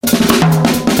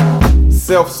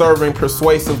self-serving,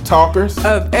 persuasive talkers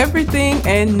of everything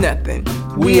and nothing.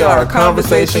 We are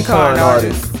Conversation Con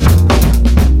Artists.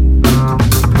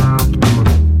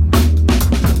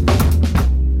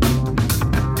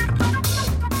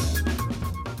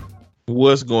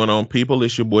 What's going on, people?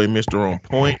 It's your boy, Mr. On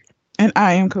Point. And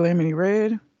I am Calamity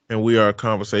Red. And we are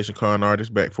Conversation Con Artists,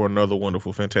 back for another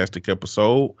wonderful, fantastic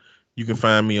episode. You can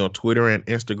find me on Twitter and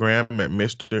Instagram at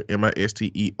Mr.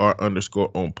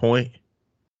 MISTER_on point.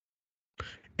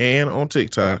 And on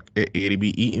TikTok at Eddie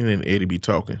B Eating and Eddie B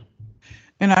Talking.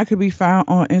 And I could be found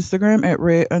on Instagram at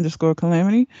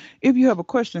Red_Calamity. If you have a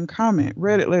question, comment,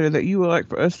 Reddit letter that you would like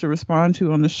for us to respond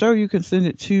to on the show, you can send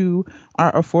it to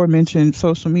our aforementioned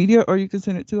social media, or you can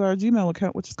send it to our Gmail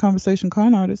account, which is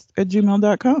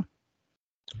conversationconartist@gmail.com.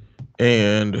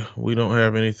 And we don't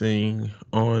have anything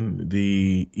on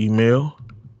the email.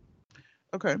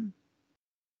 Okay.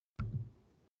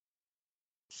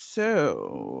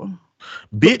 So.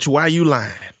 Bitch, why you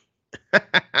lying?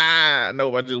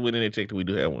 No, I just went in and checked. We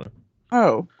do have one.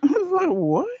 Oh, I was like,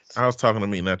 what? I was talking to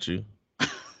me, not you.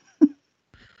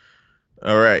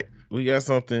 All right. We got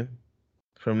something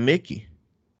from Nikki.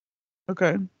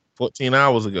 Okay. 14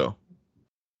 hours ago.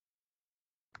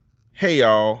 Hey,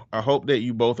 y'all. I hope that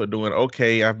you both are doing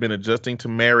okay. I've been adjusting to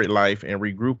married life and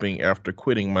regrouping after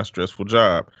quitting my stressful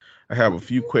job. I have a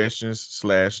few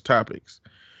questions/topics.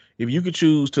 If you could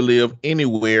choose to live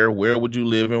anywhere, where would you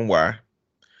live and why?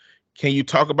 Can you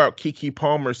talk about Keke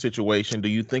Palmer's situation? Do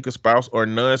you think a spouse or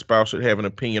non-spouse should have an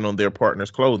opinion on their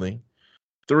partner's clothing?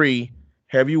 3,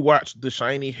 have you watched the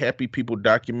Shiny Happy People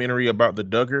documentary about the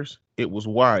Duggars? It was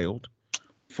wild.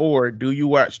 4, do you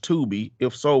watch Tubi?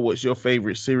 If so, what's your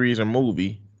favorite series or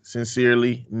movie?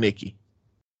 Sincerely, Nikki.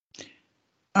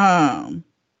 Okay.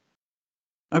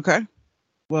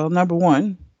 Well, number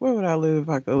one, where would I live if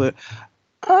I could live?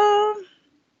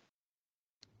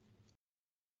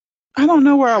 I don't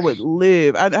know where I would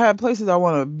live. I have places I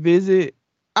want to visit.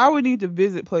 I would need to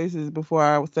visit places before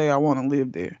I would say I want to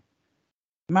live there.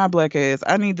 My black ass,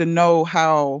 I need to know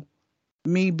how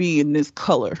me being this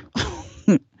color.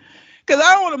 Because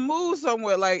I don't want to move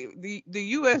somewhere. Like the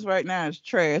U.S. right now is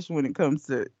trash when it comes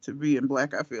to being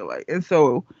black, I feel like. And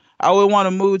so I would want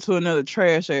to move to another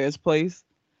trash ass place.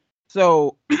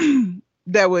 So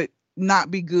that would not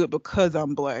be good because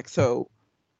I'm black. So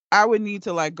I would need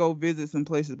to like go visit some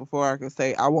places before I could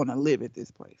say I want to live at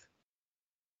this place.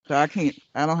 So I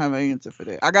don't have an answer for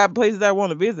that. I got places I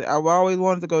want to visit. I've always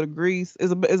wanted to go to Greece.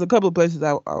 There's a couple of places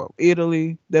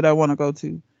Italy that I want to go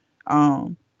to.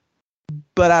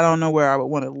 But I don't know where I would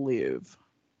want to live.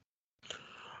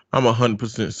 I'm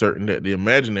 100% certain that the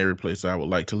imaginary place I would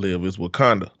like to live is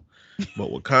Wakanda. But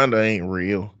Wakanda ain't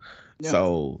real. No.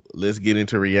 So let's get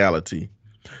into reality.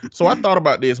 So I thought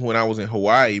about this when I was in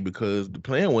Hawaii, because the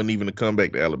plan wasn't even to come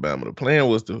back to Alabama. The plan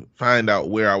was to find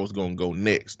out where I was going to go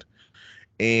next.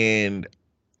 And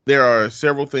there are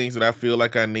several things that I feel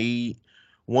like I need.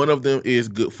 One of them is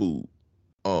good food,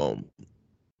 good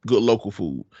local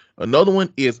food. Another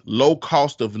one is low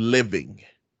cost of living.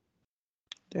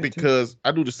 Because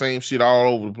I do the same shit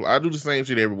all over the place. I do the same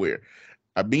shit everywhere.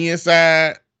 I be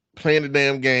inside playing the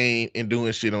damn game and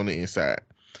doing shit on the inside.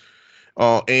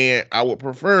 And I would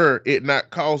prefer it not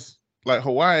cost like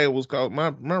Hawaii was cost. My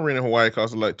rent in Hawaii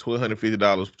cost like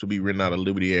 $1,250 to be renting out a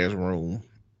Liberty ass room.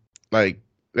 Like,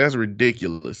 that's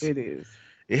ridiculous. It is.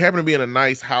 It happened to be in a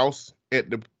nice house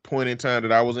at the point in time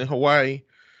that I was in Hawaii,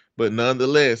 but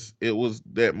nonetheless, it was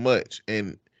that much.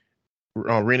 And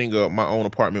renting my own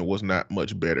apartment was not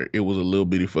much better. It was a little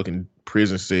bitty fucking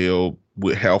prison cell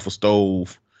with half a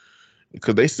stove.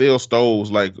 Because they sell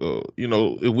stoves like,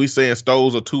 if we saying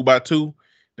stoves are 2x2,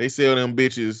 they sell them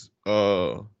bitches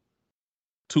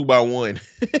 2x1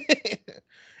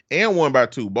 and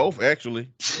 1x2, both actually.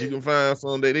 You can find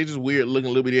some that they just weird looking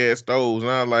little bitty ass stoves. And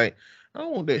I was like, I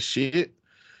don't want that shit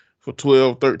for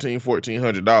 $1,200, $1,300,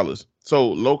 $1,400. So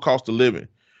low cost of living.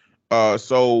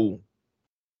 So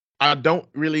I don't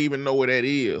really even know where that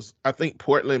is. I think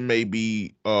Portland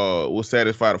maybe will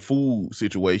satisfy the food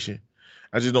situation.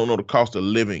 I just don't know the cost of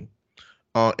living.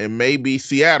 And maybe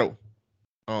Seattle.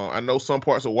 I know some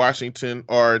parts of Washington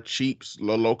are cheap,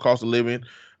 low cost of living.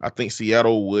 I think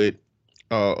Seattle would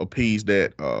appease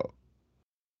that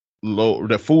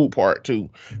the food part too.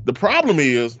 The problem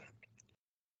is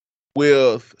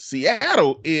with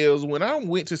Seattle is when I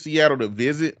went to Seattle to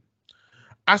visit,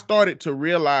 I started to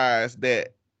realize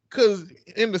that, because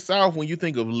in the South, when you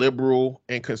think of liberal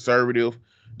and conservative,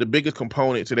 the biggest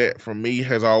component to that for me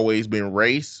has always been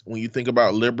race. When you think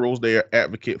about liberals, they are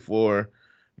advocate for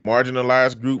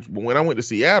marginalized groups. But when I went to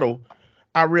Seattle,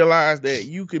 I realized that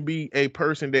you could be a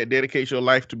person that dedicates your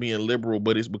life to being liberal,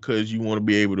 but it's because you want to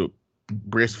be able to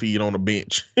breastfeed on a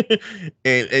bench,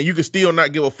 and you can still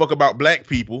not give a fuck about black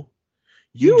people.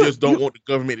 You just don't want the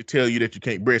government to tell you that you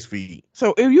can't breastfeed.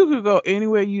 So if you could go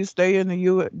anywhere you stay in the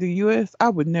U.S., I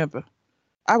would never.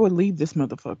 I would leave this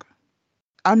motherfucker.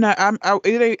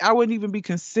 I wouldn't even be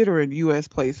considering U.S.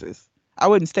 places. I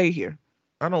wouldn't stay here.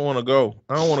 I don't want to go.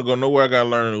 I don't want to go nowhere I got to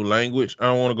learn a new language. I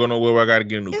don't want to go nowhere where I got to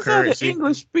get a new currency. Other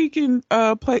English-speaking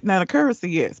place. Now, the currency,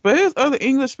 yes. But there's other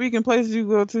English-speaking places you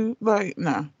go to. Like,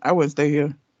 nah, I wouldn't stay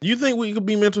here. You think we could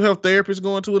be mental health therapists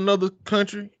going to another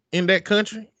country, in that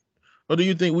country? Or do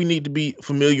you think we need to be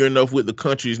familiar enough with the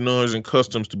country's norms and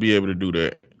customs to be able to do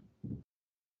that?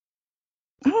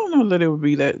 I don't know that it would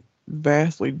be that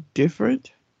vastly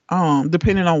different,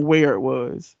 depending on where it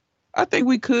was. I think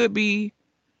we could be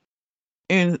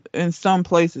in some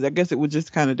places. I guess it would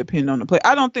just kind of depend on the place.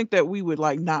 I don't think that we would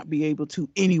like not be able to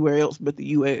anywhere else but the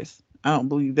U.S. I don't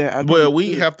believe that. Well,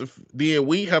 we have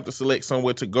to select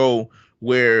somewhere to go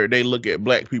where they look at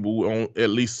black people on at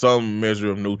least some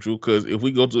measure of neutral. Because if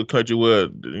we go to a country where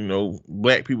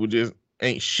black people just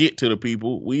ain't shit to the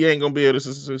people, we ain't gonna be able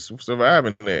to survive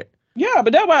in that. Yeah,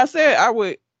 but that's why I said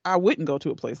I wouldn't go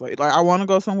to a place like I want to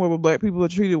go somewhere where black people are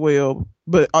treated well,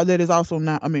 but that is also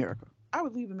not America. I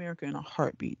would leave America in a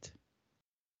heartbeat.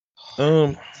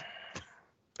 If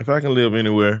I can live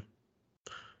anywhere,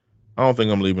 I don't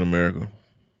think I'm leaving America.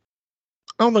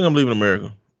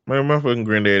 My fucking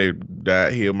granddaddy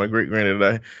died here. My great granddaddy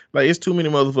died. Like, it's too many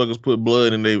motherfuckers put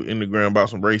blood in the ground about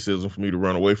some racism for me to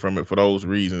run away from it for those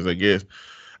reasons, I guess.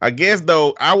 I guess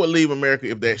though, I would leave America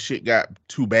if that shit got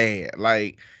too bad.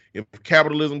 Like, if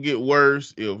capitalism get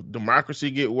worse, if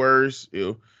democracy get worse,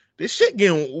 if this shit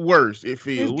getting worse, it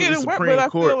feels. It's getting worse, but I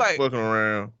feel like fucking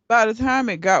around. By the time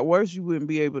it got worse, you wouldn't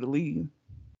be able to leave.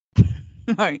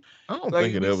 Like, I don't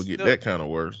think it ever get that kind of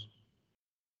worse.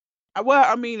 Well,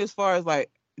 I mean, as far as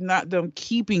like not them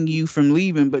keeping you from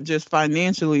leaving, but just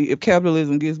financially, if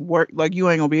capitalism gets worse, like you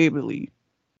ain't gonna be able to leave.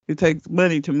 It takes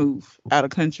money to move out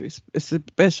of countries,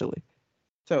 especially.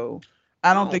 So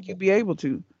I don't think you'd be able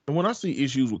to. And when I see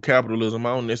issues with capitalism,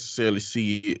 I don't necessarily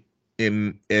see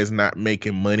it as not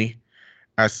making money.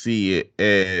 I see it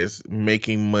as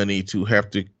making money to have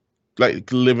to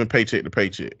like living paycheck to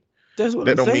paycheck. That's what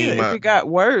I'm saying. If it got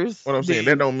worse, what I'm saying,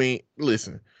 that don't mean.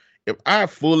 Listen, if I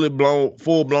full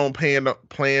blown plan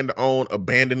to own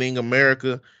abandoning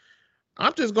America,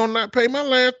 I'm just gonna not pay my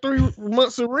last 3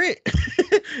 months of rent.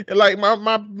 And like my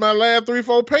last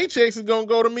 3-4 paychecks is gonna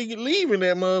go to me leaving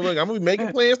that motherfucker. I'm gonna be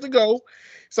making plans to go.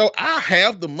 So I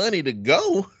have the money to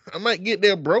go. I might get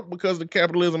there broke because of the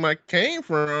capitalism I came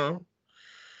from.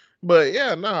 But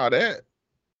yeah, that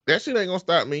shit ain't gonna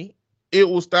stop me. It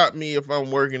will stop me if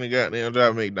I'm working a goddamn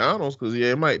job at McDonald's, because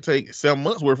it might take 7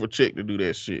 months worth of check to do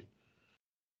that shit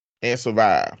and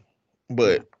survive.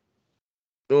 But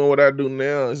doing what I do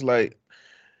now is like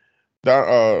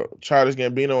Childish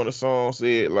Gambino in the song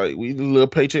said, like, we do little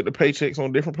paycheck to paychecks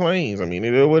on different planes. I mean,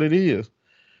 it is what it is.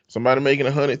 Somebody making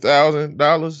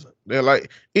 $100,000, they're like,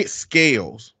 it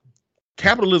scales.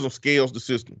 Capitalism scales the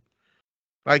system.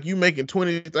 Like, you making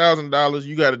 $20,000,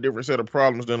 you got a different set of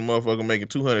problems than a motherfucker making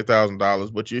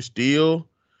 $200,000, but you still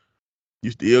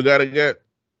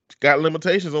got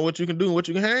limitations on what you can do and what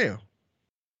you can have.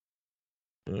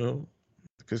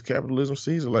 Because capitalism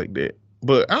sees it like that.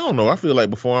 But I don't know. I feel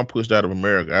like before I'm pushed out of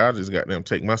America, I just got them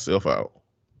take myself out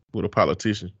with a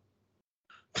politician.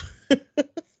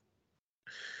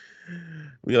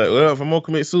 Be like, well, if I'm gonna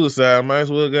commit suicide, I might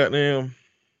as well goddamn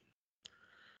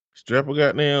strap a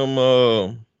goddamn.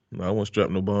 No, I won't strap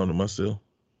no bond to myself.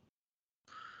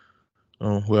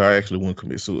 Well, I actually wouldn't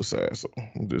commit suicide, so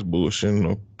I'm just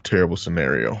bullshitting a terrible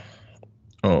scenario.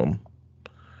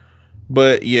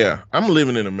 But yeah, I'm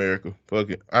living in America. Fuck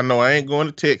it. I know I ain't going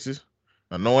to Texas.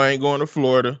 I know I ain't going to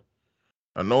Florida.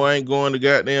 I know I ain't going to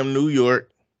goddamn New York.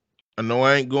 I know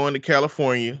I ain't going to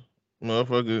California.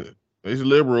 Motherfucker, it's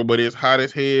liberal, but it's hot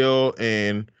as hell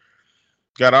and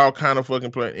got all kind of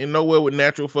fucking plans. And nowhere with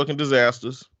natural fucking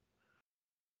disasters.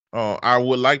 I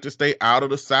would like to stay out of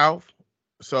the South.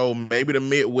 So maybe the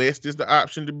Midwest is the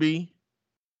option to be.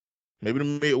 Maybe the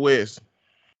Midwest.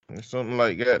 It's something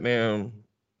like goddamn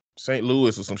St.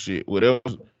 Louis or some shit.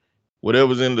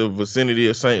 Whatever's in the vicinity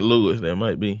of St. Louis, that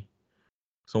might be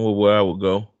somewhere where I would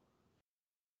go.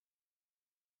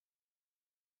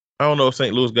 I don't know if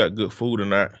St. Louis got good food or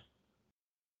not.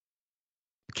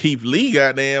 Keith Lee,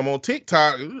 goddamn, on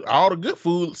TikTok, all the good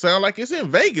food sound like it's in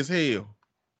Vegas. Hell,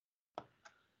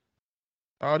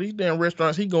 all these damn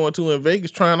restaurants he going to in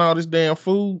Vegas trying all this damn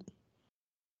food.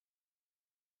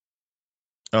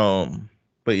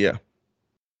 But yeah,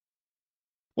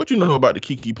 What you know about the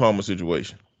Keke Palmer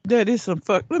situation? That is some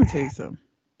fuck. Let me tell you something.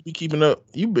 You be keeping up.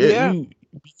 You bet you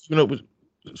be keeping up with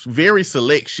very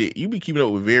select shit. You be keeping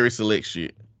up with very select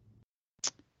shit.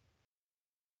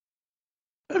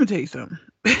 Let me tell you something.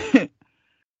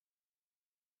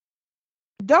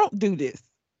 Don't do this.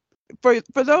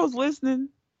 For those listening,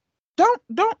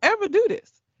 don't ever do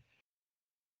this.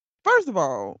 First of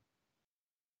all,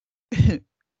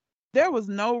 there was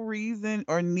no reason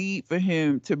or need for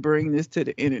him to bring this to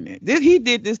the internet. He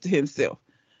did this to himself.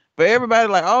 For everybody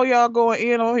like, oh, y'all going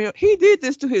in on him. He did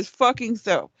this to his fucking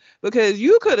self. Because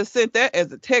you could have sent that as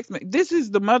a text. This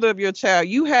is the mother of your child.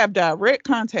 You have direct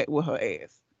contact with her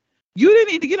ass. You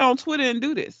didn't need to get on Twitter and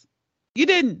do this. You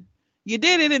didn't. You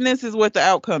did it, and this is what the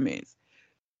outcome is.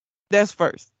 That's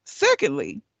first.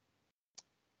 Secondly,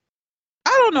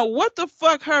 I don't know what the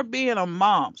fuck her being a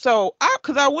mom. So,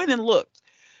 because I went and looked.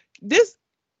 This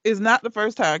is not the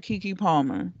first time Keke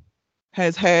Palmer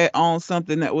has had on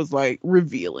something that was like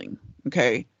revealing.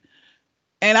 Okay.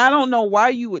 And I don't know why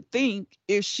you would think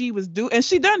if she was and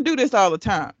she doesn't do this all the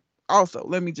time. Also,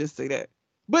 let me just say that.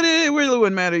 But it really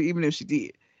wouldn't matter even if she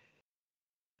did.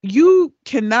 You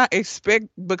cannot expect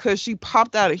because she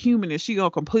popped out a human and she gonna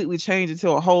completely change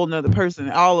into a whole nother person.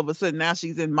 And all of a sudden now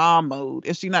she's in mom mode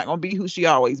and she's not gonna be who she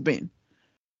always been.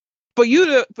 For you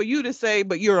to say,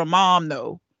 but you're a mom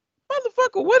though.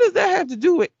 Motherfucker, what does that have to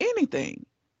do with anything?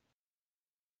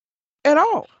 At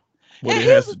all. Well, and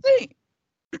here's the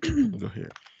thing. Go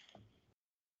ahead.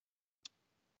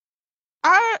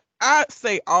 I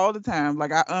say all the time,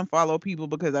 like I unfollow people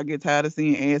because I get tired of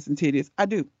seeing ass and titties. I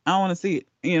do. I don't want to see it.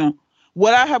 You know,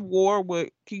 what I have wore what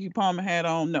Keke Palmer had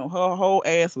on, no, her whole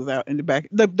ass was out in the back.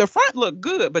 The front looked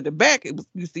good, but the back, it was,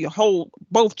 you see a whole,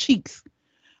 both cheeks.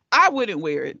 I wouldn't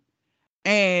wear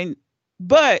it.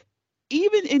 But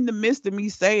even in the midst of me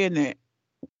saying that,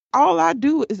 all I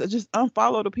do is just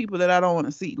unfollow the people that I don't want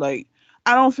to see. Like,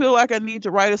 I don't feel like I need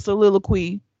to write a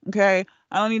soliloquy. Okay.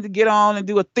 I don't need to get on and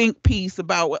do a think piece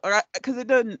about what, because it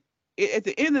doesn't, at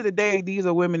the end of the day, these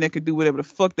are women that can do whatever the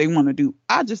fuck they want to do.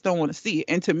 I just don't want to see it.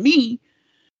 And to me,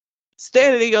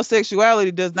 standing in your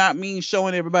sexuality does not mean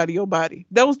showing everybody your body.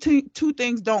 Those two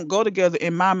things don't go together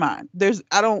in my mind.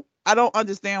 I don't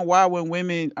understand why when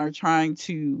women are trying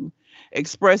to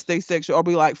express their sexual or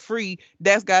be like free,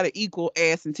 that's got to equal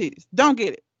ass and titties. Don't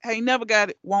get it. Hey, never got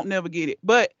it. Won't never get it.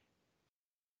 But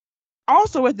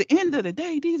also, at the end of the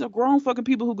day, these are grown fucking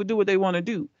people who could do what they want to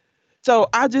do. So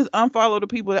I just unfollow the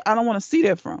people that I don't want to see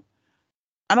that from.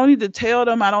 I don't need to tell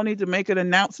them. I don't need to make an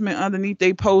announcement underneath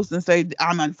their post and say,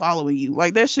 I'm unfollowing you.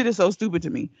 Like, that shit is so stupid to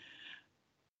me.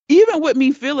 Even with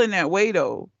me feeling that way,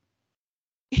 though,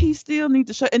 he still needs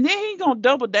to show. And then he's going to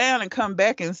double down and come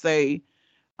back and say,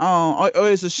 oh,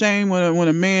 it's a shame when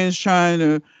a man's trying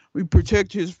to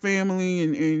protect his family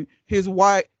and his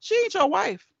wife. She ain't your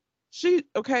wife.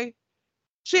 Okay.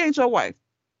 She ain't your wife.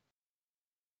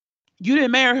 You didn't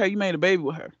marry her. You made a baby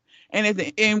with her.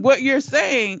 And what you're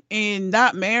saying in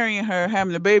not marrying her,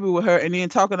 having a baby with her, and then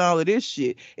talking all of this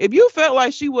shit, if you felt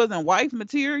like she wasn't wife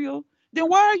material, then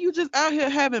why are you just out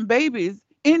here having babies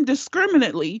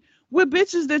indiscriminately with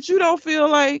bitches that you don't feel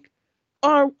like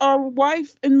are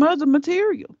wife and mother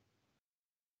material?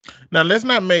 Now let's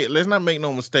not make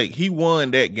no mistake. He won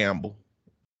that gamble.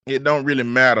 It don't really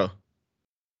matter.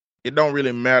 It don't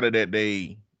really matter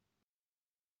that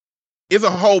it's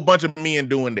a whole bunch of men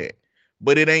doing that,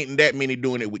 but it ain't that many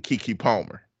doing it with Keke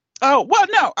Palmer. Oh, well,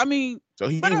 no, I mean, so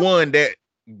he won that.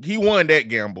 He won that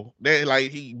gamble. That, like,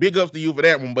 he big ups to you for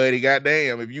that one, buddy.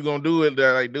 Goddamn, if you gonna do it,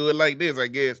 do it like this, I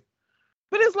guess.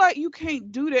 But it's like you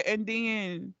can't do that and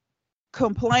then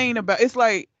complain about. It's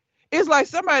like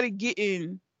somebody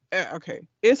getting okay.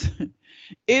 It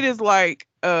is like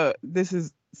this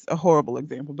is a horrible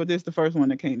example, but this is the first one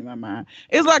that came to my mind.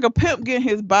 It's like a pimp getting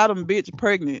his bottom bitch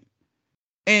pregnant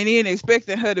and then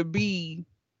expecting her to be,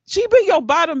 she be your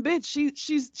bottom bitch.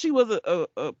 She was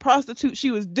a prostitute.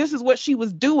 This is what she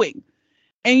was doing.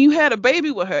 And you had a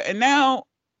baby with her. And now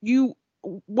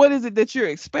what is it that you're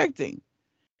expecting?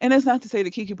 And that's not to say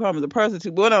that Keke Palmer is a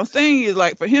prostitute, but what I'm saying is,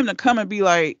 like, for him to come and be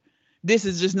like, this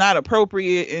is just not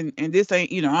appropriate and this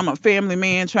ain't, I'm a family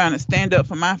man trying to stand up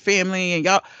for my family and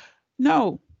y'all.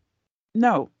 No.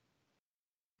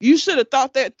 You should have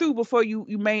thought that through before you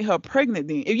made her pregnant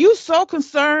then. If you so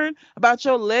concerned about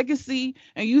your legacy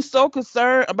and you so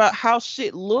concerned about how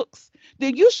shit looks,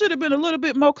 then you should have been a little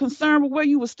bit more concerned with where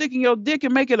you were sticking your dick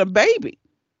and making a baby.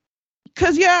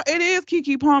 Because, yeah, it is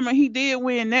Keke Palmer. He did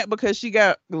win that because she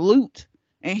got loot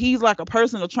and he's like a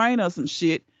personal trainer or some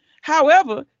shit.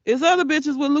 However, there's other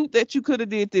bitches with loot that you could have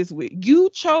did this with. You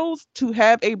chose to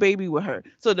have a baby with her.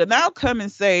 So to now come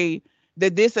and say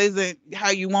that this isn't how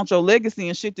you want your legacy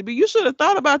and shit to be. You should have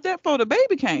thought about that before the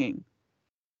baby came,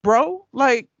 bro.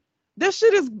 Like, that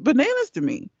shit is bananas to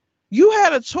me. You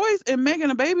had a choice in making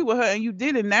a baby with her, and you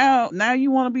did it. Now you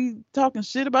want to be talking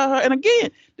shit about her. And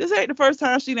again, this ain't the first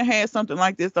time she done had something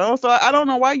like this. So I don't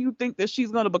know why you think that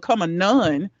she's going to become a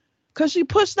nun, because she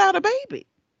pushed out a baby.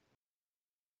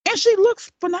 And she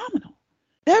looks phenomenal.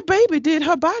 That baby did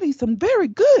her body some very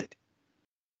good.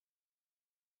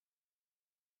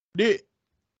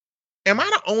 Am I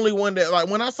the only one that, like,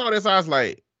 when I saw this, I was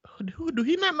like, do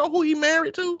he not know who he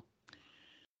married to?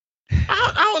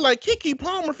 I was like, Keke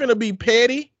Palmer finna be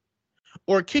petty,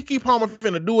 or Keke Palmer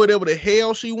finna do whatever the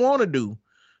hell she want to do.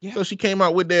 Yeah. So she came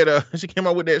out with that. She came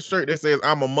out with that shirt that says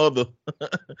 "I'm a mother,"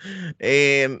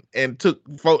 and took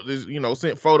photos.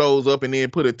 Sent photos up, and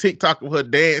then put a TikTok of her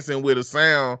dancing with a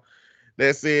sound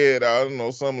that said, I don't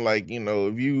know, something like,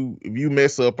 if you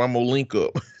mess up, I'm gonna link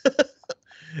up.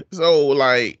 So,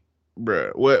 like,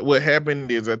 bruh, what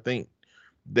happened is, I think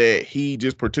that he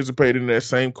just participated in that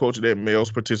same culture that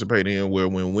males participate in, where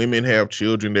when women have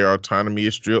children, their autonomy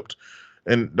is stripped.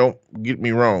 And don't get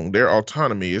me wrong, their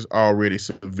autonomy is already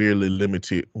severely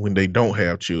limited when they don't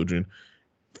have children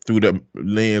through the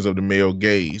lens of the male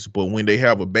gaze. But when they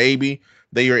have a baby,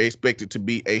 they are expected to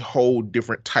be a whole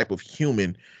different type of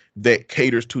human that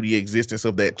caters to the existence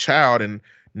of that child and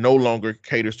no longer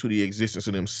caters to the existence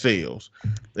of themselves.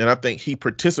 And I think he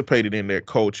participated in that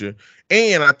culture,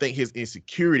 and I think his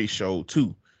insecurity showed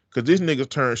too, because this nigga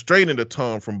turned straight into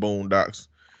Tom from Boondocks.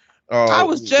 I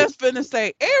was just finna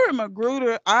say, Aaron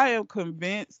McGruder, I am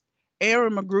convinced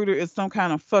Aaron McGruder is some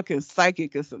kind of fucking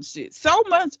psychic or some shit. So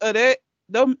much of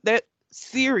that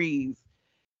series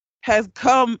has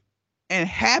come and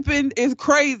happened is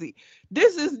crazy.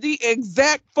 This is the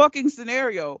exact fucking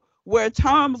scenario where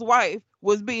Tom's wife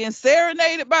was being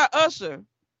serenaded by Usher.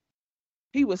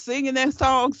 He was singing that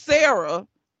song, Sarah,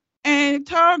 and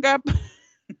Tom got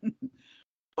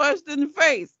punched in the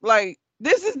face. Like,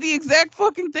 this is the exact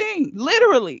fucking thing,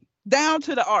 literally, down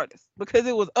to the artist, because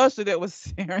it was Usher that was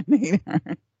serenading her.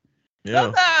 Yeah.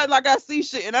 Sometimes, like, I see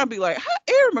shit and I'll be like, how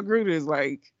Aaron McGruder is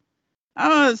like, I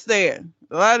don't understand.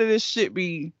 A lot of this shit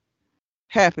be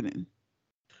happening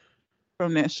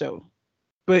from that show.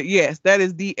 But yes, that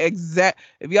is the exact.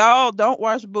 If y'all don't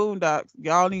watch Boondocks,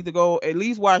 y'all need to go at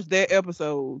least watch that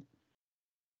episode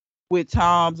with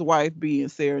Tom's wife being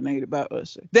serenaded by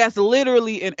Usher. That's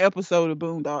literally an episode of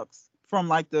Boondocks from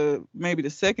like maybe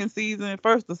the second season,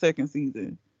 first or second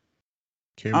season.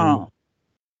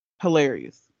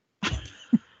 Hilarious.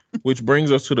 Which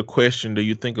brings us to the question: do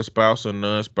you think a spouse or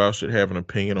non-spouse should have an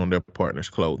opinion on their partner's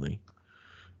clothing?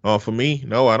 For me,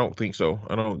 no, I don't think so.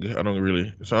 I don't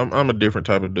really. So I'm a different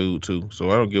type of dude too.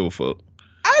 So I don't give a fuck.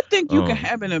 I think you can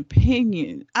have an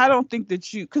opinion. I don't think that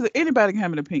because anybody can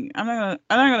have an opinion. I'm not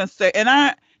gonna say,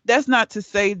 and that's not to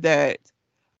say that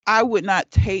I would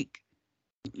not take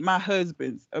my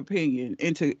husband's opinion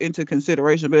into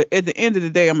consideration. But at the end of the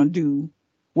day, I'm gonna do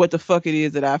what the fuck it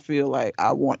is that I feel like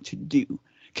I want to do.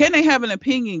 Can they have an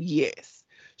opinion? Yes.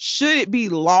 Should it be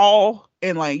law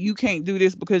and like you can't do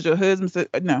this because your husband said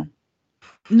no?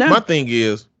 My thing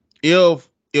is, if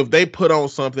they put on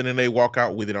something and they walk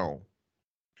out with it on,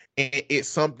 and it's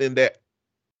something that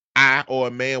I or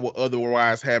a man will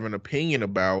otherwise have an opinion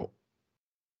about,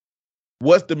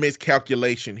 what's the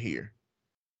miscalculation here?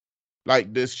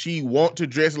 Like, does she want to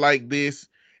dress like this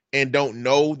and don't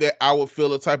know that I would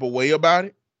feel a type of way about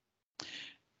it?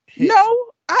 No,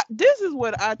 this is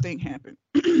what I think happened.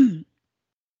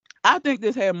 I think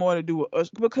this had more to do with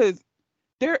us because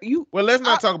Well, let's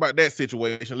not talk about that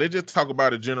situation. Let's just talk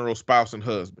about a general spouse and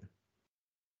husband.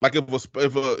 Like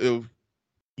if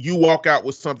you walk out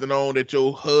with something on that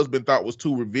your husband thought was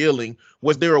too revealing,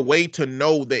 was there a way to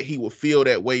know that he would feel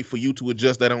that way for you to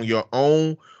adjust that on your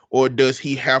own, or does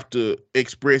he have to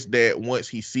express that once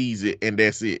he sees it and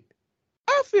that's it?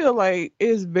 I feel like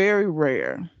it's very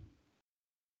rare.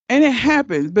 And it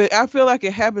happens, but I feel like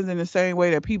it happens in the same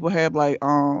way that people have like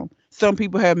some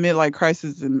people have midlife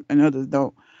crisis and others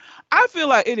don't. I feel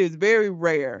like it is very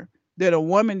rare that a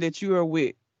woman that you are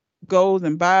with goes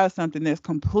and buys something that's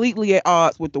completely at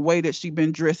odds with the way that she's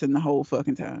been dressing the whole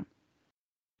fucking time.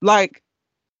 Like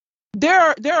there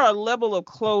are a level of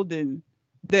clothing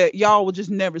that y'all will just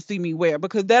never see me wear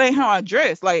because that ain't how I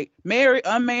dress. Like married,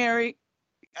 unmarried,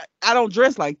 I don't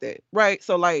dress like that, right?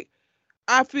 So like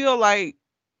I feel like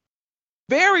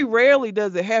very rarely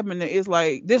does it happen that it's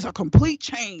like there's a complete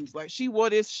change. Like she wore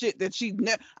this shit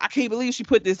that I can't believe she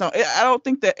put this on. I don't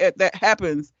think that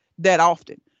happens that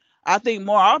often. I think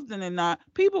more often than not,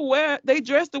 people they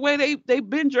dress the way they've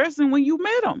been dressing when you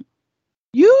met them.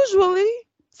 Usually,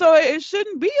 So it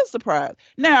shouldn't be a surprise.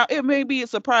 Now, it may be a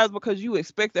surprise because you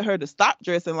expected her to stop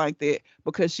dressing like that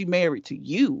because she married to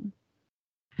you.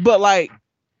 But like,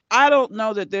 I don't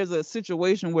know that there's a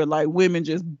situation where like women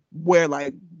just wear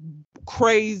like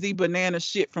crazy banana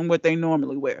shit from what they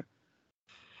normally wear.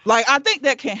 Like, I think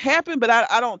that can happen, but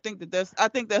I don't think I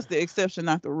think that's the exception,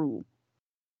 not the rule.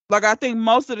 Like, I think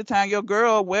most of the time your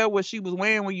girl wear what she was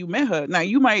wearing when you met her. Now,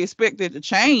 you might expect it to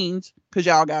change because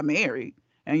y'all got married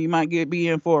and you might be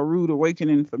in for a rude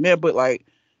awakening from that. But like,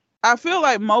 I feel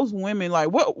like most women,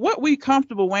 like what we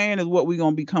comfortable wearing is what we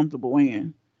going to be comfortable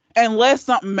wearing. Unless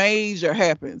something major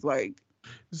happens, like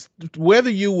whether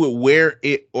you would wear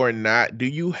it or not, do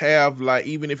you have like,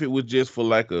 even if it was just for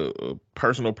like a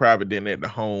personal private dinner at the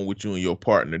home with you and your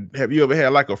partner, have you ever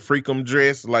had like a freakum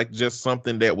dress, like just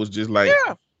something that was just like,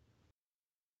 yeah.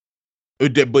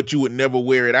 But you would never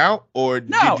wear it out, or No,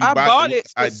 did you I buy bought it it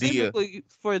with the idea? specifically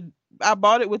I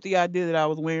bought it with the idea that I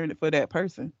was wearing it for that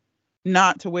person,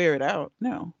 not to wear it out.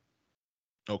 No.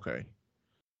 Okay.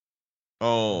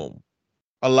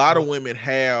 A lot of women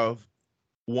have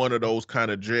one of those kind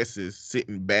of dresses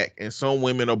sitting back, and some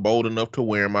women are bold enough to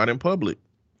wear them out in public.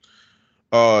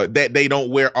 That they don't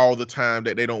wear all the time,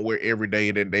 that they don't wear every day,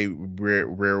 that they wear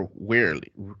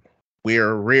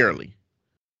rarely.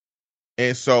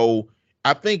 And so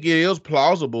I think it is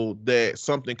plausible that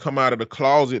something come out of the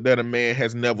closet that a man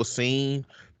has never seen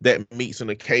that meets an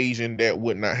occasion that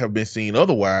would not have been seen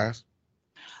otherwise.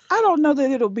 I don't know that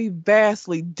it'll be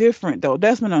vastly different though.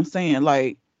 That's what I'm saying.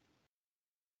 Like,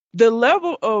 the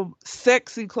level of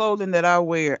sexy clothing that I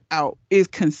wear out is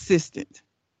consistent.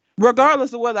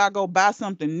 Regardless of whether I go buy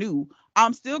something new,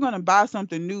 I'm still going to buy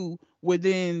something new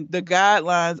within the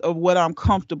guidelines of what I'm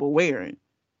comfortable wearing.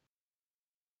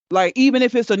 Like, even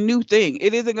if it's a new thing,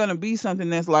 it isn't going to be something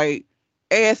that's like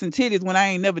ass and titties when I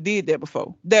ain't never did that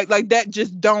before. That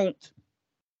just don't.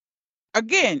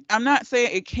 Again, I'm not saying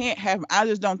it can't happen. I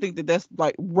just don't think that that's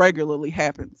like regularly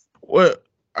happens. Well,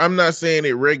 I'm not saying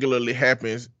it regularly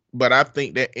happens, but I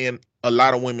think that in a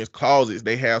lot of women's closets,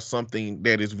 they have something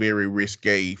that is very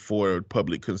risque for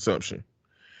public consumption.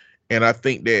 And I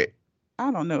think that,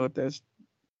 I don't know if that's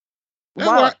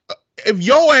why, if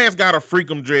your ass got a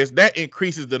freakum dress, that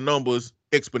increases the numbers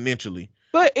exponentially.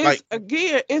 But it's like,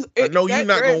 again, I know you're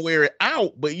not gonna wear it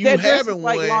out, but you having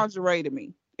like lingerie to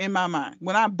me in my mind.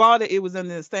 When I bought it, it was in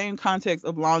the same context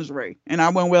of lingerie, and I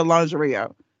wouldn't wear lingerie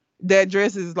out. That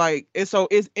dress is like it's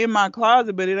in my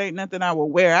closet, but it ain't nothing I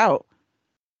will wear out.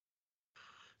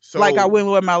 So, like I wouldn't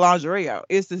wear my lingerie out.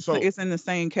 It's in the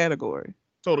same category.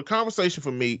 So the conversation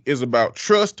for me is about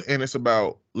trust, and it's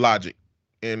about logic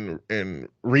and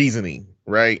reasoning,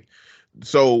 right?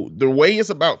 So the way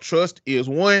it's about trust is,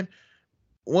 one,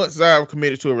 once I've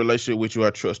committed to a relationship with you,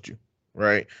 I trust you,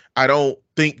 right? I don't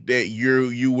think that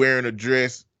you wearing a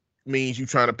dress means you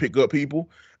trying to pick up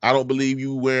people. I don't believe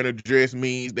you wearing a dress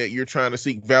means that you're trying to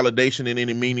seek validation in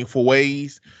any meaningful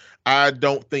ways. I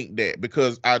don't think that,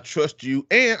 because I trust you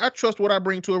and I trust what I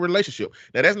bring to a relationship.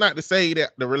 Now, that's not to say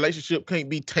that the relationship can't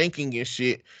be tanking and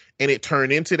shit and it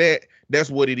turn into that. That's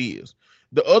what it is.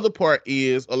 The other part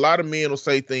is, a lot of men will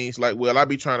say things like, well, I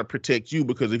be trying to protect you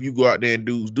because if you go out there and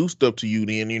do stuff to you,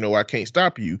 then, I can't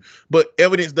stop you. But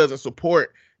evidence doesn't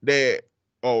support that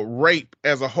rape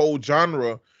as a whole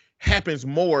genre happens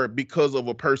more because of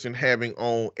a person having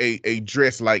on a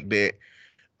dress like that,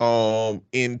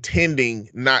 intending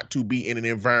not to be in an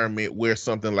environment where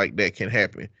something like that can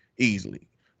happen easily.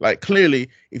 Like, clearly,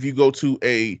 if you go to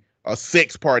a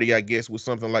sex party, I guess, with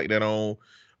something like that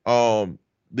on,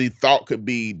 the thought could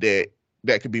be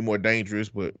that could be more dangerous,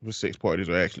 but the sex parties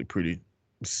are actually pretty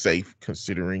safe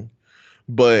considering.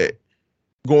 But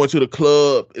going to the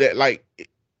club, that, like,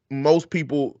 most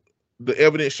people, the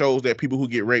evidence shows that people who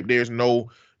get raped, there's no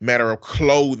matter of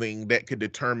clothing that could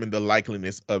determine the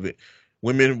likeliness of it.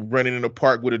 Women running in the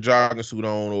park with a jogging suit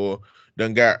on, or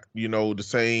done got, the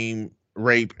same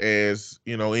rape as,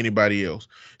 anybody else.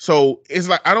 So it's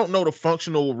like, I don't know the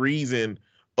functional reason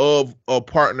of a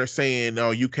partner saying, no,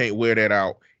 you can't wear that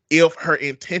out, if her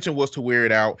intention was to wear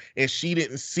it out and she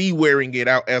didn't see wearing it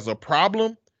out as a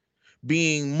problem,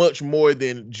 being much more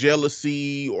than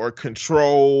jealousy or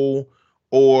control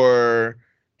or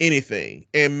anything.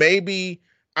 And maybe,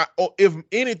 if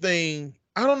anything,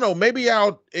 I don't know, maybe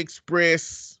I'll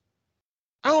express,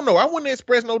 I don't know, I wouldn't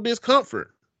express no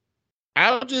discomfort.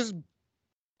 I'll just,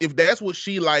 if that's what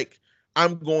she like,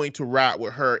 I'm going to ride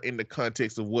with her in the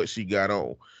context of what she got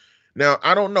on. Now,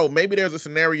 I don't know, maybe there's a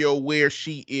scenario where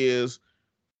she is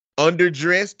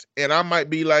underdressed and I might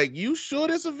be like, you sure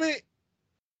this event,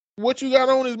 what you got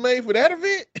on is made for that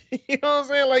event? You know what I'm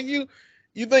saying? Like,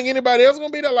 You think anybody else gonna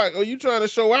be there? Like, are you trying to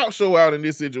show out in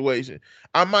this situation?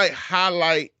 I might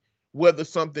highlight whether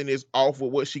something is off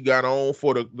with what she got on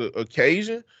for the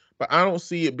occasion, but I don't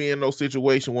see it being no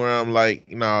situation where I'm like,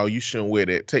 no, you shouldn't wear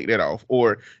that. Take that off.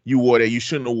 Or you wore that, you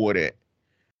shouldn't have wore that.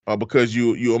 Because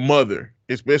you're a mother,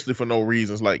 especially for no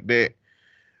reasons like that.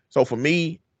 So for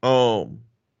me, I'm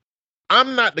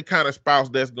not the kind of spouse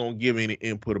that's gonna give any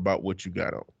input about what you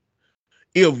got on.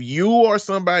 If you are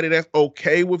somebody that's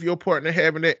okay with your partner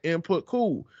having that input,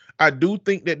 cool. I do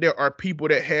think that there are people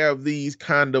that have these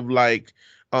kind of like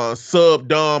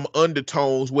sub-dom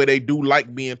undertones where they do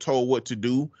like being told what to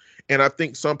do. And I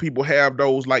think some people have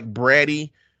those like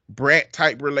brat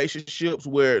type relationships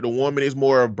where the woman is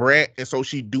more a brat, and so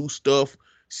she do stuff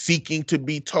seeking to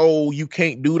be told you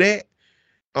can't do that.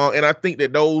 And I think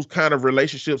that those kind of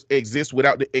relationships exist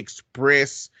without the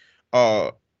express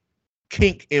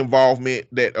kink involvement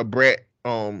that a brat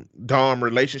dom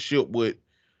relationship would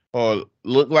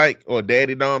look like, or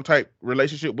daddy dom type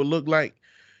relationship would look like.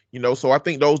 So I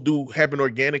think those do happen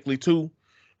organically too.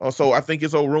 So I think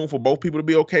it's a room for both people to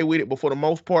be okay with it. But for the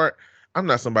most part, I'm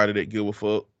not somebody that give a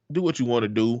fuck. Do what you want to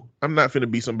do. I'm not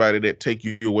finna be somebody that take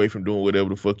you away from doing whatever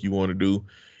the fuck you want to do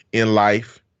in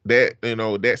life.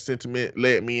 That sentiment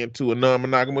led me into a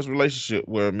non-monogamous relationship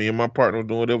where me and my partner were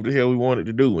doing whatever the hell we wanted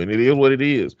to do. And it is what it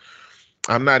is.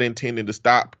 I'm not intending to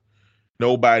stop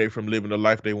nobody from living the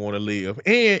life they want to live.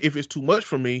 And if it's too much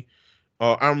for me,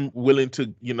 I'm willing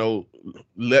to,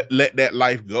 let that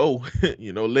life go,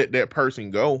 let that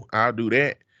person go. I'll do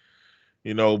that,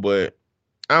 but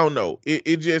I don't know.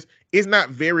 It's not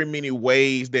very many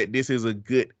ways that this is a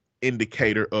good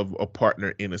indicator of a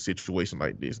partner in a situation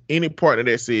like this. Any partner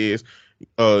that says,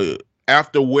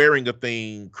 after wearing a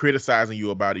thing, criticizing you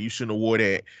about it, you shouldn't have wore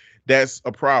that, that's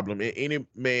a problem. And any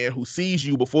man who sees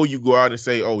you before you go out and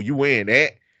say, oh, you wearing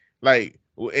that, like,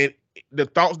 and the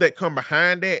thoughts that come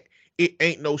behind that, it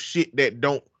ain't no shit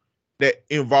that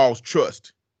involves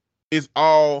trust. It's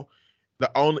all, the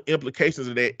only implications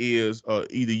of that is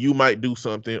either you might do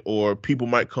something or people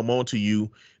might come on to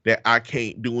you that I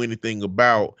can't do anything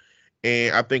about.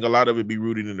 And I think a lot of it be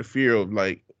rooted in the fear of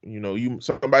like,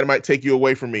 somebody might take you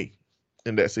away from me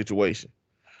in that situation.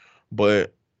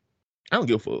 But I don't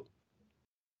give a fuck.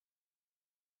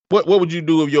 What would you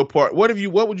do if your part? What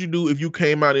would you do if you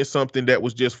came out in something that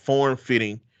was just form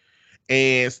fitting,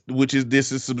 and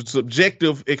this is a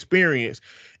subjective experience,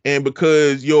 and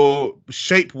because your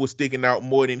shape was sticking out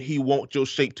more than he wants your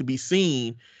shape to be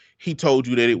seen, he told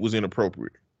you that it was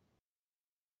inappropriate?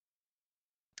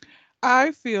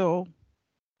 I feel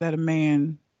that a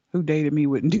man who dated me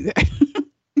wouldn't do that.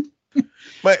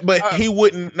 but he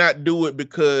wouldn't not do it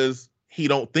because he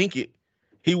don't think it.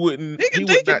 He wouldn't. He can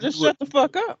think it. Just shut the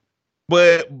fuck up.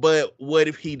 But what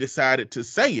if he decided to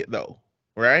say it though,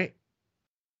 right?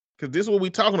 Because this is what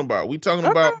we're talking about. We're talking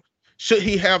about, should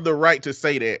he have the right to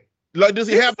say that? Like, does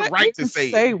he have the right to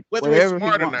say it, whether it's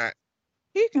smart or not?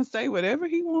 He can say whatever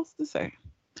he wants to say.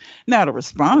 Now, the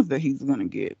response that he's gonna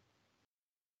get,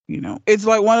 it's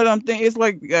like one of them things. It's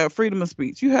like freedom of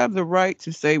speech. You have the right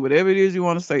to say whatever it is you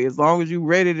want to say, as long as you're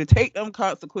ready to take them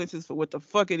consequences for what the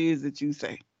fuck it is that you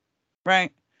say.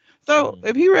 Right? So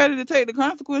if he's ready to take the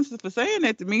consequences for saying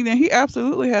that to me, then he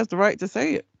absolutely has the right to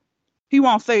say it. He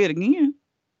won't say it again.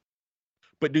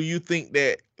 But do you think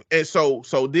that, and so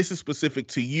this is specific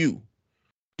to you,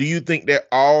 do you think that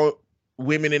all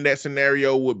women in that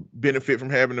scenario would benefit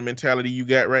from having the mentality you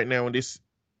got right now in this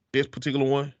particular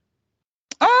one?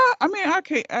 I mean, I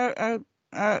can't,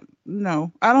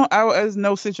 no, I don't, there's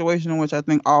no situation in which I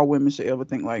think all women should ever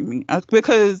think like me,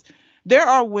 because there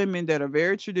are women that are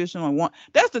very traditional and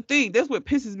that's the thing. That's what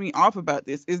pisses me off about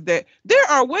this, is that there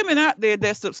are women out there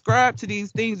that subscribe to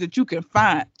these things that you can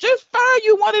find. Just find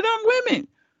you one of them women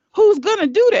who's gonna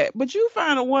do that. But you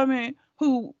find a woman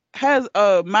who has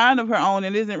a mind of her own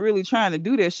and isn't really trying to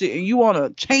do that shit, and you want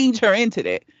to change her into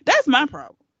that. That's my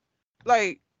problem.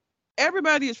 Like,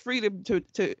 everybody is free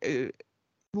to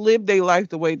live their life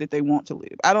the way that they want to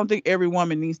live. I don't think every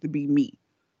woman needs to be me,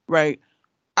 right?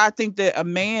 I think that a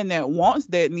man that wants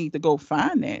that needs to go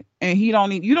find that, and you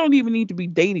don't even need to be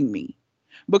dating me,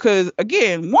 because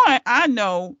again, one, I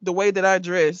know the way that I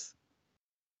dress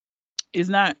is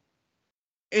not,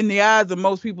 in the eyes of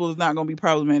most people, is not going to be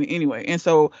problematic anyway. And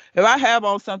so if I have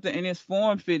on something and it's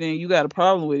form fitting, you got a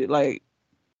problem with it, like,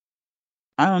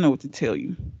 I don't know what to tell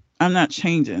you. I'm not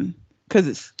changing because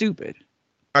it's stupid.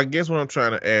 I guess what I'm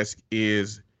trying to ask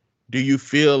is, do you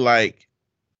feel like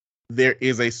there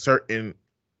is a certain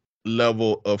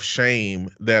level of shame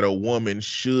that a woman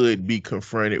should be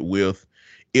confronted with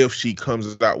if she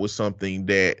comes out with something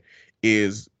that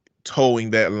is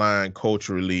towing that line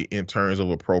culturally in terms of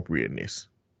appropriateness?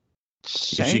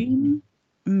 Shame?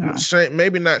 No. Shame,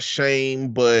 maybe not shame,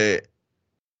 but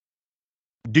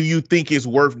do you think it's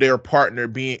worth their partner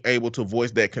being able to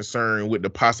voice that concern with the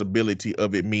possibility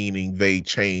of it meaning they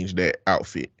change that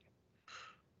outfit?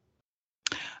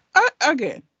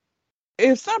 Again,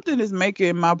 if something is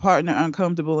making my partner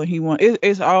uncomfortable and he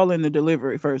it's all in the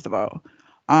delivery, first of all.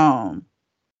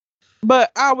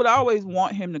 But I would always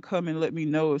want him to come and let me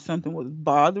know if something was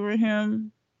bothering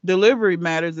him. Delivery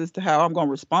matters as to how I'm going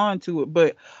to respond to it,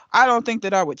 but I don't think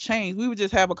that I would change. We would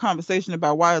just have a conversation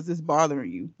about why is this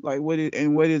bothering you? Like what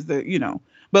is the, you know,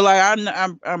 but like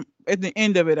I'm at the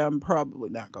end of it, I'm probably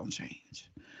not going to change.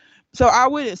 So I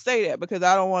wouldn't say that because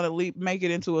I don't want to make it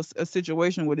into a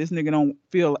situation where this nigga don't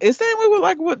feel it's same way with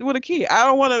like with a kid. I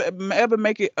don't want to ever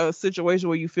make it a situation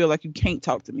where you feel like you can't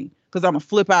talk to me because I'm gonna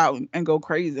flip out and go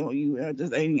crazy on you. I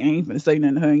just ain't gonna say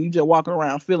nothing to her and you just walking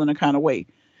around feeling a kind of way.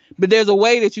 But there's a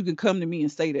way that you can come to me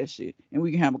and say that shit and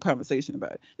we can have a conversation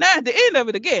about it. Now, at the end of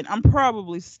it, again, I'm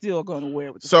probably still going to wear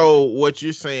it. So what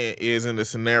you're saying is in the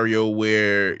scenario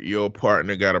where your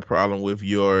partner got a problem with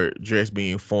your dress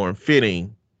being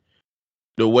form-fitting,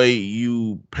 the way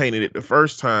you painted it the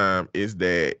first time is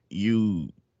that your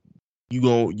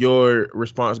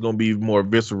response going to be more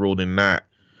visceral than not.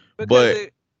 Because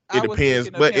but it depends.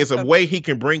 But it's a way he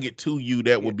can bring it to you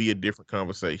that would be a different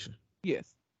conversation. Yes.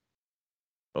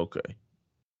 Okay.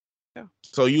 Yeah.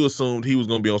 So you assumed he was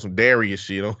gonna be on some Darius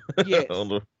shit on. Yes.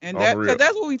 Because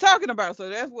that's what we talking about. So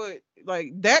that's what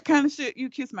like that kind of shit. You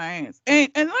kiss my ass. And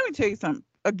let me tell you something.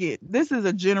 Again, this is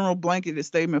a general blanketed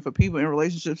statement for people in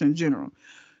relationships in general.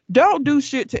 Don't do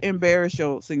shit to embarrass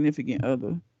your significant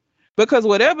other, because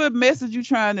whatever message you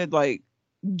trying to like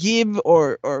give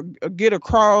or get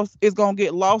across is gonna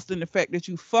get lost in the fact that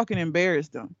you fucking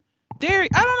embarrassed them.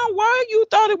 Derek, I don't know why you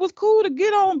thought it was cool to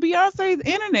get on Beyonce's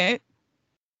internet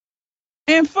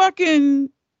and fucking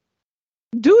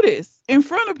do this in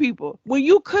front of people when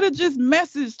you could have just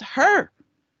messaged her.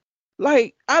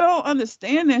 Like, I don't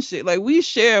understand that shit. Like, we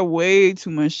share way too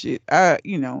much shit. I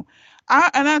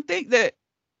think that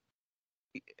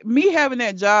me having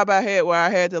that job I had where I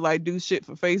had to like do shit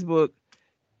for Facebook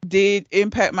did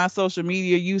impact my social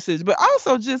media usage, but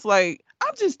also just like,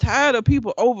 I'm just tired of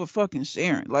people over fucking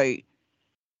sharing. Like,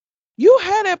 you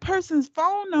had that person's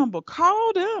phone number.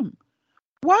 Call them.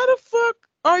 Why the fuck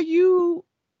are you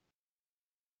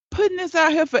putting this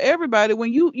out here for everybody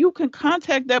when you can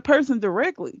contact that person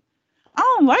directly? I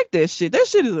don't like that shit. That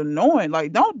shit is annoying.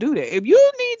 Like, don't do that. If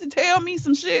you need to tell me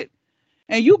some shit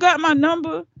and you got my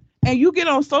number and you get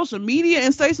on social media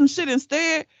and say some shit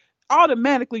instead,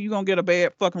 automatically you're going to get a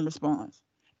bad fucking response.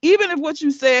 Even if what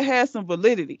you said has some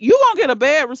validity, you're going to get a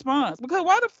bad response. Because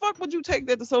why the fuck would you take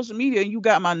that to social media and you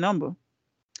got my number?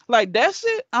 Like, that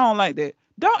shit, I don't like that.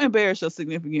 Don't embarrass your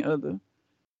significant other.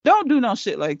 Don't do no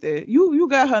shit like that. You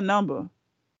got her number.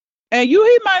 And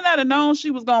he might not have known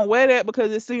she was going to wear that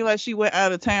because it seemed like she went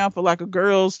out of town for like a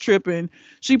girl's trip and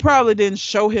she probably didn't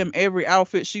show him every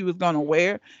outfit she was going to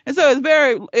wear. And so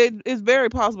it's very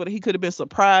possible that he could have been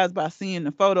surprised by seeing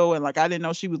the photo and like, I didn't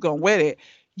know she was going to wear that.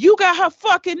 You got her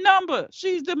fucking number.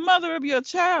 She's the mother of your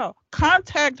child.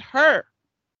 Contact her.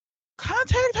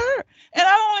 Contact her. And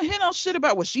I don't want to hear no shit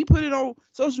about what she put it on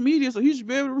social media, so he should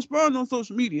be able to respond on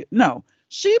social media. No.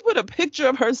 She put a picture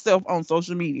of herself on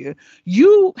social media.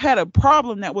 You had a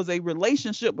problem that was a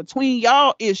relationship between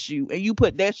y'all issue, and you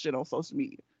put that shit on social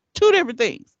media. Two different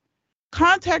things.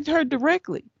 Contact her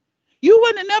directly. You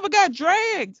wouldn't have never got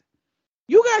dragged.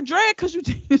 You got dragged because you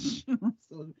did this shit on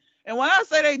social. And when I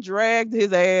say they dragged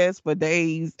his ass for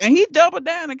days, and he doubled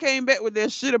down and came back with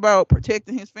that shit about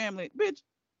protecting his family, bitch,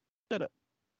 shut up.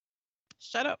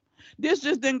 Shut up. This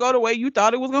just didn't go the way you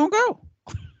thought it was going to go.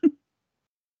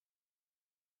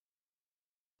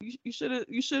 You should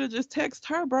have just texted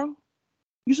her, bro.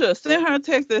 You should have sent her a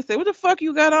text that said, what the fuck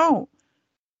you got on?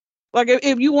 Like,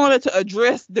 if you wanted to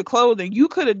address the clothing, you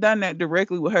could have done that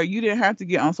directly with her. You didn't have to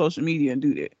get on social media and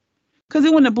do that. Because it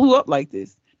wouldn't have blew up like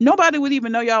this. Nobody would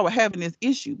even know y'all were having this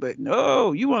issue. But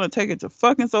no, you want to take it to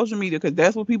fucking social media because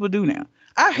that's what people do now.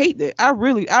 I hate that. I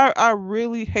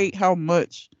really hate how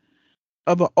much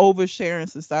of an oversharing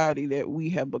society that we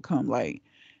have become. Like,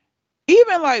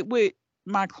 even like with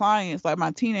my clients, like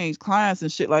my teenage clients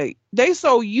and shit, like they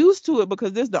so used to it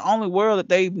because this is the only world that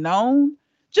they've known,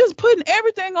 just putting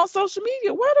everything on social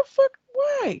media. Why the fuck?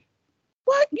 Why?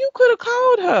 What? You could have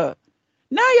called her.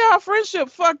 Now y'all friendship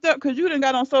fucked up because you done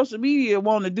got on social media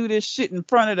wanting to do this shit in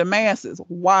front of the masses.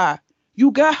 Why?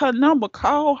 You got her number.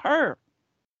 Call her.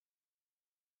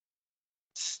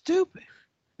 Stupid.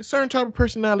 There's certain type of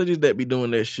personalities that be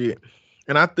doing that shit.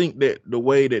 And I think that the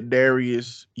way that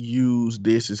Darius used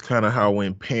this is kind of how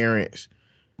when parents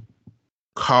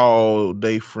call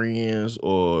their friends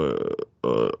or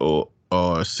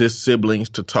siblings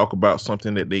to talk about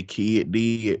something that their kid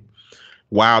did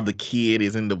while the kid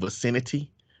is in the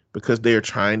vicinity, because they're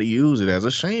trying to use it as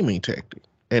a shaming tactic.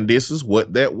 And this is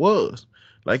what that was.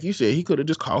 Like you said, he could have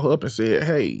just called her up and said,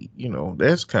 hey,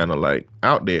 that's kind of like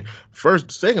out there.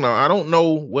 First, second, I don't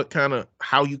know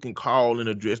how you can call and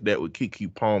address that with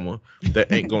Keke Palmer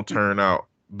that ain't going to turn out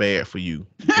bad for you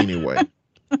anyway.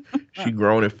 She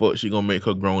grown as fuck. She going to make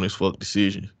her grown as fuck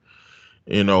decisions.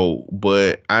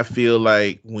 But I feel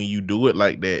like when you do it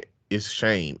like that, it's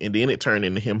shame. And then it turned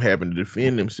into him having to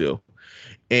defend himself.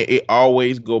 And it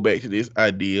always go back to this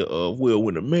idea of, well,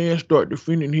 when a man start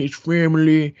defending his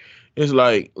family, it's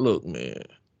like, look, man,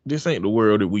 this ain't the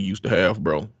world that we used to have,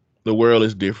 bro. The world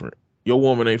is different. Your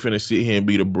woman ain't finna sit here and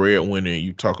be the breadwinner and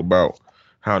you talk about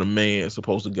how the man's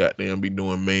supposed to goddamn be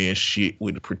doing man shit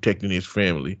with protecting his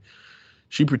family.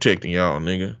 She protecting y'all,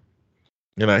 nigga.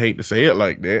 And I hate to say it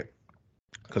like that,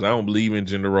 because I don't believe in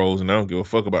gender roles and I don't give a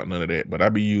fuck about none of that. But I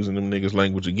be using them niggas'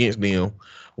 language against them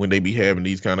when they be having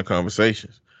these kind of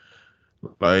conversations.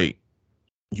 Like,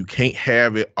 you can't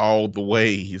have it all the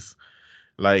ways.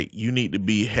 Like, you need to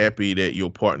be happy that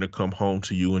your partner come home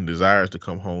to you and desires to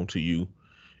come home to you.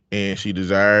 And she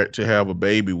desired to have a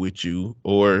baby with you,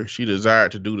 or she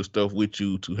desired to do the stuff with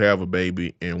you to have a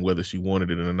baby. And whether she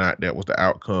wanted it or not, that was the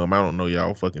outcome. I don't know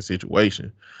y'all fucking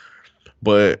situation.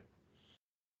 But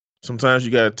sometimes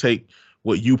you got to take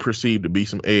what you perceive to be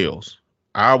some L's.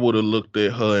 I would have looked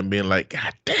at her and been like,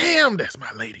 God damn, that's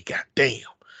my lady. God damn.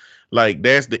 Like,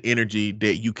 that's the energy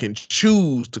that you can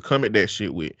choose to come at that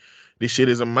shit with. This shit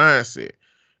is a mindset.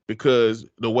 Because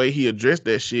the way he addressed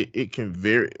that shit, it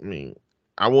can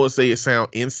I won't say it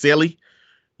sound incelly,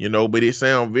 but it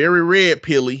sound very red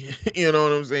pilly. You know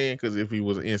what I'm saying? Because if he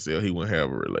was an incel, he wouldn't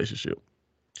have a relationship.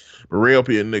 But real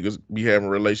pill niggas be having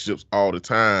relationships all the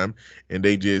time, and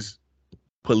they just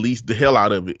police the hell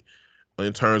out of it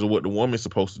in terms of what the woman's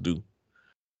supposed to do.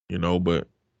 But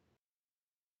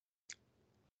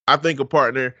I think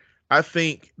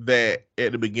that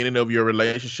at the beginning of your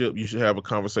relationship, you should have a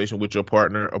conversation with your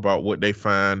partner about what they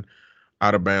find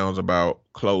out of bounds about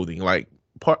clothing. Like,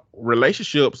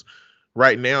 relationships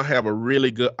right now have a really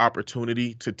good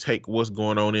opportunity to take what's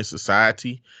going on in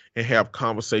society and have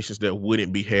conversations that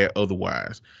wouldn't be had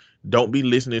otherwise. Don't be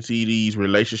listening to these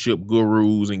relationship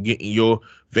gurus and getting your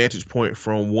vantage point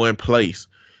from one place.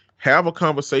 Have a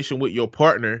conversation with your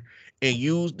partner and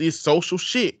use this social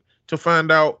shit to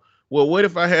find out, well, what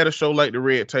if I had a show like the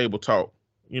Red Table Talk?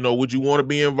 Would you want to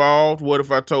be involved? What if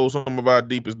I told some of our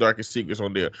deepest, darkest secrets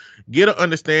on there? Get an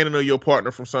understanding of your partner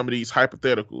from some of these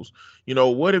hypotheticals.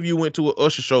 What if you went to an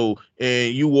Usher show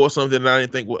and you wore something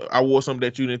that I wore something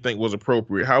that you didn't think was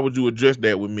appropriate? How would you address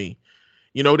that with me?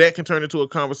 That can turn into a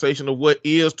conversation of what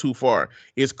is too far.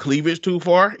 Is cleavage too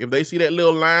far? If they see that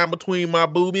little line between my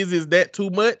boobies, is that too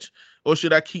much? Or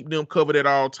should I keep them covered at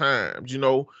all times?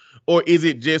 Or is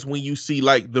it just when you see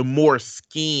like the more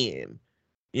skin?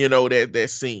 That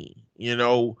scene,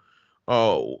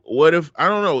 what if, I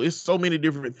don't know, it's so many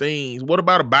different things. What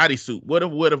about a bodysuit? What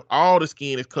if all the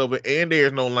skin is covered and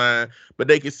there's no line, but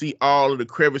they can see all of the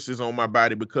crevices on my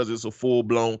body because it's a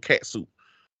full-blown cat suit?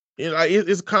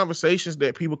 It's conversations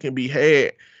that people can be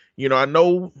had. I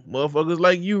know motherfuckers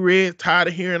like you, Red, tired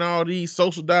of hearing all these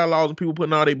social dialogues and people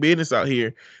putting all their business out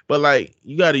here, but like,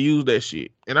 you got to use that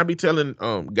shit. And I be telling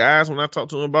guys when I talk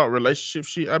to them about relationship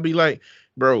shit, I be like,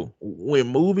 bro, when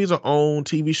movies are on,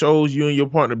 TV shows, you and your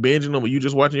partner binging them, or you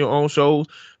just watching your own shows,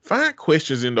 find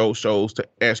questions in those shows to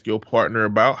ask your partner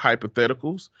about,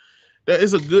 hypotheticals. That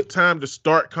is a good time to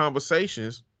start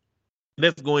conversations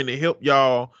that's going to help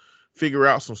y'all figure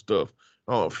out some stuff,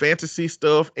 fantasy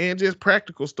stuff, and just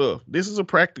practical stuff. This is some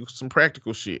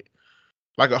practical shit.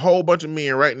 Like, a whole bunch of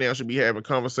men right now should be having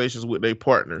conversations with their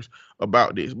partners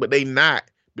about this, but they not,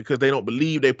 because they don't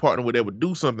believe their partner would ever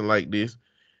do something like this.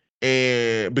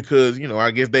 And because,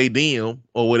 I guess they them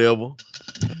or whatever.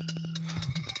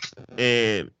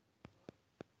 And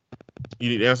you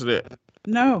need to answer that?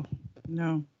 No.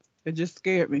 It just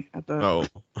scared me. I thought. Oh.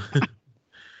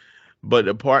 But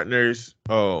the partners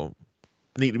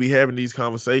need to be having these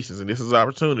conversations, and this is an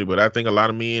opportunity. But I think a lot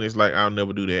of men is like, I'll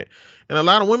never do that. And a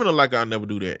lot of women are like, I'll never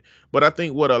do that. But I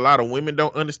think what a lot of women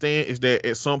don't understand is that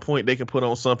at some point they can put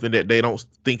on something that they don't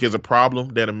think is a problem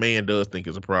that a man does think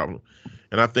is a problem.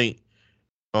 And I think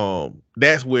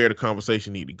that's where the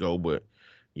conversation need to go. But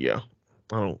yeah,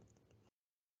 I don't,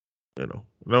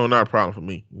 no, not a problem for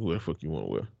me. Who the fuck you want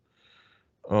to wear?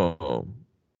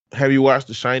 Have you watched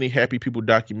the Shiny Happy People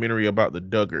documentary about the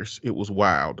Duggars? It was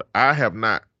wild. I have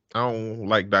not. I don't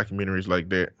like documentaries like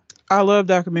that. I love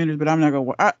documentaries, but I'm not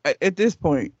gonna. At this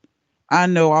point, I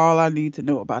know all I need to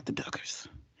know about the Duggars.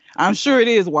 I'm sure it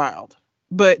is wild,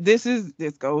 but this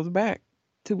goes back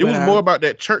to it was more about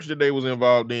that church that they was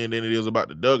involved in than it is about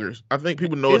the Duggars. I think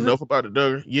people know enough about the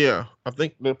Duggars. Yeah, I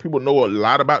think that people know a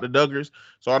lot about the Duggars,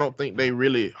 so I don't think they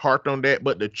really harped on that.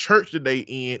 But the church that they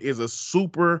in is a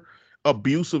super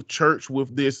abusive church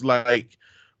with this like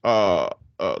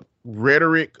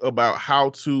rhetoric about how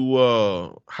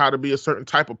to be a certain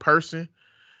type of person.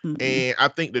 Mm-hmm. And I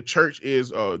think the church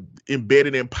is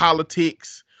embedded in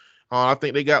politics. I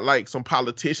think they got like some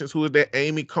politicians. Who is that?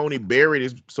 Amy Coney Barrett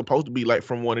is supposed to be like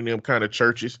from one of them kind of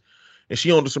churches, and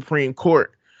she on the Supreme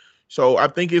Court. So I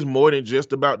think it's more than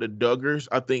just about the Duggars.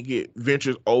 I think it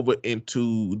ventures over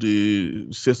into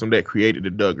the system that created the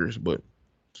Duggars, but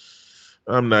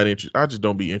I'm not interested. I just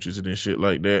don't be interested in shit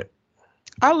like that.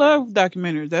 I love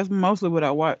documentaries. That's mostly what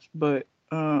I watch, but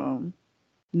nah.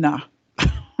 Nah.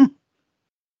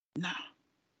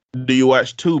 Do you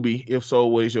watch Tubi? If so,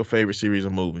 what is your favorite series or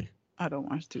movie? I don't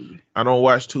watch Tubi. I don't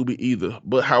watch Tubi either.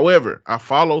 But however, I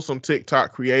follow some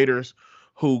TikTok creators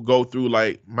who go through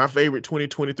like my favorite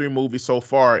 2023 movies so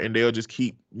far, and they'll just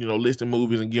keep, listing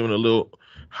movies and giving a little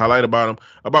highlight about them.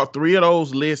 About 3 of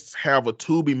those lists have a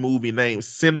Tubi movie named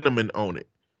Cinnamon on it.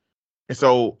 And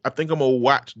so I think I'm gonna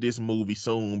watch this movie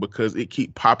soon because it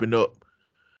keep popping up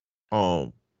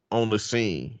on the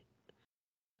scene.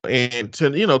 And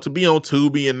to be on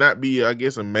Tubi and not be, I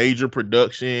guess, a major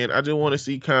production, I just want to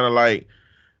see kind of like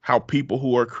how people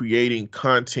who are creating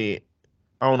content,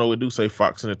 I don't know, it do say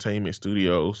Fox Entertainment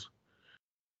Studios,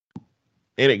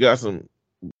 and it got some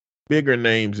bigger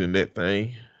names in that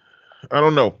thing. I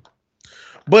don't know,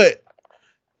 but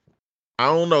I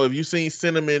don't know if you seen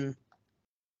Cinnamon.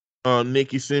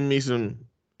 Nikki, send me some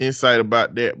insight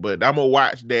about that, but I'm gonna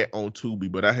watch that on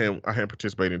Tubi. But I haven't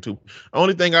participated in Tubi. The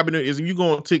only thing I've been doing is if you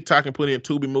go on TikTok and put in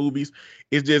Tubi movies,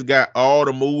 it's just got all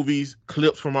the movies,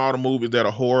 clips from all the movies that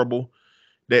are horrible,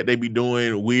 that they be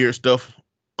doing weird stuff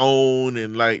on,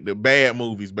 and like the bad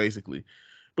movies basically.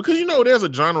 Because there's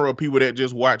a genre of people that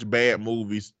just watch bad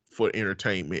movies for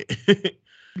entertainment.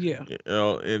 Yeah.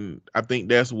 And I think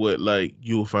that's what like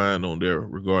you'll find on there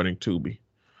regarding Tubi.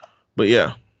 But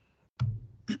yeah.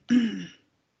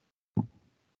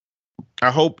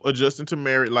 I hope adjusting to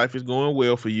married life is going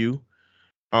well for you.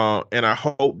 And I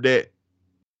hope that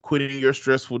quitting your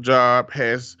stressful job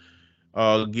has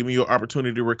given you an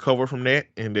opportunity to recover from that,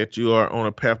 and that you are on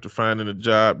a path to finding a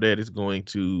job that is going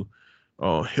to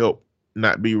help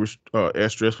not be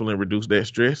as stressful and reduce that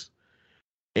stress.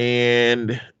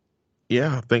 And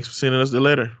yeah, thanks for sending us the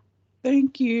letter.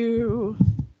 Thank you.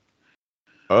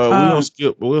 We'll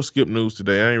skip news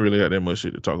today. I ain't really got that much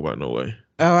shit to talk about. No way.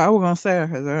 Oh, I was gonna say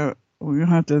because we're gonna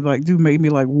have to do maybe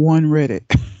like one Reddit.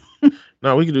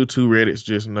 No, we can do 2 Reddits,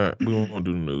 just not. We won't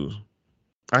do the news.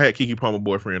 I had Keke Palmer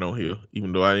boyfriend on here,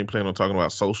 even though I didn't plan on talking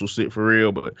about social shit for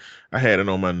real, but I had it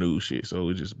on my news shit, so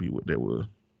it just be what that was.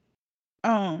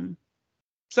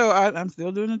 So I'm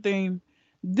still doing the theme.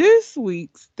 This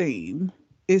week's theme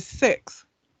is sex.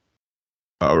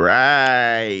 All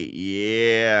right,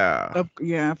 yeah.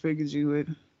 Yeah, I figured you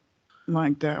would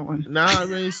like that one. Nah, I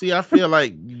mean, see, I feel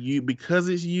like because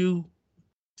it's you,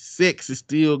 sex is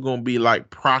still gonna be like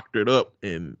proctored up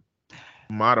and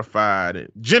modified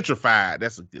and gentrified.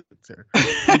 That's a good term.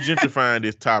 Gentrifying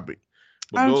this topic.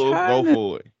 But go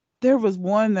for it. There was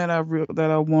one that I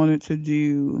wanted to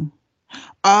do.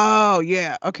 Oh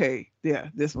yeah, okay, yeah,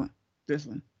 this one.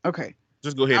 Okay.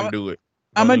 Just go ahead and do it.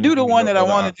 I'm gonna do the one that I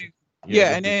want to do.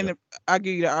 Yeah, and then I'll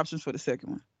give you the options for the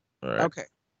second one. All right. Okay.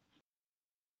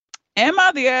 Am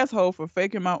I the asshole for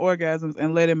faking my orgasms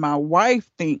and letting my wife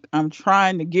think I'm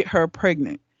trying to get her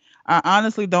pregnant? I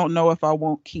honestly don't know if I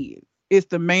want kids. It's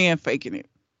the man faking it.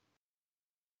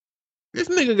 This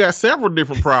nigga got several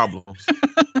different problems.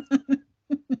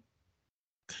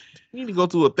 You need to go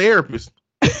to a therapist.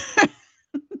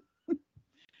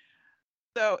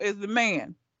 So it's the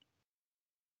man.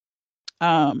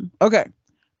 Okay.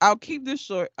 I'll keep this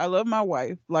short. I love my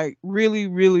wife. Like, really,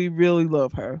 really, really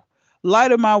love her.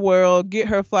 Light of my world. Get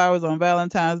her flowers on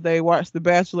Valentine's Day. Watch The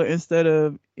Bachelor instead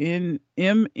of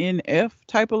MNF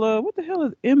type of love. What the hell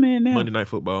is MNF? Monday Night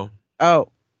Football. Oh,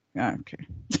 okay.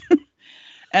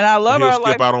 And I love He'll our skip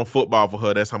life. out on football for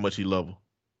her. That's how much he love her.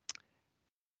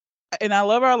 And I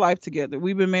love our life together.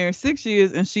 We've been married 6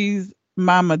 years, and she's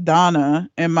my Madonna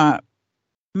and my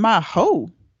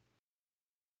hoe.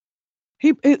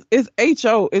 Is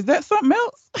HO. Is that something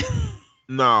else?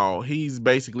 No, he's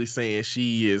basically saying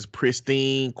she is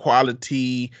pristine,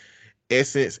 quality,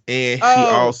 Essence, and she Oh,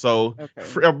 also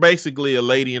okay. basically a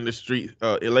lady in the street,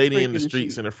 a lady in the Freak in the streets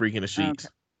sheets. and a freak in the sheets.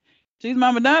 Okay. She's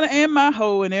my Madonna and my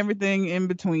hoe and everything in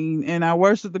between, and I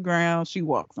worship the ground she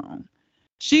walks on.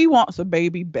 She wants a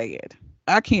baby bad.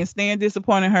 I can't stand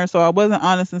disappointing her, so I wasn't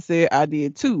honest and said I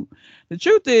did too. The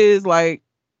truth is, I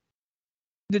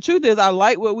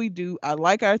like what we do. I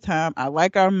like our time. I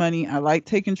like our money. I like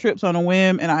taking trips on a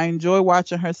whim, and I enjoy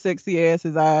watching her sexy ass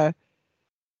as I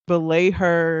belay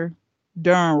her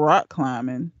during rock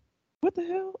climbing. What the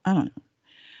hell? I don't know.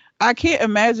 I can't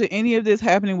imagine any of this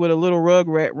happening with a little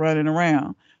rugrat running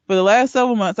around. For the last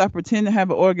several months, I pretend to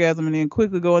have an orgasm and then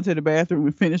quickly go into the bathroom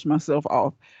and finish myself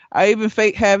off. I even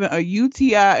fake having a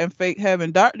UTI and fake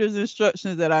having doctor's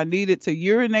instructions that I needed to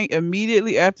urinate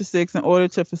immediately after sex in order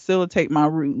to facilitate my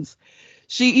ruse.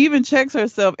 She even checks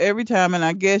herself every time, and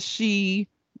I guess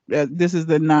this is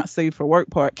the not safe for work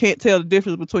part, can't tell the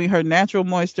difference between her natural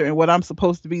moisture and what I'm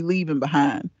supposed to be leaving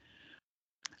behind.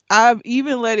 I've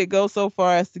even let it go so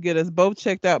far as to get us both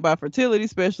checked out by fertility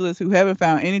specialists who haven't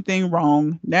found anything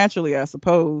wrong, naturally, I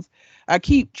suppose. I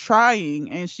keep trying,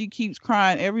 and she keeps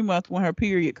crying every month when her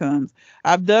period comes.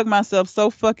 I've dug myself so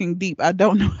fucking deep, I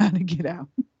don't know how to get out.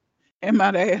 Am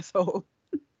I the asshole?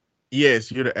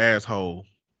 Yes, you're the asshole.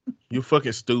 You're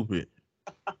fucking stupid.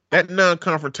 That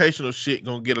non-confrontational shit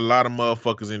gonna get a lot of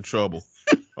motherfuckers in trouble.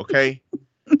 Okay?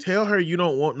 Tell her you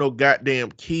don't want no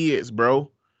goddamn kids, bro.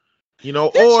 You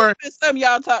know, This or is something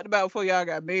y'all talked about before y'all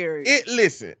got married.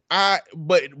 Listen,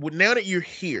 but now that you're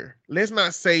here, let's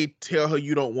not say tell her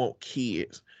you don't want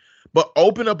kids, but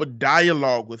open up a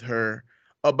dialogue with her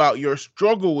about your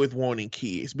struggle with wanting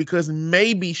kids, because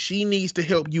maybe she needs to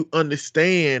help you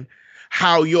understand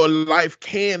how your life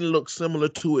can look similar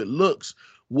to it looks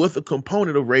with a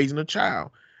component of raising a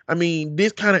child. I mean,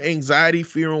 this kind of anxiety,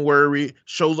 fear, and worry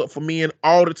shows up for men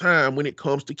all the time when it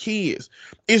comes to kids.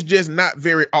 It's just not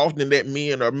very often that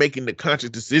men are making the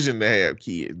conscious decision to have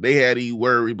kids. They had these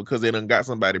worry because they done got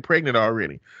somebody pregnant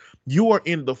already. You are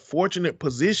in the fortunate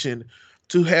position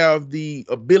to have the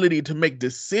ability to make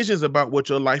decisions about what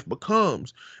your life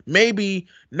becomes. Maybe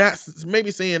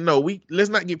saying, no, let's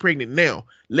not get pregnant now.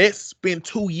 Let's spend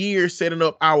 2 years setting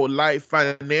up our life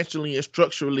financially and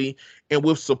structurally and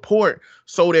with support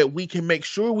so that we can make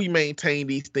sure we maintain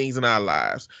these things in our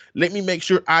lives. Let me make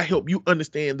sure I help you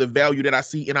understand the value that I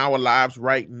see in our lives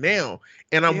right now.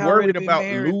 And I'm worried about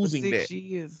losing that. 6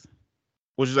 years.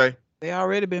 What'd you say? They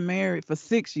already been married for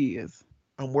 6 years.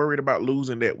 I'm worried about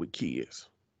losing that with kids.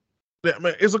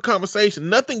 It's a conversation.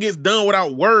 Nothing gets done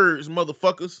without words,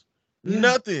 motherfuckers. Yeah.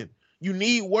 Nothing. You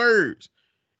need words.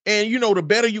 And you know, the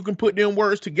better you can put them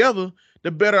words together,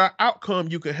 the better outcome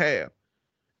you can have.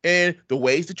 And the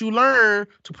ways that you learn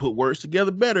to put words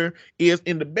together better is,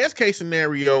 in the best case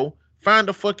scenario, find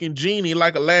a fucking genie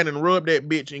like Aladdin, rub that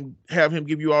bitch and have him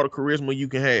give you all the charisma you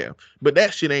can have. But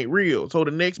that shit ain't real. So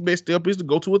the next best step is to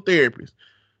go to a therapist.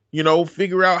 You know,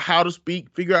 figure out how to speak,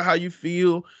 figure out how you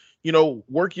feel, you know,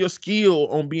 work your skill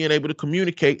on being able to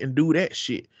communicate and do that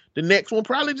shit. The next one,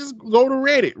 probably just go to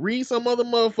Reddit, read some other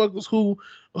motherfuckers who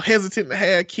are hesitant to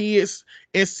have kids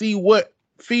and see what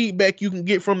feedback you can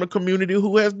get from the community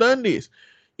who has done this.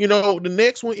 You know, the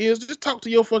next one is just talk to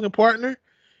your fucking partner.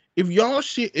 If y'all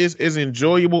shit is as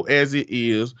enjoyable as it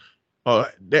is,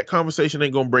 that conversation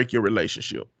ain't gonna break your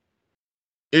relationship.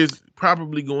 It's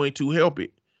probably going to help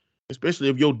it. Especially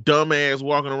if your dumb ass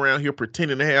walking around here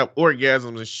pretending to have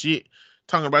orgasms and shit,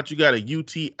 talking about you got a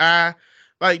UTI.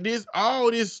 Like this, all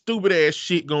this stupid ass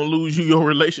shit gonna lose you your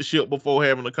relationship before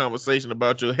having a conversation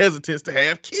about your hesitance to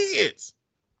have kids.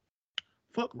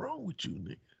 Fuck wrong with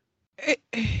you, nigga?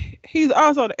 He's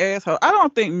also the asshole. I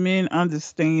don't think men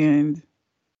understand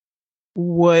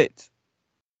what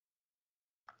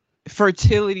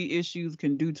fertility issues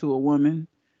can do to a woman.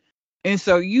 And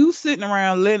so you sitting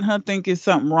around letting her think it's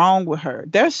something wrong with her.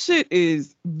 That shit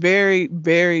is very,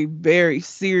 very, very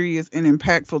serious and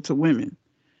impactful to women.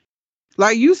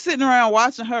 Like, you sitting around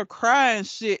watching her cry and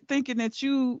shit, thinking that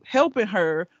you helping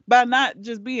her by not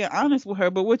just being honest with her,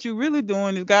 but what you really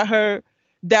doing is got her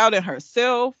doubting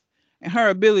herself and her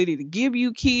ability to give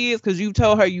you kids because you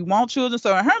told her you want children.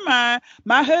 So in her mind,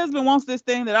 my husband wants this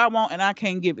thing that I want and I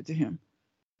can't give it to him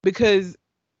because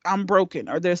I'm broken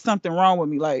or there's something wrong with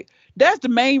me. Like, that's the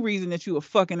main reason that you a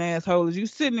fucking asshole, is you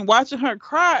sitting and watching her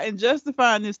cry and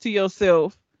justifying this to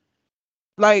yourself.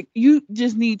 Like, you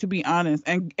just need to be honest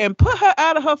and put her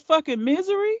out of her fucking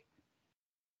misery.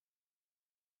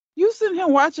 You sitting here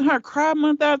watching her cry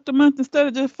month after month instead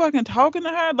of just fucking talking to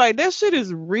her. Like, that shit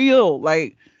is real.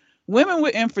 Like, women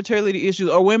with infertility issues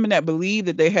or women that believe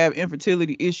that they have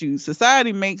infertility issues,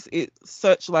 society makes it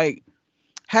such like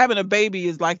having a baby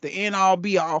is like the end all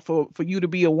be all for you to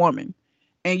be a woman.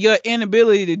 And your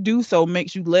inability to do so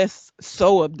makes you less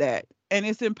so of that. And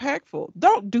it's impactful.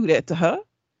 Don't do that to her.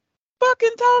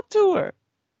 Fucking talk to her.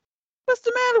 What's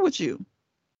the matter with you?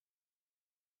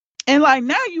 And like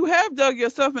now you have dug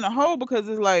yourself in a hole because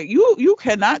it's like you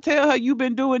cannot tell her you've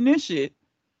been doing this shit.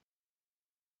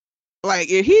 Like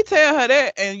if he tell her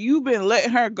that and you've been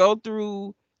letting her go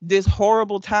through this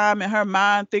horrible time in her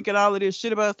mind thinking all of this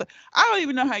shit about stuff, I don't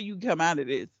even know how you come out of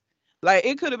this. Like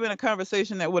it could have been a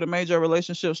conversation that would have made your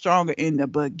relationship stronger in the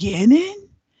beginning,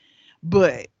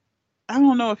 but I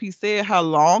don't know if he said how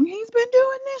long he's been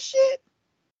doing this shit.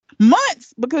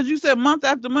 Months, because you said month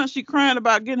after month she crying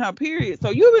about getting her period.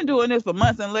 So you've been doing this for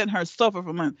months and letting her suffer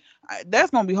for months. That's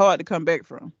gonna be hard to come back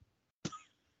from.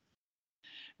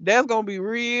 That's gonna be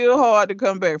real hard to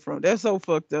come back from. That's so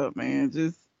fucked up, man.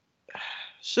 Just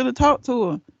should have talked to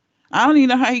her. I don't even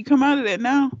know how he come out of that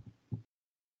now.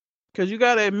 Cause you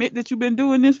gotta admit that you've been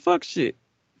doing this fuck shit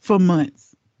for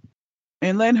months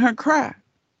and letting her cry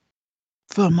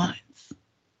for months.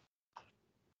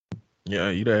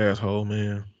 Yeah, you the asshole,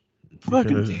 man.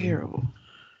 Fucking terrible.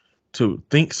 To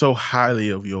think so highly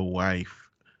of your wife,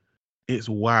 it's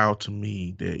wild to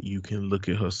me that you can look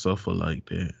at her suffer like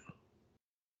that.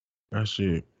 That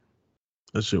shit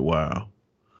wild.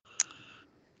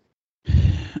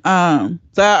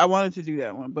 So I wanted to do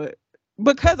that one, but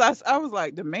because I was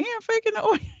like, the man faking the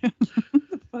orgasm.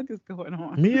 What the fuck is going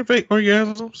on? Men fake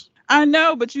orgasms? I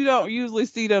know, but you don't usually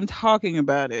see them talking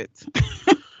about it.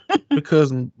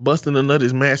 Because busting a nut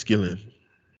is masculine.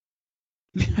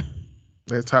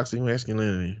 That's toxic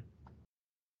masculinity.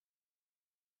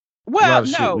 Well,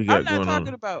 no,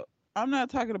 I'm not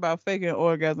talking about faking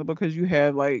orgasm because you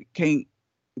have like can't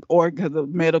or because of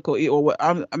medical or what.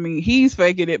 I mean, he's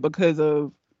faking it because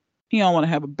of he don't want to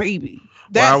have a baby.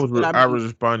 That's I was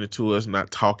responding to us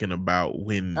not talking about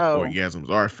when orgasms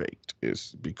are faked.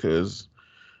 It's because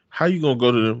how you gonna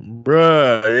go to the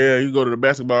bruh? Yeah, you go to the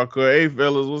basketball court. Hey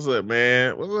fellas, what's up,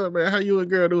 man? What's up, man? How you and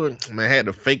girl doing? Man, I had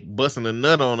to fake busting a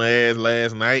nut on her ass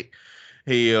last night.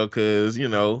 Hell, cause I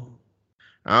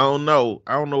don't know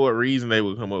what reason they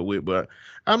would come up with, but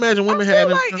I imagine women I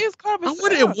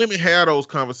wonder if women have those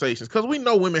conversations because we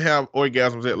know women have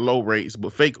orgasms at low rates,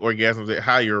 but fake orgasms at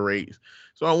higher rates.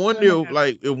 So I wonder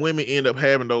if women end up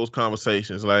having those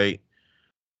conversations like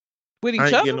with each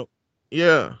other.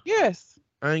 Yes.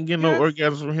 I ain't getting no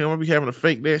orgasms from him. I be having to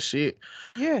fake that shit.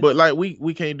 Yeah. But like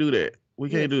we can't do that. We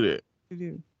can't do that.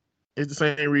 It's the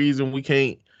same reason we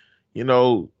can't,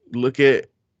 look at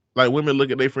like women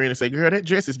look at their friend and say, girl, that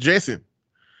dress is dressing.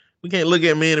 We can't look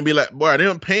at men and be like, boy,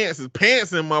 them pants is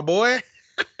pantsing, my boy.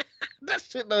 That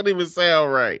shit don't even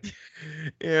sound right.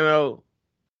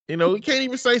 We can't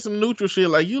even say some neutral shit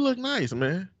like you look nice,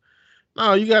 man.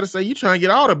 No, you gotta say you trying to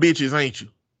get all the bitches, ain't you?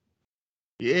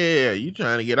 Yeah, you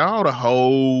trying to get all the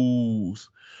hoes.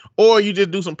 Or you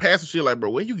just do some passive shit like, bro,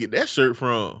 where you get that shirt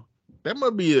from? That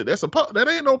must be that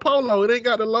ain't no polo. It ain't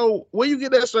got the low. Where you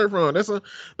get that shirt from?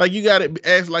 You gotta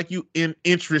act like you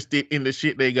interested in the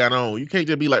shit they got on. You can't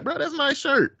just be like, bro, that's a nice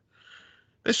shirt.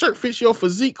 That shirt fits your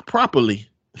physique properly.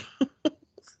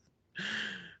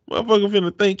 Motherfucker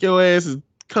finna think your ass is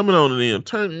coming on to them.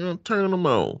 Turn them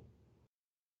on.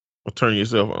 Or turn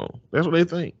yourself on. That's what they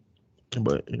think.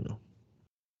 But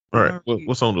all right,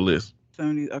 what's on the list?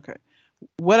 Okay.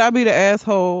 Would I be the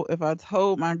asshole if I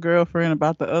told my girlfriend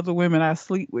about the other women I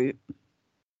sleep with?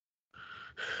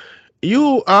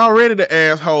 You already the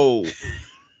asshole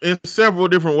in several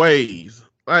different ways.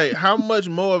 Like, how much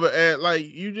more of an ass? Like,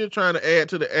 you just trying to add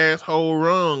to the asshole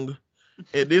rung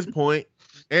at this point.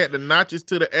 Add the notches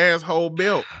to the asshole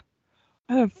belt.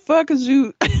 How the fuck is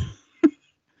you?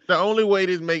 The only way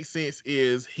this makes sense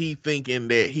is he thinking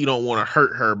that he don't want to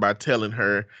hurt her by telling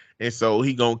her, and so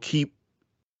he gonna keep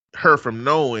her from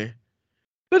knowing.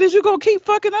 But is you gonna keep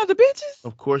fucking other bitches?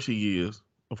 Of course he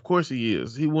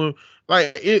is. He won't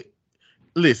like it.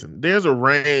 Listen, there's a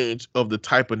range of the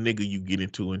type of nigga you get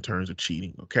into in terms of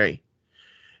cheating. Okay,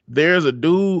 there's a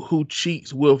dude who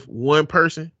cheats with one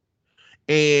person,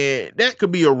 and that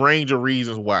could be a range of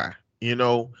reasons why.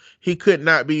 He could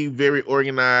not be very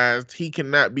organized. He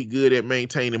cannot be good at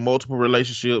maintaining multiple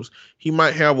relationships. He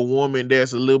might have a woman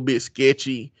that's a little bit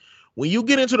sketchy. When you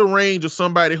get into the range of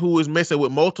somebody who is messing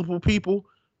with multiple people,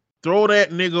 throw that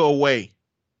nigga away.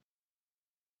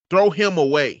 Throw him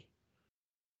away.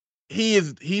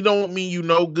 He don't mean you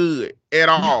no good at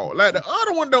all. Like the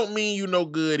other one don't mean you no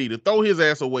good either. Throw his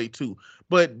ass away too.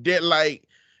 But that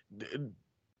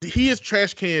he is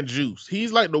trash can juice.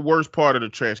 He's like the worst part of the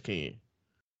trash can.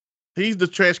 He's the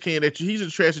trash can he's the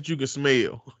trash that you can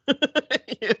smell. You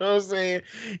know what I'm saying?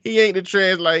 He ain't the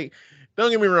trash like,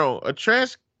 don't get me wrong, a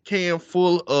trash can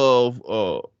full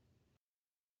of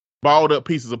balled up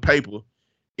pieces of paper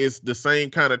is the same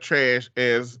kind of trash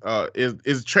as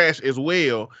is trash as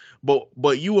well.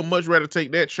 But you would much rather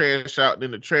take that trash out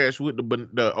than the trash with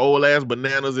the old ass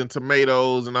bananas and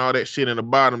tomatoes and all that shit in the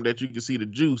bottom that you can see the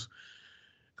juice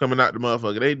coming out the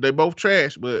motherfucker. They both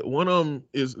trash, but one of them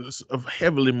is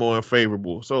heavily more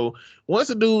unfavorable. So once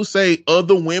a dude say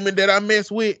other women that I mess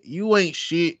with, you ain't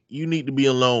shit. You need to be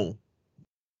alone.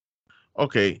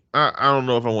 Okay, I don't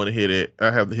know if I want to hear that. I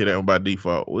have to hear that one by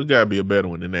default. We gotta be a better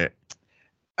one than that.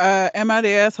 Am I the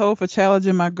asshole for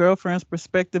challenging my girlfriend's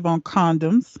perspective on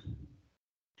condoms?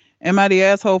 Am I the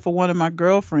asshole for wanting my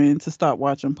girlfriend to stop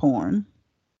watching porn?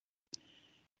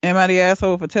 Am I the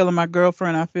asshole for telling my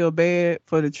girlfriend I feel bad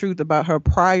for the truth about her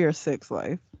prior sex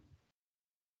life?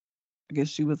 I guess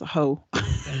she was a hoe.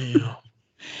 Damn.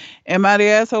 Am I the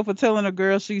asshole for telling a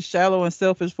girl she's shallow and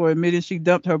selfish for admitting she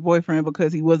dumped her boyfriend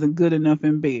because he wasn't good enough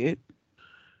in bed?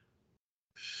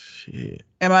 Shit.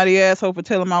 Am I the asshole for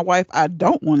telling my wife I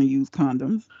don't want to use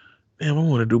condoms? Damn, I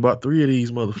want to do about 3 of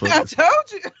these motherfuckers. I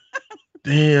told you.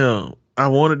 Damn. I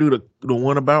want to do the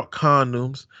one about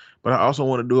condoms, but I also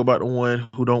want to do about the one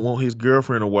who don't want his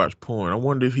girlfriend to watch porn. I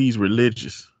wonder if he's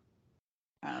religious.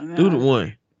 I don't know. Do the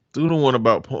one. Do the one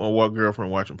about what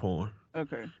girlfriend watching porn.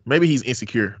 Okay. Maybe he's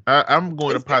insecure. I'm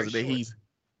going It's to posit very that short. he's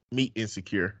meat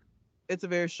insecure. It's a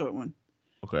very short one.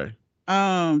 Okay.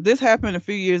 This happened a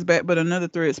few years back, but another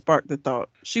thread sparked the thought.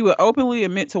 She would openly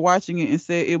admit to watching it and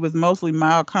said it was mostly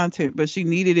mild content, but she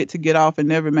needed it to get off and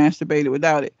never masturbated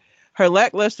without it. Her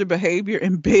lackluster behavior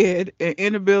in bed and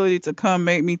inability to come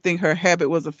made me think her habit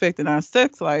was affecting our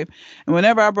sex life. And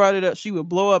whenever I brought it up, she would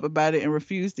blow up about it and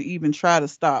refuse to even try to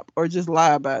stop or just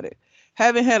lie about it.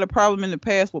 Having had a problem in the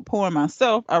past with porn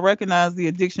myself, I recognized the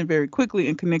addiction very quickly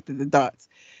and connected the dots.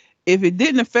 If it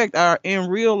didn't affect our in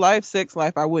real life sex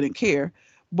life, I wouldn't care,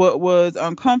 but was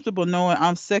uncomfortable knowing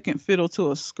I'm second fiddle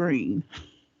to a screen.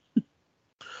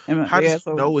 How does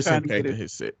he know it's impacting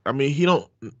his sex? I mean, he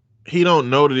don't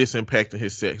know that it's impacting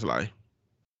his sex life.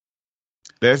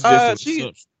 That's just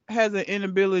she has an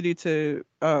inability to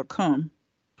come.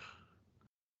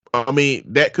 I mean,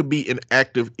 that could be an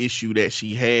active issue that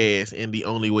she has, and the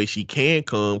only way she can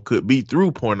come could be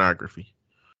through pornography.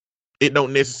 It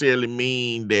don't necessarily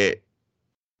mean that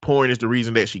porn is the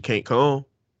reason that she can't come.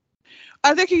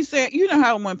 I think he's saying, you know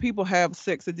how when people have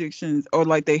sex addictions or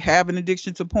like they have an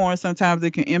addiction to porn, sometimes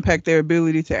it can impact their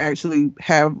ability to actually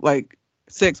have like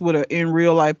sex with an in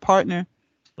real life partner.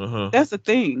 That's the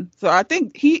thing. So I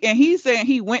think he's saying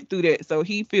he went through that, so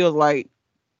he feels like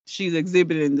she's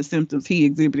exhibiting the symptoms he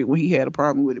exhibited when he had a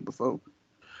problem with it before.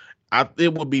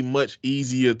 It would be much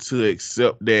easier to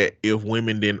accept that if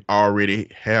women didn't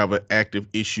already have an active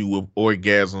issue with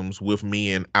orgasms with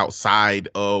men outside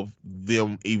of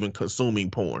them even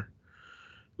consuming porn.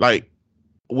 Like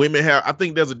women have, I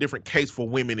think there's a different case for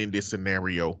women in this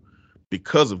scenario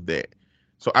because of that.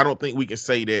 So I don't think we can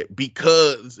say that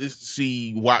because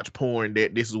she watched porn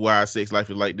that this is why her sex life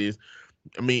is like this.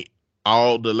 I mean,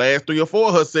 all the last 3 or 4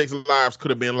 of her sex lives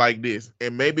could have been like this.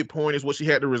 And maybe porn is what she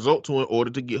had to resort to in order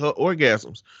to get her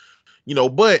orgasms. You know,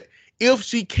 but if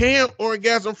she can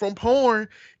orgasm from porn,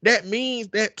 that means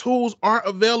that tools are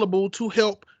available to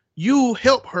help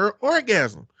her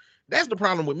orgasm. That's the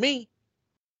problem with me.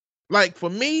 Like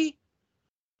for me,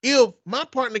 if my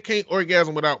partner can't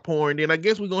orgasm without porn, then I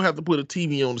guess we're going to have to put a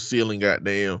TV on the ceiling,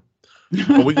 goddamn.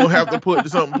 Or we're going to have to put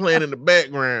something playing in the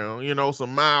background, you know,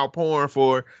 some mild porn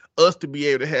for us to be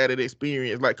able to have that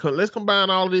experience. Like, let's combine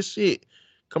all of this shit.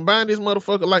 Combine this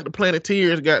motherfucker like the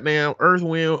Planeteers, goddamn, Earth,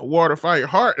 Wind, Water, Fire,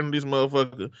 Heart in this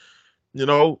motherfucker. You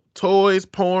know, toys,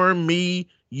 porn, me,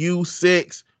 you,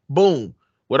 sex, boom.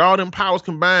 With all them powers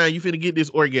combined, you finna get this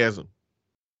orgasm.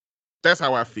 That's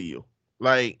how I feel.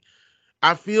 Like,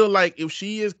 I feel like if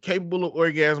she is capable of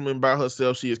orgasming by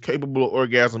herself, she is capable of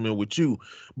orgasming with you.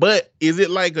 But is it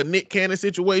like a Nick Cannon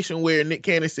situation where Nick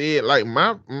Cannon said, like,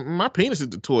 my penis is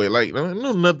the toy. Like,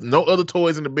 no other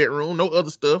toys in the bedroom, no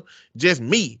other stuff, just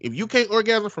me. If you can't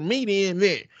orgasm from me, then.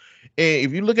 And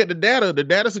if you look at the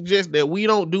data suggests that we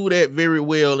don't do that very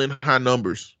well in high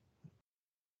numbers.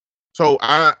 So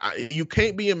you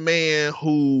can't be a man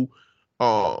who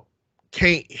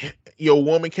your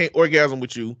woman can't orgasm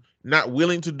with you, not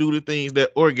willing to do the things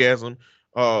that orgasm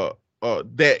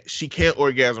that she can't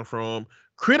orgasm from,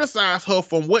 criticize her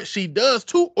from what she does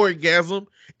to orgasm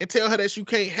and tell her that you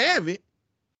can't have it,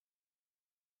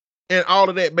 and all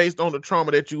of that based on the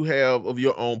trauma that you have of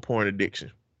your own porn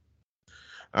addiction.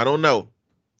 I don't know.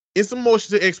 it's some more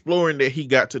shit exploring that he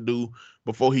got to do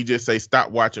before he just say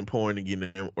stop watching porn and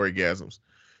getting orgasms.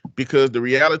 Because the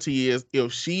reality is,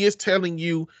 if she is telling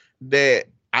you that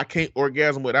I can't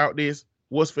orgasm without this,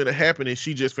 what's finna happen is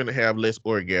she just finna have less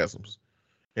orgasms.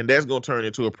 And that's gonna turn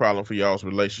into a problem for y'all's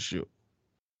relationship.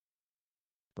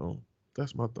 So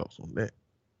that's my thoughts on that.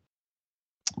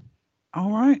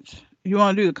 All right. You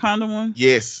want to do the condom one?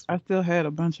 Yes. I still had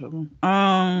a bunch of them.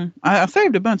 I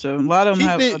saved a bunch of them. A lot of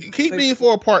them keep these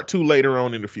for a part 2 later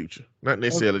on in the future. Not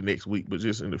necessarily next week, but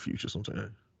just in the future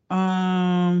sometime.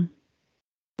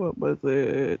 What was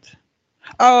it?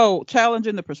 Oh,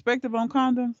 challenging the perspective on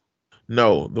condoms?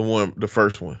 No, the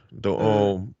first one.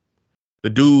 The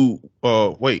dude,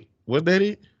 wait, was that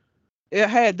it? It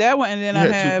had that one, and then I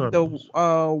have the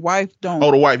wife don't.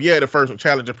 Oh, the wife. Yeah, the first one,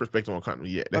 challenging perspective on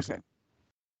condoms. Yeah, that's okay.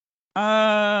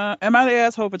 Am I the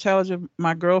asshole for challenging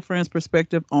my girlfriend's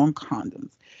perspective on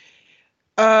condoms?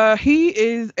 He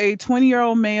is a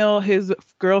 20-year-old male. His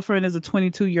girlfriend is a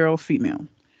 22-year-old female.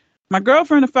 My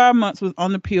girlfriend of 5 months was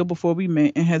on the pill before we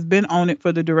met and has been on it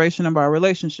for the duration of our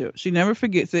relationship. She never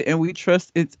forgets it, and we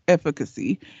trust its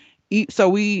efficacy. So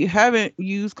we haven't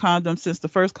used condoms since the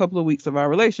first couple of weeks of our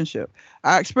relationship.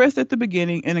 I expressed at the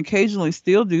beginning and occasionally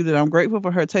still do that I'm grateful for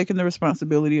her taking the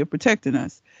responsibility of protecting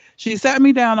us. She sat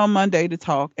me down on Monday to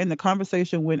talk, and the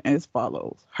conversation went as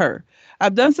follows. Her: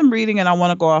 I've done some reading and I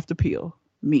want to go off the pill.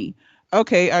 Me: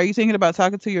 okay, are you thinking about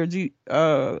talking to your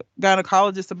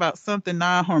gynecologist about something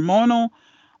non-hormonal,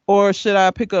 or should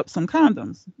I pick up some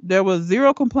condoms? There was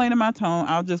zero complaint in my tone.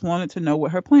 I just wanted to know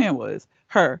what her plan was.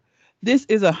 Her: this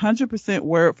is 100%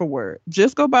 word for word.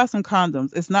 Just go buy some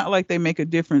condoms. It's not like they make a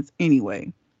difference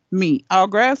anyway. Me: I'll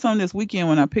grab some this weekend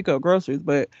when I pick up groceries,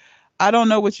 but I don't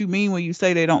know what you mean when you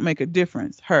say they don't make a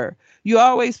difference. Her: you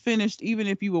always finished even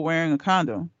if you were wearing a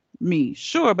condom. Me: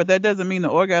 sure, but that doesn't mean the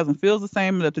orgasm feels the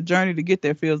same and that the journey to get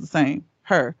there feels the same.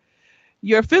 Her: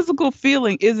 your physical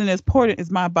feeling isn't as important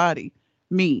as my body.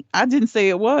 Me: I didn't say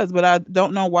it was, but I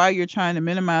don't know why you're trying to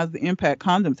minimize the impact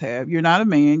condoms have. You're not a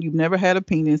man, you've never had a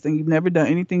penis, and you've never done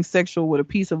anything sexual with a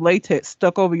piece of latex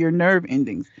stuck over your nerve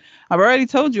endings. I've already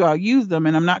told you I'll use them,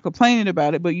 and I'm not complaining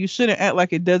about it, but you shouldn't act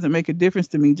like it doesn't make a difference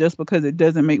to me just because it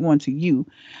doesn't make one to you.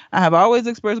 I have always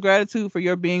expressed gratitude for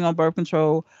your being on birth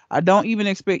control. I don't even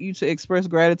expect you to express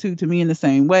gratitude to me in the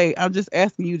same way. I'm just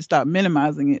asking you to stop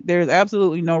minimizing it. There is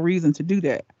absolutely no reason to do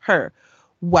that. Her: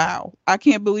 wow, I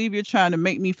can't believe you're trying to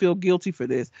make me feel guilty for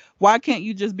this. Why can't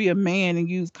you just be a man and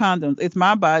use condoms? It's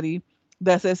my body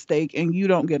that's at stake and you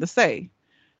don't get a say.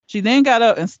 She then got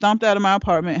up and stomped out of my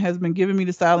apartment and has been giving me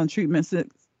the silent treatment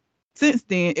since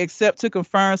then, except to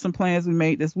confirm some plans we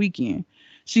made this weekend.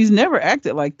 She's never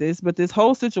acted like this, but this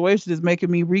whole situation is making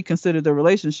me reconsider the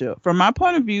relationship. From my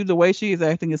point of view, the way she is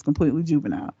acting is completely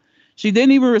juvenile. She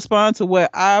didn't even respond to what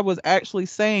I was actually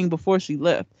saying before she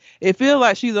left. It feels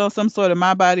like she's on some sort of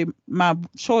my body, my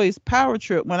choice power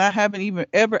trip when I haven't even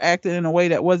ever acted in a way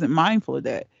that wasn't mindful of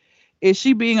that. Is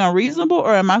she being unreasonable,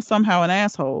 or am I somehow an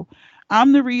asshole?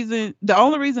 The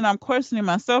only reason I'm questioning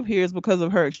myself here is because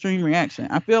of her extreme reaction.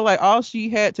 I feel like all she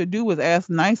had to do was ask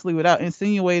nicely without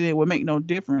insinuating it would make no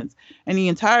difference, and the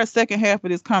entire second half of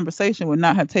this conversation would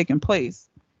not have taken place.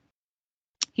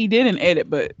 He didn't edit,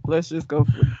 but let's just go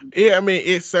for it. Yeah, I mean,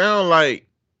 it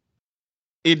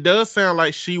does sound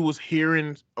like she was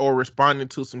hearing or responding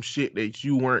to some shit that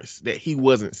he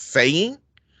wasn't saying.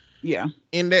 Yeah.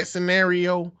 In that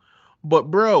scenario.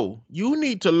 But bro, you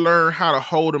need to learn how to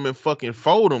hold them and fucking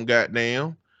fold them,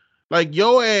 goddamn. Like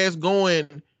your ass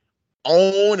going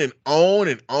on and on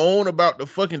and on about the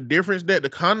fucking difference that the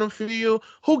condom feel.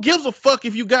 Who gives a fuck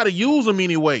if you gotta use them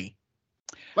anyway?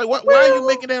 Like, why are you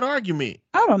making that argument?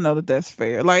 I don't know that that's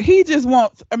fair. Like, he just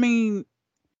wants,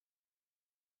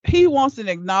 he wants an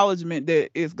acknowledgement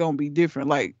that it's going to be different.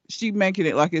 Like, she making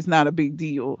it like it's not a big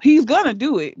deal. He's going to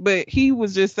do it, but he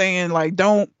was just saying, like,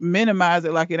 don't minimize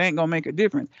it like it ain't going to make a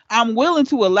difference. I'm willing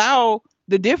to allow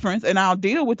the difference, and I'll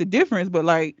deal with the difference, but,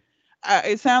 like,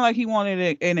 it sounded like he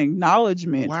wanted an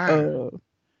acknowledgement.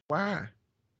 Why?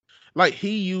 Like,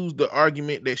 he used the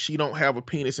argument that she don't have a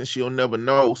penis and she'll never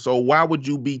know. So why would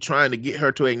you be trying to get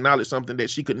her to acknowledge something that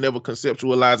she could never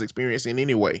conceptualize experiencing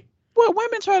anyway? Well,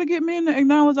 women try to get men to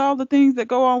acknowledge all the things that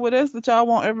go on with us that y'all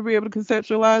won't ever be able to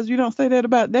conceptualize. You don't say that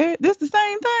about that. This the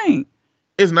same thing.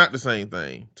 It's not the same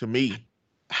thing to me.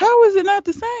 How is it not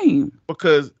the same?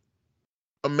 Because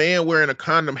a man wearing a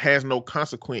condom has no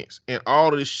consequence. And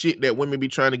all of this shit that women be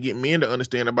trying to get men to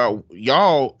understand about,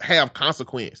 y'all have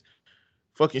consequence.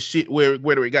 Fucking shit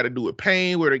whether it got to do with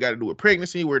pain, whether it got to do with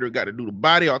pregnancy, whether it got to do with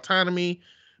body autonomy.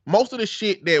 most of the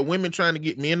shit that women trying to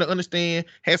get men to understand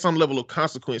has some level of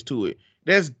consequence to it.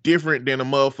 That's different than a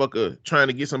motherfucker trying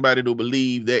to get somebody to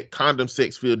believe that condom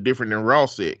sex feels different than raw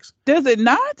sex. Does it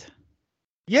not?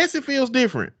 Yes, it feels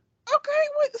different.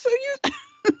 Okay, so you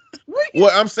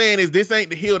What I'm saying is this ain't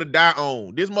the hill to die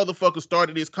on. This motherfucker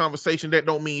started this conversation that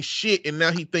don't mean shit, and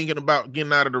now he thinking about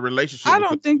getting out of the relationship. I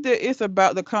don't think that it's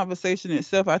about the conversation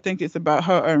itself. I think it's about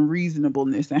her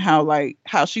unreasonableness and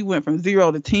how she went from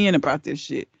 0 to 10 about this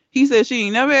shit. He said she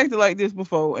ain't never acted like this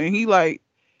before, and he like,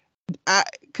 I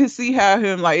could see how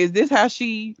him like, is this how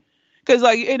she? Because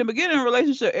like in the beginning of the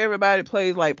relationship, everybody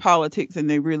plays like politics and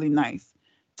they really nice.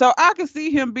 So I could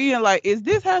see him being like, is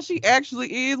this how she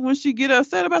actually is when she get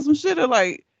upset about some shit, or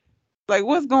like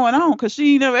what's going on? Because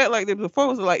she never act like this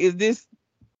before. So like, is this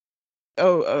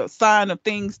a sign of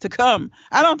things to come?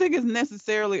 I don't think it's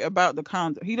necessarily about the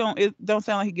condom. It don't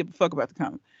sound like he give a fuck about the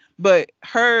condom. But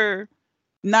her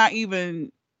not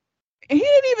even, he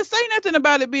didn't even say nothing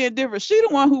about it being different. She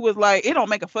the one who was like, it don't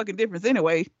make a fucking difference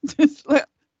anyway.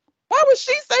 Why would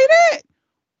she say that?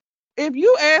 If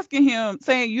you asking him,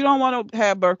 saying you don't want to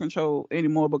have birth control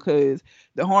anymore because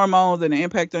the hormones and the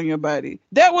impact on your body,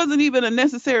 that wasn't even a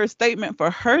necessary statement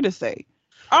for her to say.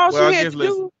 I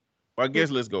guess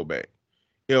let's go back.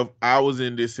 If I was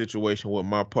in this situation with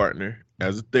my partner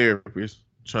as a therapist,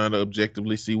 trying to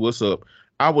objectively see what's up,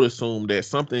 I would assume that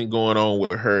something going on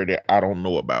with her that I don't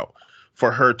know about.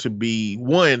 For her to be,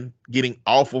 one, getting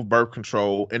off of birth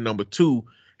control, and number two,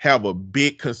 have a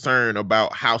big concern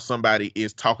about how somebody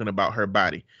is talking about her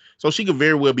body. So she could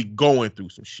very well be going through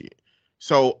some shit.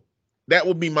 So that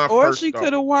would be my first Or she thought.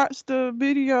 could have watched the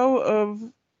video of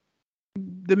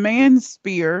the man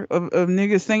spear of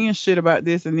niggas saying shit about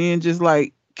this and then just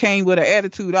like came with an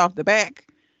attitude off the back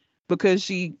because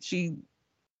she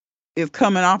is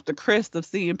coming off the crest of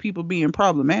seeing people being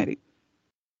problematic.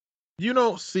 You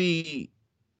don't see,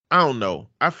 I don't know.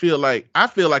 I feel like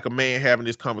a man having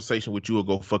this conversation with you will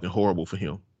go fucking horrible for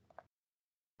him.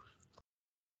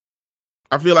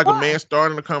 I feel like a man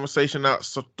starting a conversation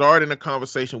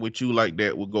with you like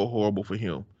that would go horrible for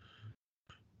him.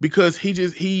 Because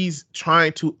he's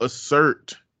trying to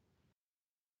assert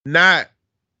not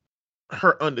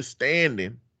her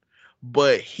understanding,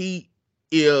 but he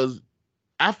is,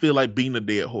 I feel like, beating a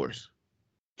dead horse.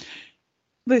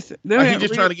 Listen, he's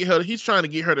just trying to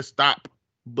get her to stop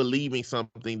believing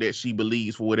something that she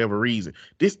believes for whatever reason.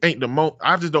 This ain't the moment.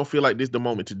 I just don't feel like this is the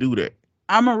moment to do that.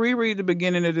 I'm gonna reread the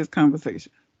beginning of this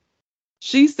conversation.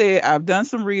 She said, I've done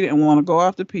some reading and want to go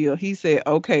off the pill. He said,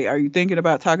 okay, are you thinking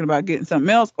about talking about getting something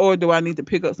else, or do I need to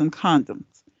pick up some condoms?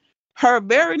 Her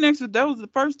very next, that was the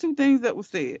first two things that were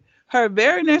said. Her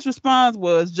very next response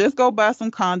was, just go buy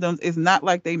some condoms. It's not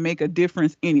like they make a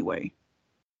difference anyway.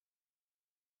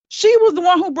 She was the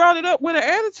one who brought it up with an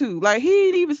attitude. Like, he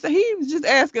didn't even say, he was just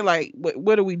asking, like,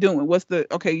 what are we doing?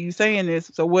 Okay, you saying this,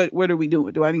 so what are we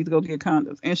doing? Do I need to go get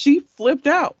condoms? And she flipped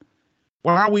out.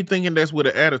 Why are we thinking that's with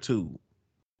an attitude?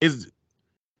 It's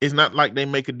not like they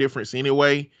make a difference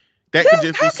anyway. That could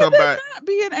just be somebody. How could that not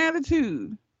be an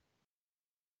attitude?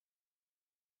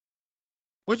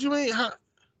 What you mean?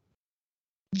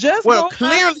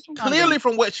 Clearly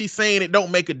from what she's saying, it don't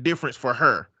make a difference for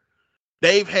her.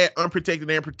 They've had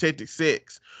unprotected and protected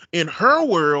sex. In her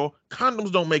world,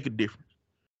 condoms don't make a difference.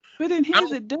 But in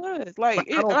his, it does. Like,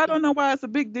 I don't know why it's a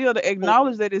big deal to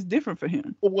acknowledge that it's different for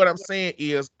him. But what I'm saying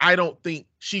is, I don't think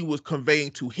she was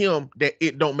conveying to him that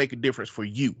it don't make a difference for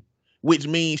you, which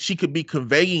means she could be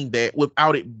conveying that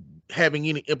without it having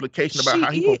any implication about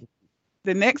how he.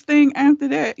 The next thing after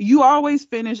that, you always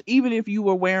finish even if you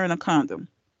were wearing a condom.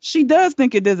 She does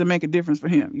think it doesn't make a difference for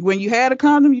him. When you had a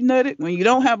condom, you nutted. When you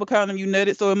don't have a condom, you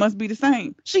nutted. So it must be the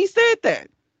same. She said that.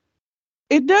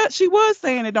 It does. She was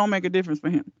saying it don't make a difference for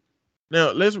him.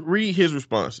 Now, let's read his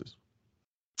responses.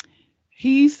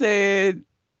 He said,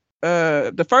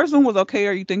 the first one was, okay,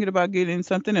 are you thinking about getting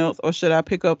something else, or should I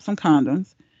pick up some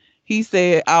condoms? He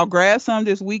said, I'll grab some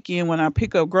this weekend when I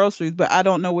pick up groceries, but I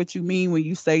don't know what you mean when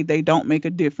you say they don't make a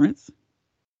difference.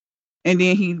 And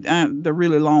then he, the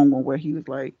really long one where he was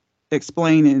like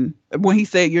explaining, when he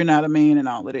said, you're not a man and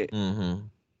all of that. Mm-hmm.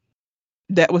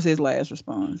 That was his last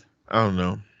response. I don't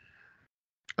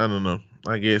know.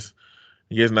 I guess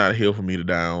not a hill for me to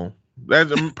die on.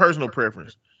 That's a personal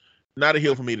preference. Not a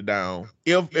hill for me to die on.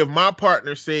 If my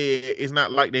partner said it's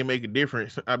not like they make a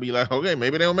difference, I'd be like, okay,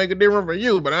 maybe they don't make a difference for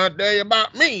you, but I'll tell you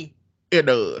about me, it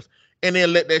does. And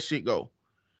then let that shit go.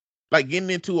 Like getting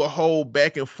into a whole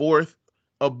back and forth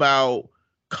about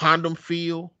condom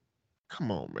feel.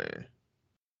 Come on, man.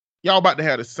 Y'all about to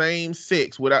have the same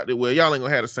sex without the, well, y'all ain't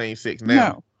gonna have the same sex now.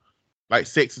 No. Like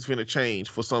sex is finna change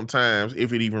for some times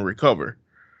if it even recover.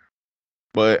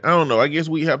 But I don't know. I guess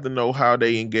we have to know how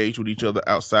they engage with each other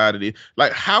outside of it.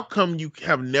 Like, how come you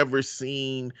have never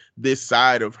seen this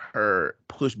side of her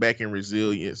pushback and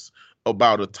resilience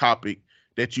about a topic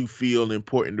that you feel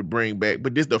important to bring back?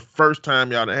 But this is the first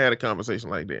time y'all done had a conversation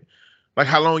like that. Like,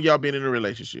 how long y'all been in a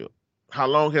relationship? How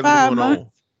long has it been 5 going months.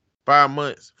 on? 5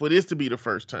 months. For this to be the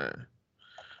first time.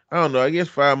 I don't know. I guess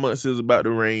 5 months is about the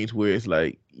range where it's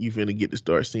like you finna get to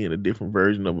start seeing a different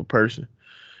version of a person.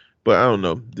 But I don't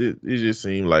know. It just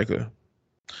seemed like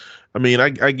I mean, I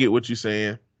get what you're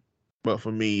saying, but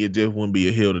for me, it just wouldn't be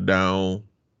a hill to die on.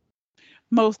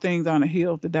 Most things on a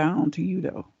hill to die on to you,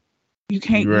 though. You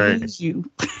can't Right. lose you.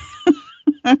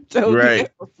 I've told you Right.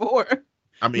 that before.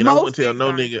 I mean, I wouldn't Most tell things no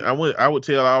aren't nigga. I would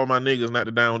tell all my niggas not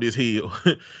to die on this hill.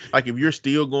 Like, if you're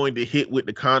still going to hit with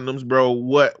the condoms, bro,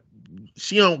 what?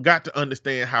 She don't got to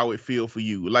understand how it feel for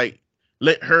you. Like,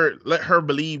 let her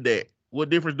believe that. What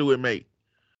difference do it make?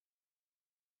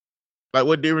 Like,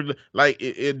 what difference? Like,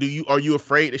 are you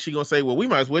afraid that she gonna say, well, we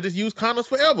might as well just use condoms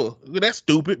forever? That's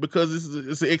stupid because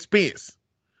it's an expense.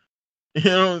 You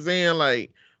know what I'm saying?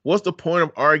 Like, what's the point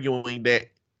of arguing that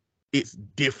it's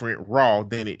different raw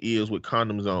than it is with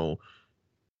condoms on?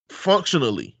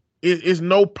 Functionally, it's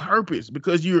no purpose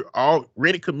because you're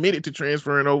already committed to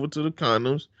transferring over to the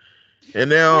condoms, and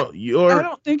now I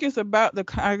don't think it's about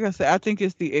like I said, I think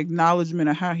it's the acknowledgement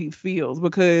of how he feels.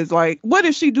 Because, like, what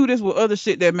if she do this with other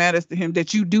shit that matters to him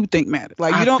that you do think matters?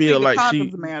 Like, you don't think the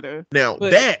condoms matter. Now,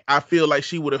 that I feel like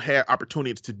she would have had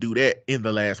opportunities to do that in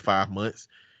the last 5 months.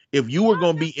 If you were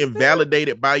going to be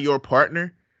invalidated by your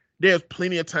partner, there's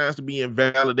plenty of times to be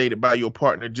invalidated by your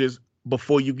partner just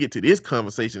before you get to this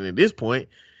conversation at this point.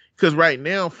 Because right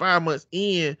now, 5 months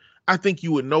in, I think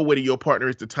you would know whether your partner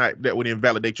is the type that would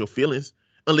invalidate your feelings,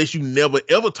 unless you never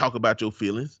ever talk about your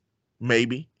feelings,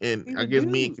 maybe. And I guess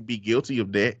men can be guilty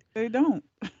of that. They don't.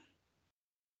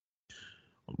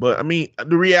 But I mean,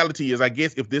 the reality is, I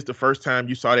guess if this the first time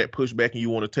you saw that pushback and you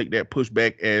want to take that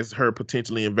pushback as her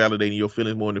potentially invalidating your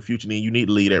feelings more in the future, then you need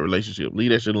to leave that relationship. Leave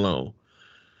that shit alone.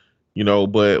 You know,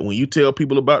 but when you tell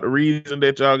people about the reason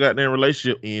that y'all got that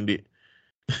relationship ended,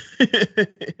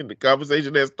 the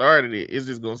conversation that started it's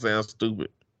just gonna sound stupid.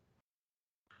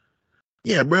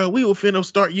 Yeah, bro, we were finna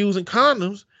start using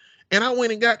condoms, and I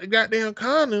went and got the goddamn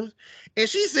condoms, and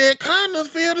she said condoms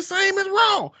feel the same as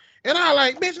raw. And I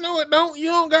like, bitch, no, it don't. You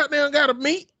don't goddamn gotta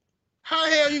meet. How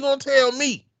the hell you gonna tell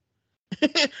me?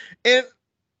 and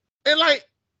like,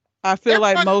 I feel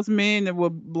like most men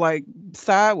would like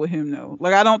side with him though.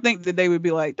 Like, I don't think that they would be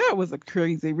like, that was a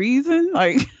crazy reason.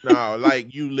 Like, no,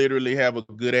 like, you literally have a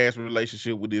good ass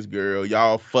relationship with this girl.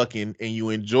 Y'all fucking and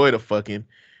you enjoy the fucking,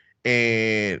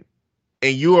 and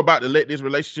you're about to let this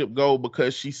relationship go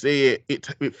because she said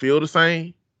it feel the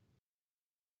same.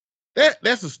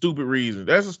 That's a stupid reason.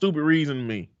 That's a stupid reason to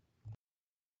me.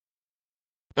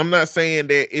 I'm not saying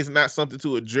that it's not something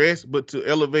to address, but to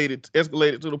elevate it,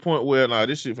 escalate it to the point where, nah,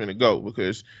 this shit finna go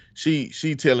because she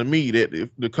telling me that if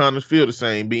the condoms feel the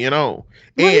same being on,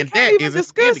 well, and that is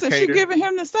discuss it. She giving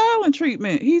him the silent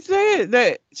treatment. He said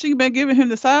that she been giving him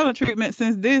the silent treatment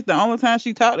since this. The only time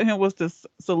she talked to him was to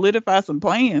solidify some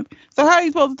plans. So how are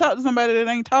you supposed to talk to somebody that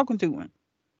ain't talking to him?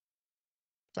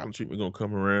 Silent treatment gonna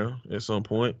come around at some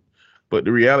point. But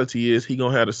the reality is he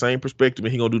gonna have the same perspective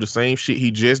and he gonna do the same shit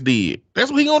he just did. That's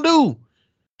what he gonna do.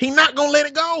 He not gonna let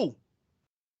it go.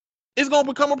 It's gonna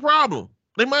become a problem.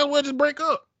 They might as well just break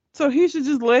up. So he should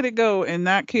just let it go and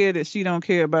not care that she don't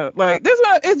care about. Like, this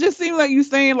one, it just seems like you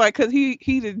saying like, cause he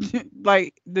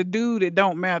like the dude that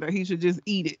don't matter. He should just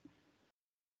eat it.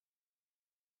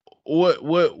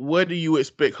 What do you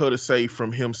expect her to say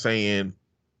from him saying,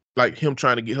 like, him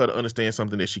trying to get her to understand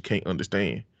something that she can't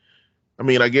understand? I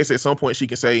mean, I guess at some point she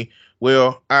can say,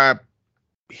 well, I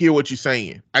hear what you're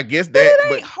saying. I guess that.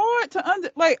 But it ain't hard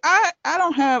to like, I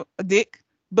don't have a dick,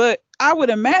 but I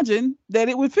would imagine that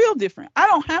it would feel different. I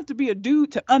don't have to be a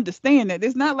dude to understand that.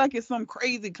 It's not like it's some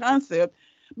crazy concept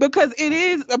because it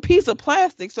is a piece of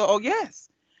plastic. So, yes,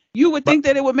 you would think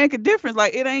that it would make a difference.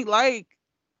 Like, it ain't like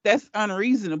that's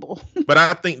unreasonable. But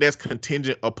I think that's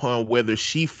contingent upon whether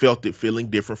she felt it feeling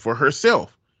different for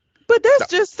herself. But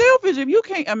that's just selfish. If you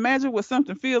can't imagine what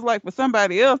something feels like for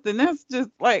somebody else, then that's just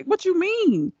like, what you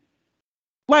mean?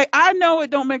 Like, I know it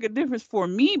don't make a difference for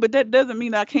me, but that doesn't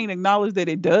mean I can't acknowledge that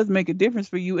it does make a difference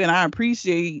for you. And I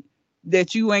appreciate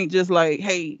that you ain't just like,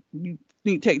 hey, you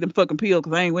need to take them fucking pills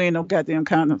because I ain't wearing no goddamn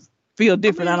condoms. Feel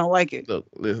different. I don't like it. Look,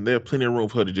 listen, there's plenty of room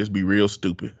for her to just be real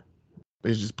stupid.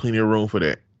 There's just plenty of room for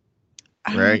that.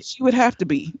 Right? I mean, she would have to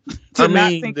be to not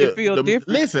think it feel different.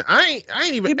 Listen, I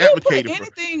ain't even if you advocating put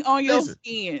anything on your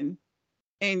skin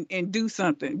and do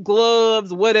something.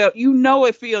 Gloves, whatever. You know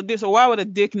it feels this. So why would a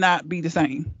dick not be the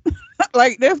same?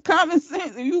 Like, there's common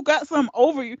sense. If you got something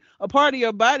over you, a part of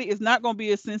your body is not going to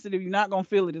be as sensitive. You're not going to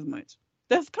feel it as much.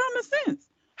 That's common sense.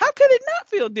 How could it not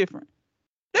feel different?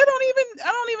 I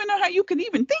don't even know how you can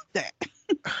even think that.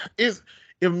 If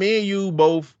me and you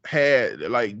both had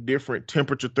like different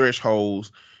temperature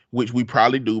thresholds, which we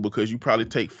probably do because you probably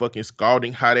take fucking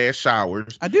scalding hot ass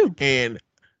showers. I do. And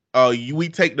we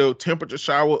take the temperature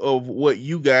shower of what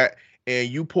you got and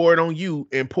you pour it on you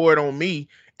and pour it on me,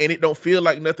 and it don't feel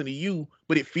like nothing to you,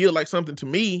 but it feel like something to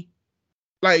me.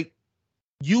 Like,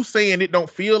 you saying it don't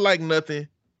feel like nothing.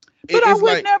 But I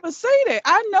would never say that.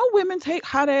 I know women take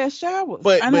hot ass showers.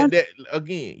 But that,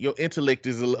 again, your intellect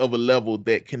is of a level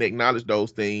that can acknowledge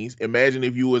those things. Imagine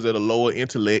if you was at a lower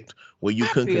intellect where you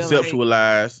couldn't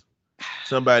conceptualize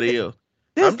somebody else.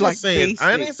 I'm just saying,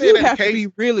 I ain't saying that to be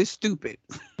really stupid.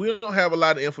 We don't have a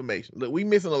lot of information. Look, we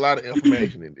missing a lot of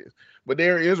information in this. But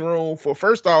there is room for,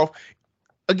 first off,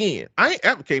 again, I ain't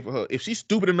advocate for her. If she's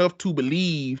stupid enough to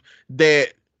believe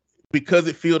that because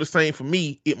it feel the same for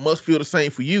me, it must feel the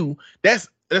same for you, that's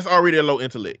already a low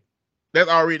intellect. That's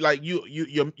already like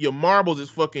your marbles is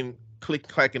fucking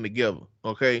clacking together,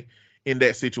 okay? In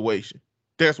that situation.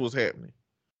 That's what's happening.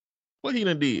 What he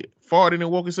done did? Farted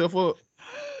and woke himself up?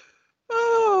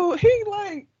 Oh, he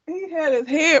had his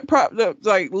head propped up,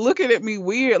 like looking at me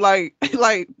weird, like,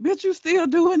 bitch, you still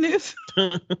doing this?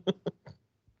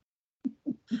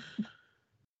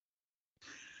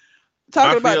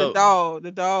 Talking about the dog.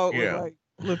 The dog was like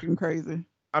looking crazy.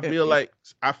 I feel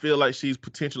like she's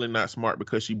potentially not smart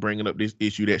because she's bringing up this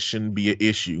issue that shouldn't be an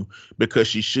issue, because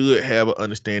she should have an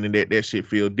understanding that shit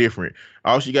feel different.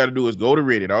 All she got to do is go to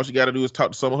Reddit. All she got to do is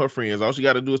talk to some of her friends. All she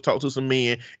got to do is talk to some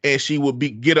men, and she will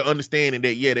get an understanding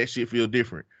that that shit feel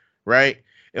different, right?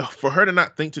 And for her to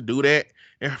not think to do that,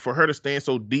 and for her to stand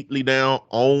so deeply down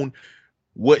on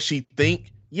what she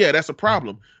think, that's a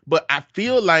problem. But I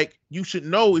feel like you should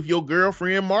know if your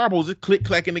girlfriend marbles is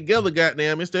click-clacking together,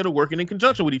 goddamn, instead of working in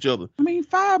conjunction with each other. I mean,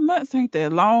 5 months ain't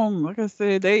that long. Like I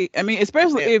said,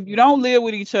 especially if you don't live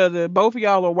with each other, both of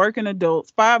y'all are working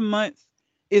adults. 5 months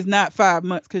is not 5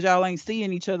 months because y'all ain't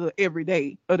seeing each other every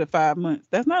day of the 5 months.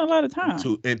 That's not a lot of time.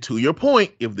 And to your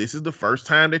point, if this is the first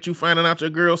time that you finding out your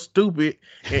girl's stupid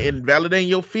and validating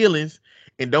your feelings,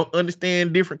 and don't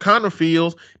understand different kind of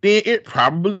feels, then it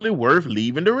probably worth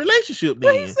leaving the relationship.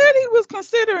 Then. But he said he was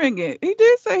considering it. He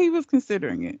did say he was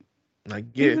considering it. I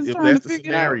guess if that's the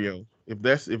scenario, if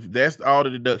that's all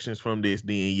the deductions from this,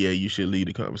 then you should lead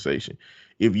the conversation.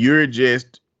 If you're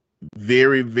just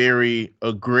very, very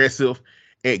aggressive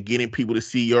at getting people to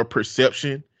see your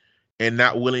perception and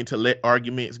not willing to let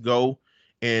arguments go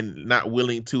and not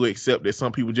willing to accept that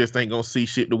some people just ain't gonna see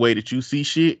shit the way that you see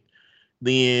shit,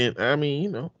 then I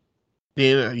mean, then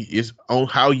it's on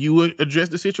how you address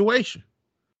the situation.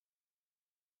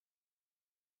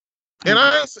 And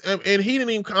he didn't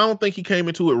even. I don't think he came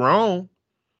into it wrong.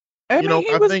 I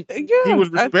think he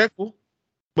was respectful.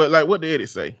 But like, what did it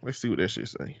say? Let's see what that shit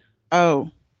say.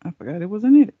 Oh, I forgot it was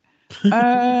in it.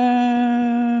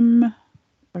 I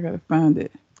gotta find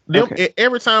it. Okay.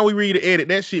 Every time we read the edit,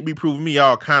 that shit be proving me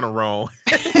all kind of wrong.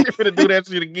 You're gonna do that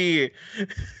shit again.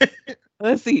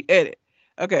 Let's see, edit.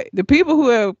 Okay, the people who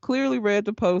have clearly read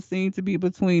the post seem to be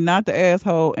between not the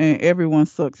asshole and everyone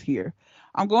sucks here.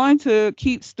 I'm going to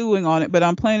keep stewing on it, but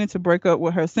I'm planning to break up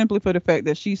with her simply for the fact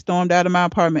that she stormed out of my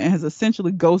apartment and has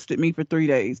essentially ghosted me for 3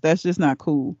 days. That's just not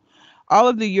cool. All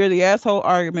of the you're the asshole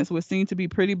arguments would seem to be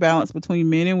pretty balanced between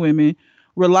men and women,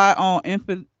 rely on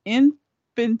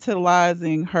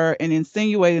infantilizing her and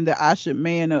insinuating that I should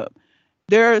man up.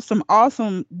 There is some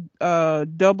awesome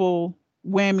double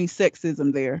whammy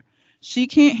sexism there. She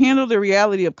can't handle the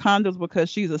reality of condoms because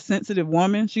she's a sensitive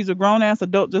woman. She's a grown-ass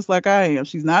adult just like I am.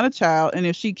 She's not a child. And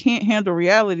if she can't handle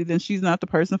reality, then she's not the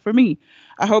person for me.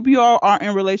 I hope you all aren't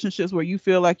in relationships where you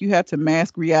feel like you have to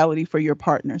mask reality for your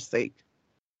partner's sake.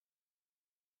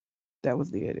 That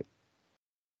was the edit.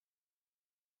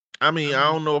 I mean,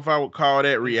 I don't know if I would call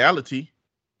that reality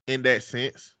in that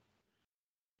sense.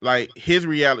 Like, his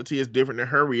reality is different than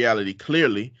her reality,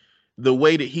 clearly. The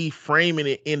way that he framing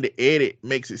it in the edit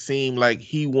makes it seem like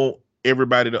he want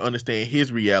everybody to understand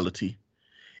his reality,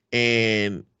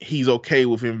 and he's okay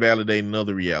with invalidating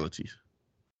other realities.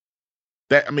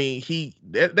 That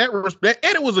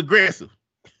edit was aggressive.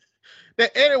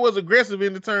 That edit was aggressive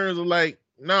in the terms of like,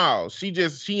 no, she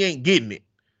ain't getting it,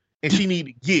 and she need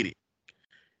to get it.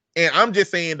 And I'm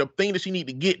just saying the thing that she need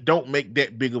to get don't make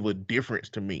that big of a difference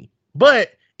to me,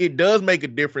 but it does make a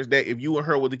difference that if you and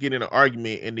her were to get in an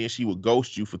argument and then she would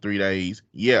ghost you for 3 days,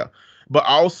 yeah. But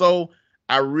also,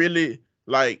 I really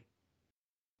like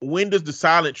when does the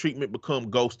silent treatment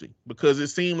become ghosting? Because it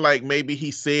seemed like maybe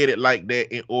he said it like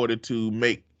that in order to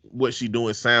make what she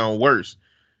doing sound worse.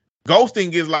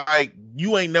 Ghosting is like,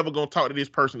 you ain't never gonna talk to this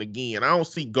person again. I don't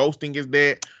see ghosting as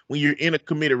that. When you're in a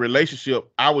committed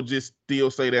relationship, I would just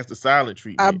still say that's the silent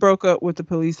treatment. I broke up with the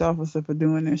police officer for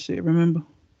doing that shit, remember?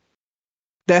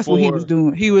 That's what he was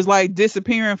doing. He was like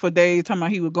disappearing for days, talking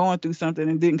about he was going through something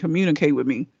and didn't communicate with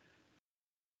me.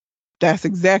 That's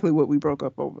exactly what we broke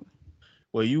up over.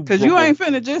 Well, because you ain't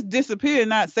finna just disappear and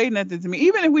not say nothing to me.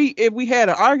 Even if we had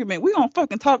an argument, we gonna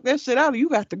fucking talk that shit out, or you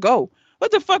got to go.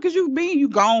 What the fuck is you mean? You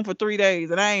gone for 3 days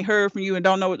and I ain't heard from you and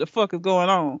don't know what the fuck is going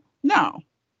on? No.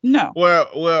 Well,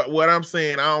 what I'm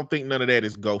saying, I don't think none of that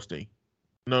is ghosting.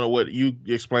 None of what you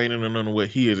explaining and none of what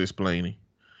he is explaining.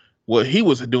 What he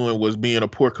was doing was being a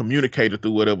poor communicator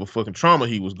through whatever fucking trauma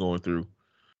he was going through.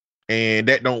 And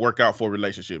that don't work out for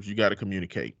relationships. You got to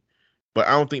communicate. But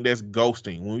I don't think that's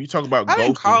ghosting. When you talk about ghosting, I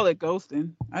didn't call it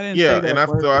ghosting. I didn't. Yeah, say that and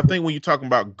I think when you're talking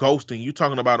about ghosting, you're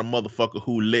talking about a motherfucker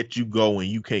who let you go and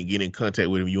you can't get in contact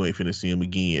with him. You ain't finna see him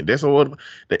again. That's what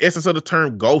the essence of the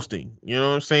term ghosting. You know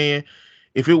what I'm saying?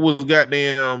 If it was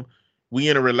goddamn, we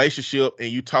in a relationship and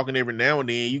you talking every now and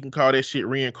then, you can call that shit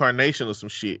reincarnation or some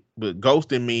shit. But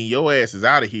ghosting mean your ass is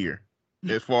out of here,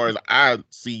 as far as I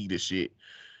see the shit.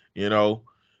 You know,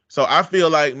 so I feel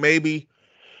like maybe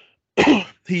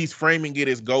he's framing it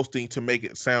as ghosting to make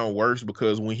it sound worse,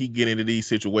 because when he get into these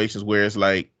situations where it's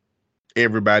like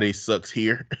everybody sucks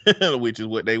here, which is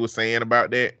what they were saying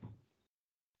about that.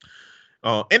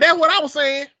 And that's what I was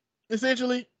saying,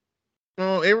 essentially.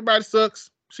 Everybody sucks.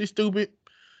 She's stupid.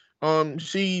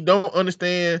 She don't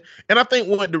understand. And I think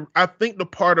the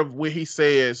part of where he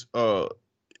says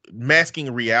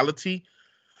masking reality,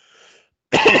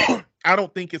 I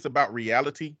don't think it's about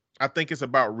reality. I think it's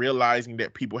about realizing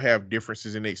that people have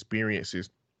differences in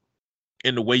experiences,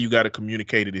 and the way you got to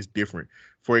communicate it is different.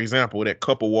 For example, that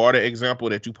cup of water example,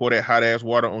 that you pour that hot ass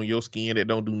water on your skin that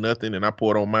don't do nothing, and I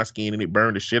pour it on my skin and it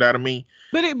burned the shit out of me.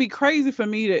 But it'd be crazy for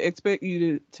me to expect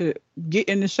you to get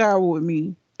in the shower with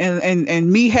me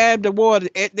and me have the water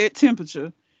at that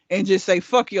temperature and just say,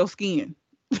 fuck your skin.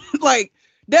 Like,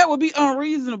 that would be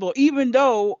unreasonable, even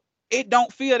though it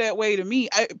don't feel that way to me.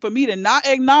 For me to not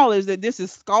acknowledge that this is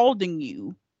scalding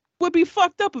you would be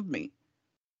fucked up of me.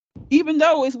 Even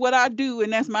though it's what I do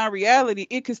and that's my reality,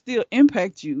 it could still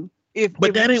impact you.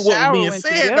 But that ain't what was being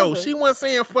said, though. She wasn't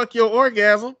saying fuck your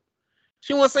orgasm.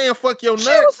 She wasn't saying fuck your nut. She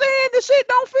was saying the shit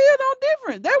don't feel no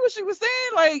different. That's what she was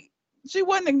saying. Like, she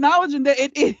wasn't acknowledging that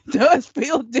it does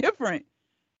feel different.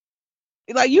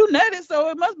 Like, you nutted, so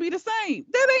it must be the same.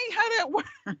 That ain't how that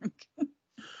works.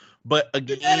 But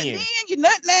again, you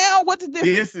nut now. What's the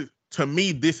difference?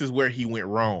 This is where he went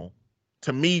wrong.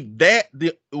 To me,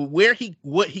 what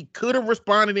he could have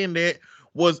responded in that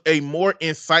was a more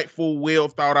insightful, well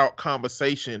thought out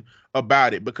conversation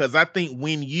about it. Because I think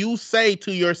when you say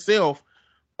to yourself,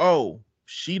 "Oh,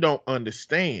 she don't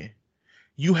understand,"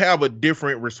 you have a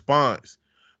different response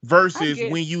versus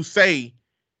when you say,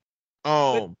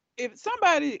 if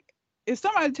somebody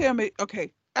tell me,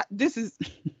 okay, this is.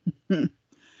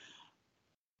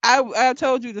 I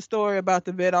told you the story about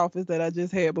the vet office that I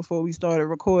just had before we started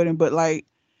recording, but like,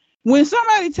 when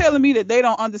somebody telling me that they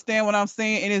don't understand what I'm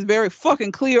saying and it's very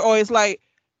fucking clear, or it's like,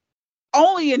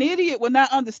 only an idiot would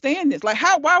not understand this. Like,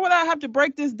 why would I have to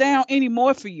break this down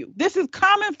anymore for you? This is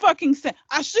common fucking sense.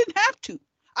 I shouldn't have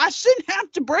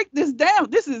to break this down.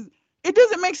 It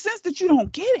doesn't make sense that you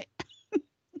don't get it.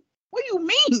 What do you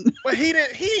mean? But he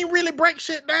didn't really break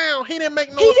shit down. He didn't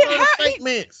make no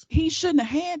statements. He shouldn't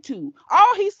have had to.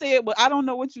 All he said was, I don't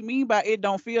know what you mean by it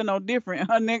don't feel no different.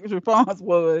 Her next response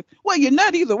was, well, you're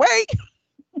not either way.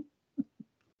 What?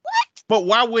 But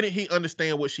why wouldn't he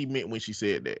understand what she meant when she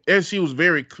said that? And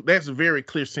that's a very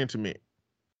clear sentiment.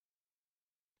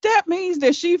 That means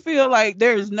that she feel like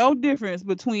there is no difference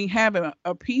between having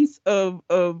a piece of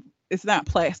it's not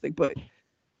plastic, but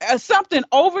something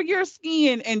over your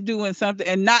skin and doing something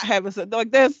and not having something. Like,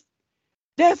 that's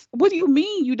what do you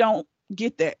mean you don't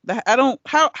get that?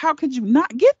 How could you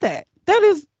not get that? That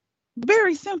is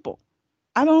very simple.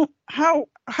 How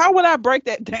would I break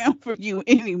that down for you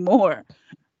anymore?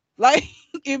 Like,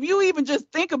 if you even just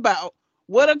think about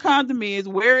what a condom is,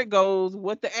 where it goes,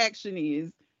 what the action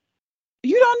is,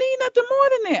 you don't need nothing more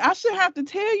than that. I should have to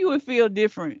tell you it feel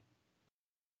different.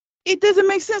 It doesn't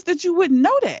make sense that you wouldn't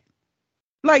know that.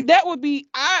 Like,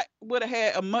 I would have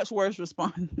had a much worse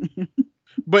response.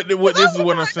 But this is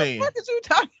what I'm saying. What are you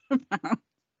talking about?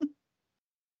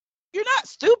 You're not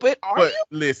stupid, are you?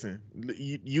 Listen,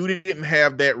 you didn't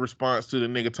have that response to the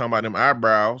nigga talking about them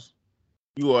eyebrows.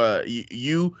 When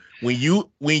you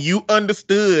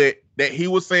understood that he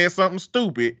was saying something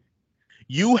stupid,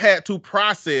 you had to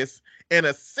process and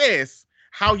assess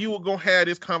how you were going to have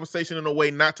this conversation in a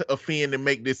way not to offend and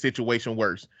make this situation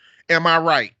worse. Am I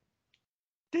right?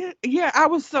 Yeah, I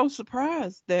was so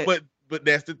surprised that. But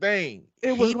that's the thing.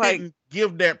 It was he like, didn't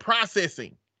give that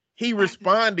processing. He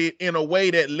responded in a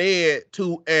way that led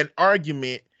to an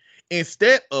argument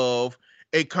instead of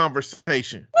a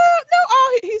conversation. Well,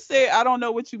 no, he said, I don't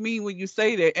know what you mean when you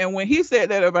say that. And when he said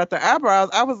that about the eyebrows,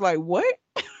 I was like, what?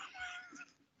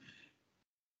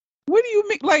 What do you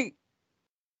mean? Like,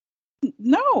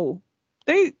 no,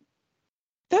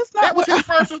 that's not that was what his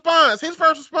first response. His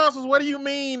first response was, what do you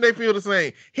mean they feel the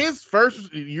same?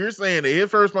 You're saying that his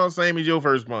first response is the same as your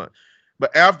first response.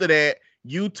 But after that,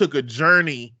 you took a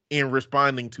journey in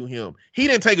responding to him. He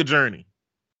didn't take a journey.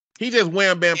 He just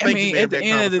wham bam. I mean, at the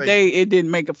end of the day, it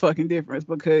didn't make a fucking difference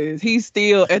because he's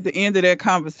still at the end of that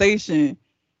conversation.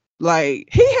 Like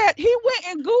he went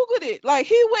and Googled it. Like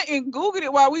he went and Googled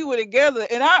it while we were together,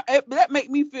 and that made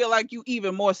me feel like you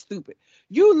even more stupid.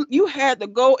 You had to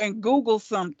go and Google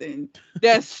something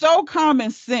that's so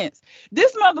common sense.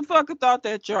 This motherfucker thought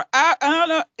that I don't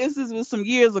know. This was some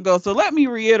years ago, so let me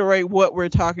reiterate what we're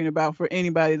talking about for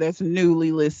anybody that's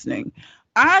newly listening.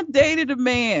 I dated a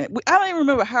man. I don't even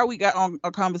remember how we got on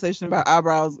a conversation about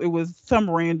eyebrows. It was some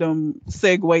random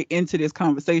segue into this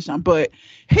conversation, but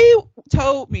he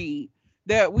told me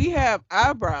that we have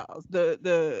eyebrows.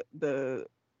 The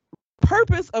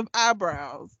purpose of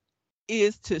eyebrows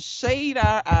is to shade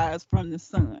our eyes from the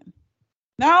sun.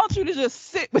 Now I want you to just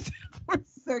sit with that for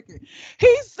a second.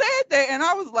 He said that, and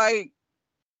I was like,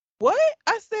 "What?"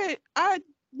 I said,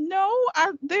 No,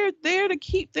 they're there to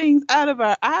keep things out of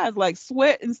our eyes, like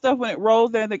sweat and stuff. When it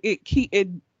rolls down, it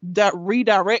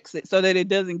redirects it so that it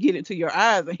doesn't get into your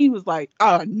eyes. And he was like,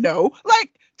 "Oh no!"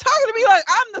 Like talking to me like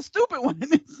I'm the stupid one in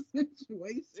this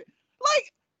situation.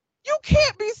 Like you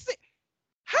can't be.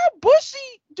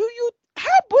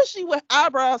 How bushy would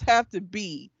eyebrows have to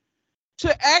be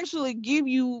to actually give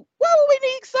you? Why would we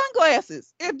need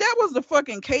sunglasses if that was the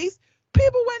fucking case?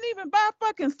 People wouldn't even buy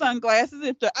fucking sunglasses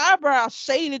if the eyebrows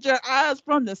shaded your eyes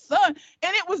from the sun.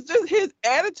 And it was just his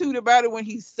attitude about it when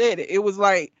he said it. It was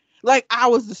like I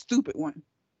was the stupid one.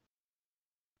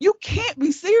 You can't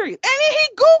be serious. And then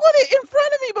he Googled it in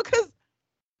front of me because,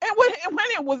 and when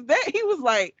it was that, he was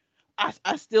like,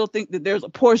 I still think that there's a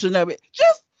portion of it.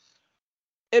 Just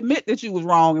admit that you was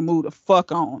wrong and move the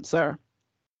fuck on, sir.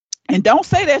 And don't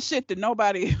say that shit to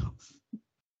nobody else.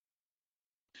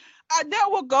 That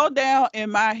will go down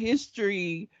in my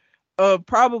history of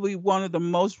probably one of the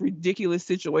most ridiculous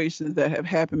situations that have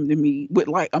happened to me with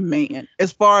like a man,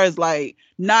 as far as like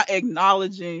not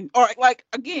acknowledging, or like,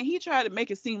 again, he tried to make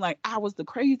it seem like I was the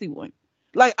crazy one.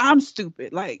 Like I'm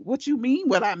stupid. Like, what you mean?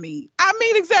 What I mean? I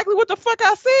mean exactly what the fuck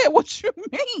I said. What you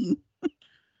mean?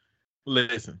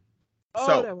 Listen.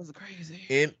 Oh, that was crazy.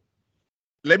 And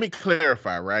let me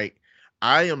clarify, right?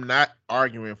 I am not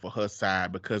arguing for her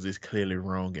side because it's clearly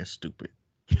wrong and stupid.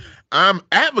 I'm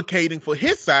advocating for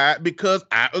his side because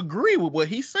I agree with what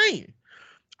he's saying.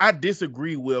 I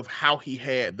disagree with how he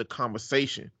had the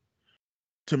conversation.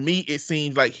 To me, it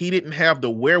seems like he didn't have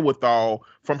the wherewithal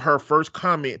from her first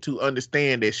comment to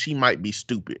understand that she might be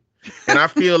stupid. And I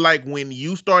feel like when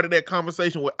you started that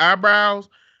conversation with eyebrows,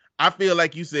 I feel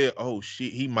like you said, oh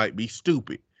shit, he might be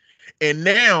stupid. And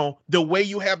now the way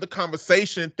you have the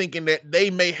conversation, thinking that they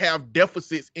may have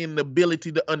deficits in the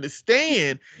ability to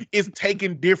understand, is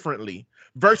taken differently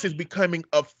versus becoming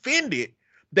offended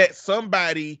that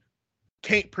somebody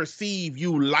can't perceive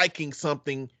you liking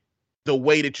something the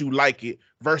way that you like it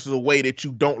versus a way that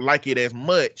you don't like it as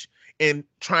much, and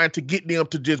trying to get them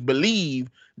to just believe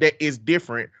that it's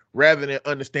different rather than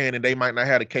understanding they might not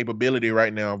have the capability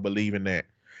right now of believing that.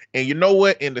 And you know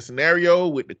what? In the scenario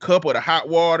with the cup or the hot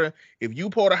water, if you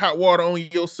pour the hot water on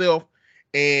yourself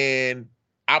and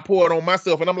I pour it on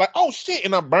myself and I'm like, oh shit,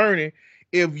 and I'm burning.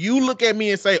 If you look at me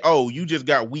and say, oh, you just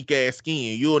got weak ass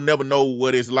skin, you'll never know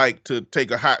what it's like to take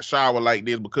a hot shower like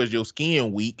this because your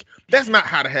skin weak. That's not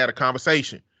how to have a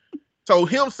conversation. So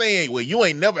him saying, well, you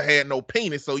ain't never had no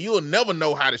penis, so you'll never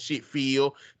know how the shit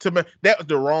feel. To me, that was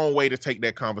the wrong way to take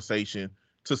that conversation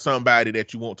to somebody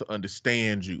that you want to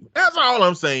understand you. That's all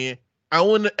I'm saying. I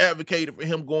wouldn't have advocated for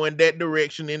him going that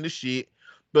direction in the shit,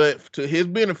 but to his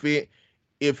benefit,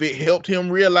 if it helped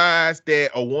him realize that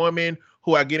a woman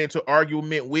who I get into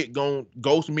argument with gonna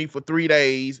ghost me for 3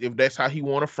 days, if that's how he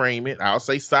want to frame it, I'll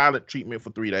say silent treatment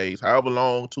for 3 days, however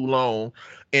long, too long,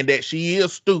 and that she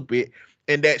is stupid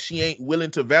and that she ain't willing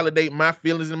to validate my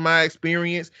feelings and my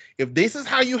experience. If this is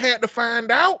how you had to find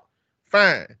out,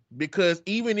 fine. Because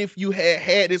even if you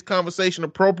had this conversation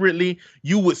appropriately,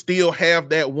 you would still have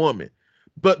that woman.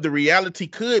 But the reality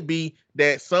could be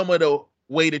that some of the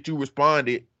way that you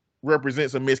responded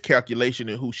represents a miscalculation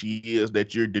in who she is,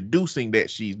 that you're deducing that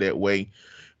she's that way.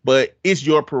 But it's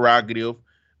your prerogative.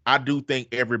 I do think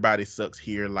everybody sucks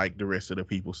here, like the rest of the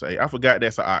people say. I forgot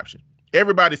that's an option.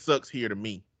 Everybody sucks here to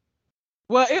me.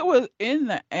 Well, it was in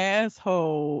the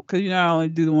asshole, because I only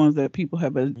do the ones that people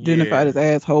have identified as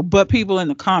asshole, but people in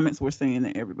the comments were saying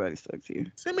that everybody sucks here.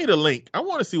 Send me the link. I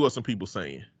want to see what some people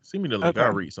saying. Send me the link. Okay.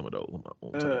 I'll read some of those.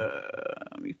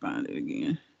 Let me find it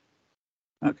again.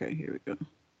 Okay, here we go.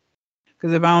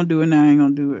 Because if I don't do it now, I ain't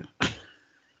gonna do it.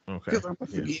 Okay. I'm gonna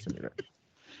forget. Send me that.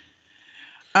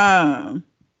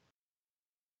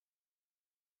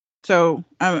 So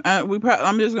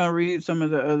I'm just gonna read some of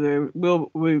the other.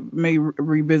 We may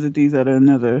revisit these at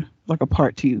another, like a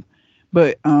part 2.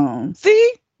 But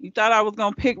see, you thought I was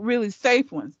gonna pick really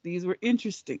safe ones. These were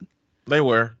interesting. They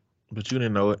were, but you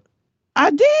didn't know it. I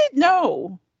did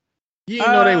know. You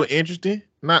didn't know they were interesting.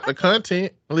 Not the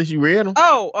content, unless you read them.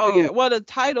 Oh yeah. Well, the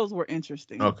titles were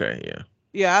interesting. Okay, yeah.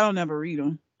 Yeah, I don't ever read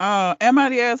them. Am I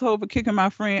the asshole for kicking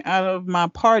my friend out of my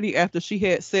party after she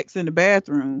had sex in the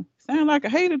bathroom? Sound like a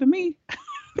hater to me.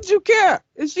 But you care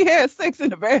if she had sex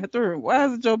in the bathroom. Why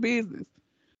is it your business?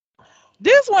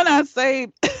 This one I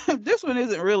say, this one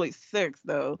isn't really sex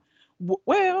though.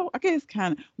 Well, I guess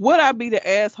kind of. Would I be the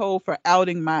asshole for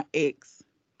outing my ex?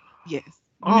 Yes.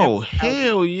 Oh,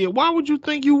 hell yeah. Why would you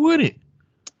think you wouldn't?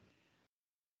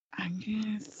 I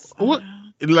guess. What?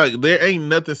 Like, there ain't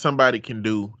nothing somebody can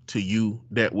do to you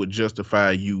that would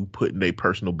justify you putting their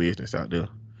personal business out there.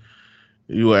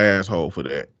 You an asshole for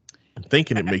that. I'm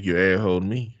thinking it make you an asshole to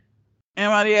me.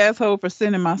 Am I the asshole for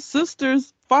sending my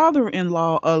sister's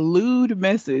father-in-law a lewd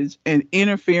message and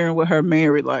interfering with her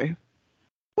married life?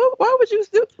 Well, why would you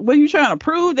do? Were you trying to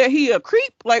prove that he a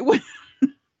creep? Like, what?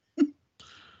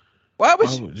 Why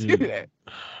would you do that?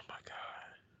 Oh my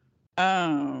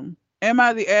God. Am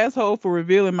I the asshole for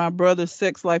revealing my brother's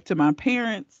sex life to my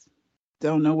parents?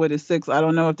 Don't know what his sex. I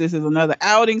don't know if this is another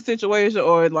outing situation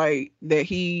or like that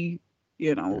he,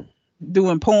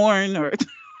 doing porn or.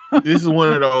 This is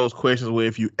one of those questions where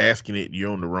if you asking it,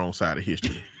 you're on the wrong side of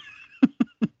history.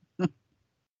 And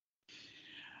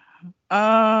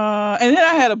then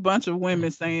I had a bunch of women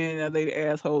saying that they the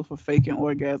assholes for faking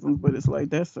orgasms, but it's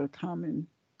like that's a common.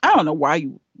 I don't know why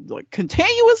you like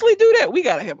continuously do that. We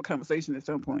gotta have a conversation at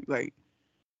some point. Like,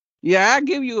 yeah, I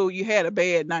give you had a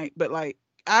bad night, but like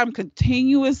I'm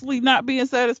continuously not being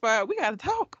satisfied. We gotta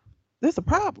talk. That's a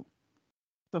problem.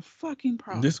 The fucking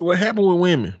problem. This is what happened with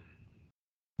women.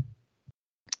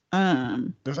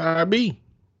 That's how I be.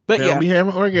 But they don't be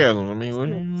having orgasms. I mean, what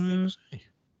do you say?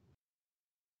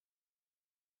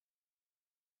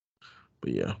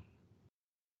 But yeah.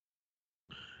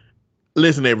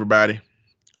 Listen, everybody.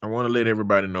 I want to let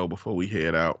everybody know before we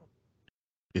head out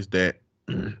is that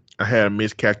I had a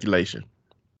miscalculation.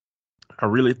 I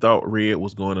really thought Red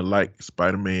was going to like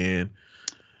Spider-Man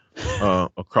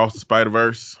Across the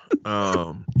Spider-Verse,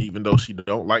 even though she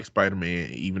don't like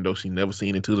Spider-Man, even though she never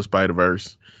seen Into the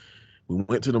Spider-Verse. We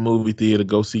went to the movie theater to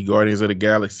go see Guardians of the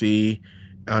Galaxy,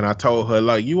 and I told her,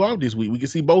 like, you off this week. We can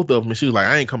see both of them. And she was like,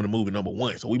 I ain't coming to movie number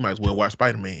 1, so we might as well watch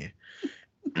Spider-Man.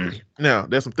 Now,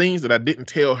 there's some things that I didn't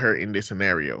tell her in this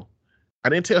scenario. I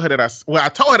didn't tell her that I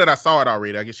told her that I saw it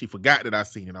already. I guess she forgot that I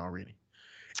seen it already.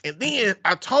 And then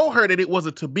I told her that it was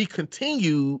a to be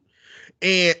continued,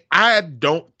 and I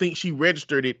don't think she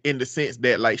registered it in the sense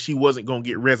that like she wasn't going to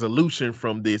get resolution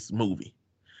from this movie.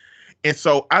 And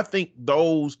so I think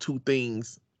those two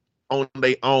things on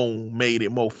their own made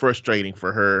it more frustrating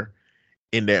for her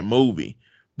in that movie.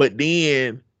 But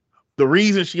then the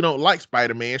reason she don't like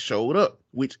Spider-Man showed up,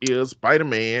 which is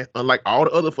Spider-Man, unlike all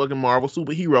the other fucking Marvel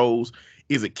superheroes,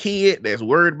 is a kid that's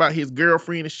worried about his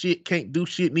girlfriend and shit, can't do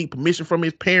shit, need permission from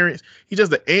his parents. He's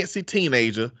just an antsy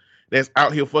teenager that's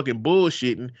out here fucking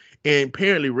bullshitting. And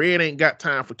apparently Red ain't got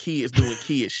time for kids doing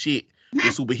kid shit with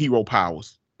superhero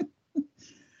powers.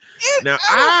 Now,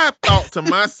 I thought to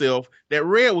myself that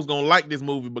Red was going to like this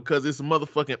movie because it's a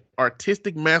motherfucking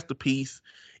artistic masterpiece.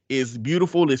 It's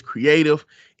beautiful. It's creative.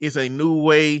 It's a new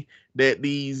way that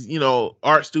these,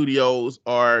 art studios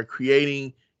are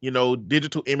creating,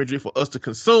 digital imagery for us to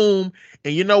consume.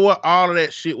 And you know what? All of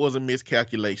that shit was a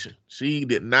miscalculation. She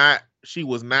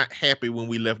was not happy when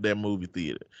we left that movie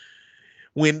theater.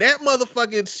 When that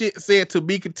motherfucking shit said to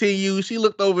be continued, she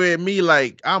looked over at me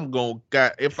like,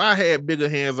 if I had bigger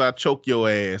hands, I'd choke your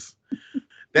ass.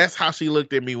 That's how she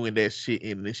looked at me when that shit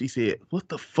ended. And she said, what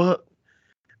the fuck?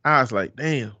 I was like,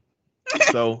 damn.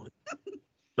 So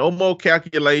No more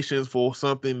calculations for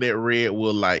something that Red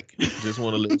will like. Just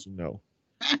want to let you know.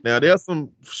 Now there's some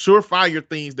surefire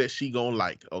things that she gonna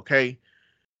like. Okay,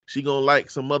 she gonna like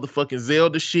some motherfucking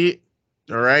Zelda shit.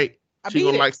 All right, she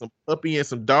gonna like some puppy and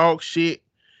some dog shit.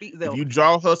 If you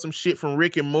draw her some shit from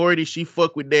Rick and Morty, she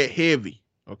fuck with that heavy.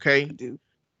 Okay. I do.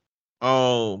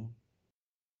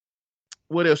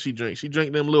 What else she drink? She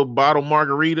drink them little bottle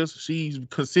margaritas. She's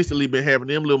consistently been having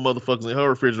them little motherfuckers in her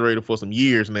refrigerator for some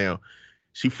years now.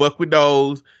 She fuck with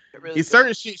those. It's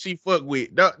certain shit she fuck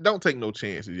with. Don't take no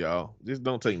chances, y'all. Just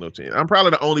don't take no chances. I'm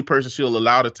probably the only person she'll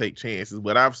allow to take chances,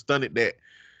 but I've studied that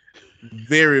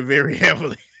very, very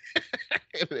heavily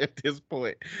at this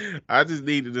point. I just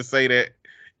needed to say that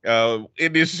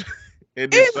in this show.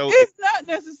 It's not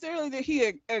necessarily that he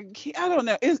I don't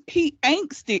know. He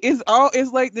angsty.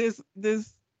 It's like this,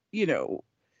 you know,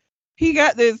 he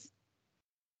got this.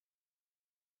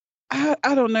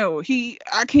 I don't know.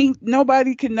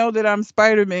 Nobody can know that I'm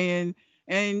Spider-Man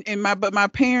but my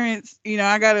parents, you know,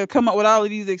 I gotta come up with all of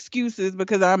these excuses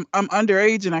because I'm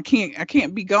underage and I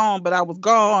can't be gone, but I was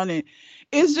gone. And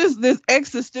it's just this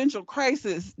existential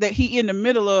crisis that he in the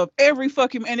middle of every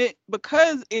fucking,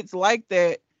 because it's like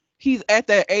that, he's at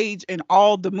that age in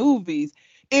all the movies,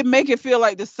 it make it feel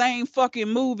like the same fucking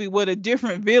movie with a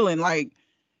different villain. Like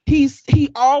he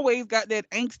always got that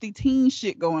angsty teen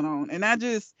shit going on. And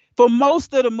for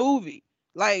most of the movie,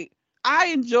 like I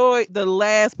enjoyed the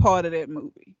last part of that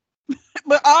movie,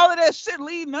 but all of that shit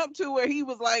leading up to where he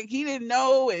was like, he didn't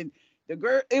know. And the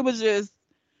girl,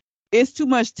 it's too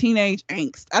much teenage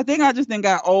angst. I think I just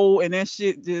got old and that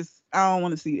shit I don't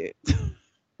want to see it.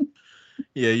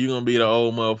 Yeah, you're going to be the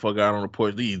old motherfucker out on the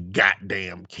porch. These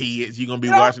goddamn kids. You're going to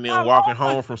be watching them walking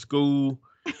home from school.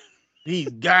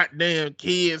 These goddamn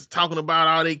kids talking about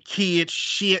all their kid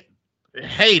shit. I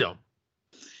hate them.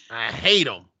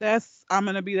 I'm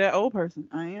going to be that old person.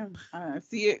 I am. I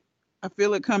see it. I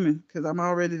feel it coming because I'm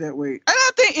already that way. And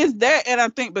I think it's that. And I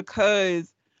think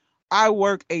because I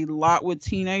work a lot with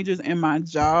teenagers in my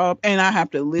job and I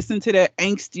have to listen to that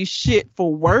angsty shit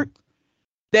for work,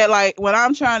 that like when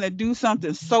I'm trying to do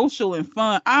something social and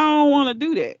fun, I don't want to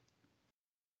do that.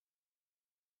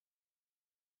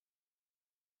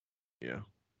 Yeah.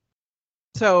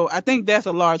 So I think that's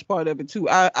a large part of it too.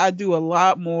 I do a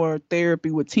lot more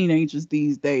therapy with teenagers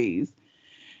these days.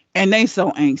 And they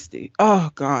so angsty. Oh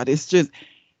God, it's just,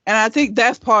 and I think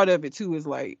that's part of it too, is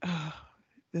like,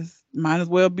 this might as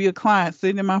well be a client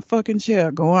sitting in my fucking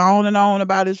chair going on and on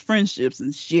about his friendships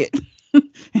and shit.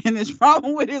 And his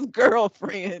problem with his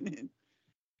girlfriend. And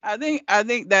I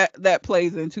think that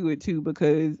plays into it too,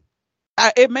 because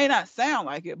it may not sound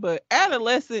like it, but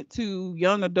adolescent to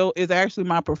young adult is actually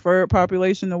my preferred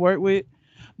population to work with,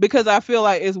 because I feel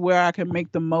like it's where I can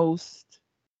make the most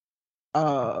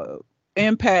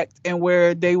impact and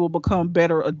where they will become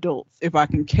better adults if I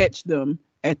can catch them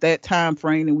at that time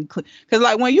frame. And because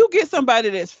like when you get somebody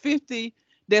that's 50,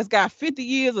 that's got 50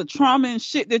 years of trauma and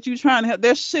shit that you're trying to help,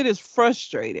 that shit is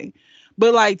frustrating.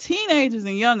 But like teenagers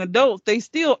and young adults, they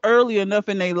still early enough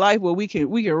in their life where we can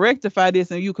rectify this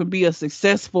and you can be a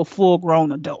successful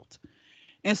full-grown adult.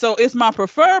 And so it's my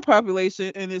preferred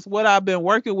population, and it's what I've been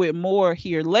working with more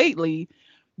here lately.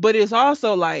 But it's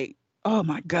also like, oh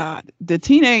my God, the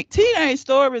teenage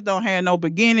stories don't have no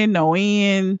beginning, no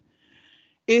end.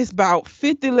 It's about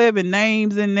 11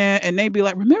 names in there, and they be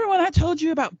like, remember when I told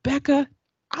you about Becca?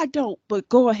 I don't, but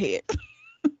go ahead.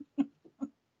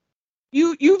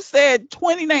 You've said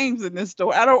 20 names in this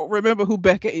story. I don't remember who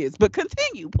Becca is, but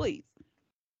continue, please.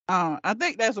 I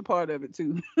think that's a part of it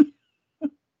too.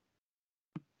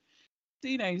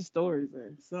 Teenage stories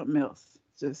are something else,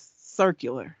 just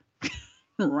circular,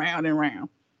 round and round.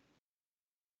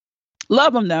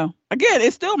 Love them though. Again,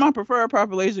 it's still my preferred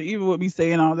population, even with me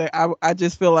saying all that. I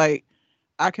just feel like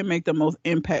I can make the most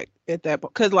impact at that,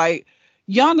 because like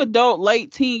young adult,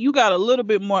 late teen, you got a little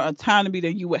bit more autonomy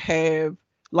than you would have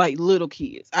like little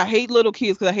kids. I hate little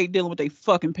kids because I hate dealing with their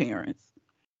fucking parents.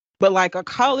 But like a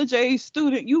college age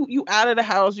student, you out of the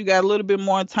house, you got a little bit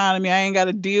more autonomy. I ain't got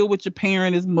to deal with your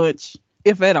parent as much,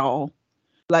 if at all.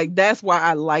 Like that's why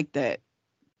I like that.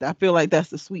 I feel like that's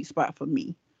the sweet spot for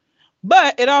me.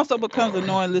 But it also becomes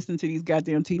annoying listening to these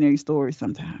goddamn teenage stories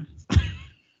sometimes. It's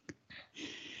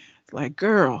like,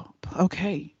 girl,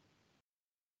 okay.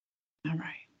 All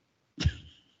right.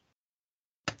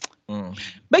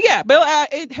 But yeah,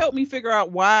 it helped me figure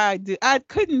out why I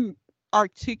couldn't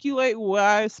articulate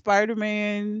why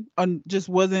Spider-Man just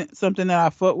wasn't something that I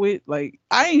fucked with. Like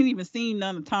I ain't even seen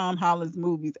none of Tom Holland's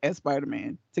movies as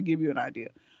Spider-Man, to give you an idea.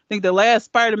 I think the last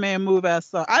Spider-Man movie I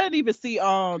saw, I didn't even see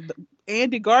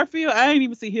Andy Garfield. I ain't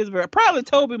even see his version. Probably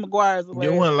Tobey Maguire's. You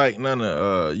wouldn't like none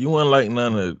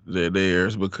of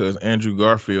theirs because Andrew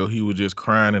Garfield, he was just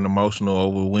crying and emotional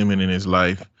over women in his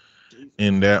life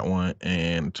in that one,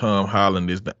 and Tom Holland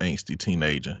is the angsty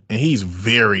teenager, and he's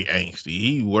very angsty.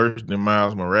 He's worse than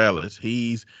Miles Morales.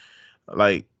 He's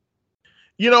like,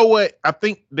 you know what? I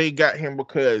think they got him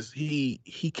because he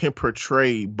can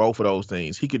portray both of those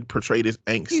things. He can portray this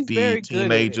angsty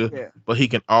teenager, but he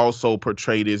can also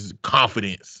portray this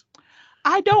confidence.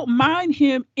 I don't mind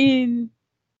him in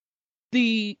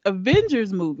the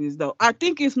Avengers movies, though. I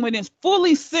think it's when it's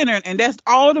fully centered and that's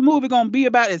all the movie gonna be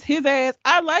about is his ass.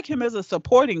 I like him as a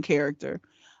supporting character.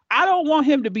 I don't want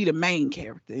him to be the main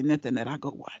character in nothing that I go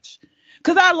watch.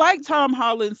 Because I like Tom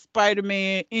Holland's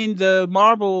Spider-Man in the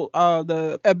Marvel,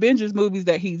 the Avengers movies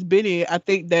that he's been in. I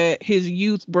think that his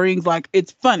youth brings, like,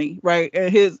 it's funny, right?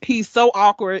 And he's so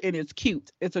awkward and it's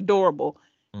cute. It's adorable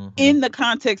in the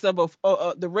context of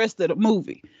the rest of the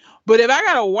movie. But if I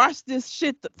gotta watch this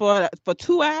shit for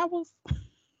 2 hours,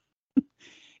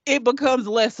 it becomes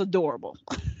less adorable.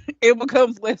 It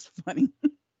becomes less funny.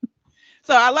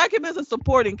 So I like him as a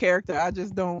supporting character. I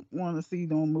just don't want to see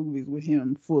no movies with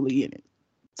him fully in it.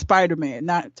 Spider-Man,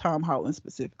 not Tom Holland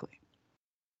specifically.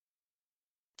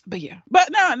 But yeah,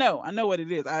 but no, I know what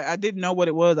it is. I didn't know what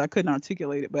it was. I couldn't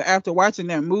articulate it. But after watching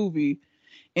that movie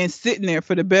and sitting there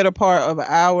for the better part of an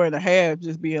hour and a half,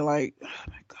 just being like, oh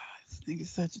my God, this nigga's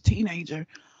such a teenager,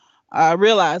 I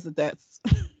realized that that's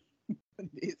what it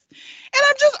is. And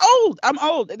I'm just old. I'm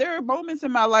old. There are moments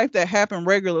in my life that happen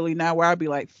regularly now where I'd be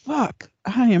like, fuck,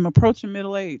 I am approaching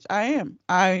middle age. I am.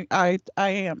 I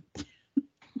am.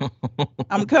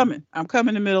 I'm coming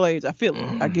to middle age. I feel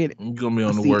it. I get it. You're gonna be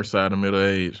on the worst side of middle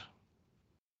age.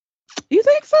 You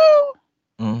think so?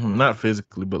 Not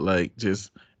physically, but like just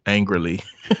angrily.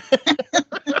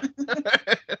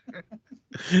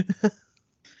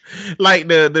 Like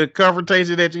the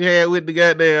confrontation that you had with the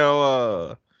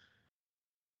goddamn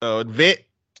vet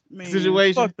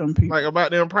situation, fuck them people. like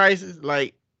about them prices.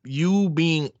 Like you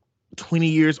being 20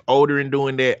 years older and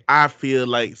doing that, I feel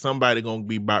like somebody gonna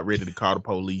be about ready to call the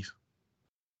police.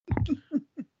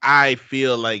 I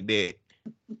feel like that.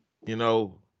 You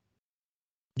know,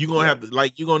 you're gonna have to,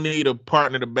 like, you're gonna need a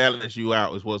partner to balance you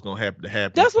out is what's gonna have to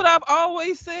happen. That's what I've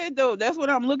always said, though. That's what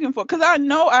I'm looking for. Because I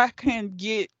know I can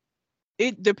get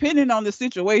it, depending on the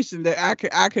situation, that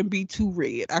I can be too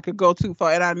red. I could go too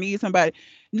far, and I need somebody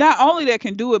not only that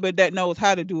can do it, but that knows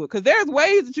how to do it. Because there's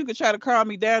ways that you could try to calm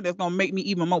me down that's gonna make me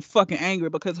even more fucking angry.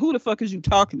 Because who the fuck is you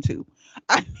talking to?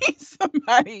 I need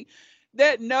somebody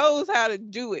that knows how to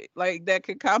do it, like that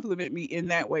could compliment me in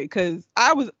that way. Because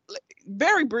I was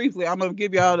very briefly, I'm gonna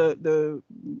give y'all the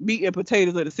meat and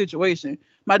potatoes of the situation.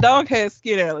 My dog has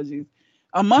skin allergies.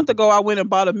 A month ago, I went and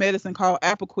bought a medicine called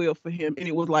Apoquel for him, and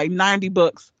it was like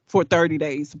 $90 for 30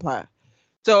 days supply.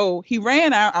 So he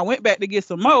ran out. I went back to get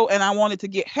some more, and I wanted to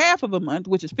get half of a month,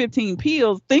 which is 15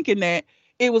 pills, thinking that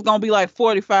it was gonna be like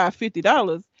 $45,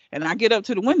 $50. And I get up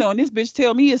to the window, and this bitch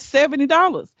tell me it's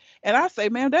 $70. And I say,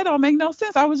 man, that don't make no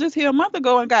sense. I was just here a month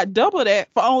ago and got double that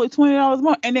for only $20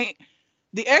 more. And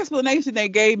the explanation they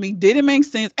gave me didn't make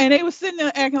sense. And they were sitting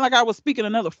there acting like I was speaking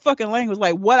another fucking language.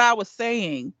 Like what I was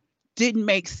saying didn't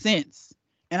make sense.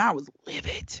 And I was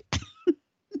livid.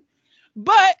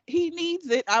 But he needs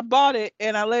it. I bought it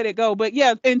and I let it go. But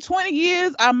yeah, in 20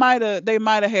 years, they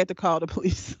might have had to call the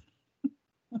police.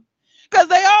 Because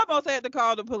they almost had to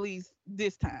call the police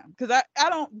this time. Because I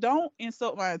don't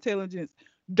insult my intelligence.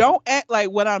 Don't act like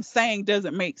what I'm saying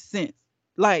doesn't make sense.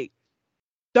 Like,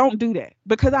 don't do that.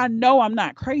 Because I know I'm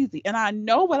not crazy. And I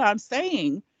know what I'm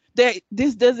saying, that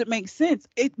this doesn't make sense.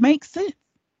 It makes sense.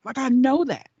 Like, I know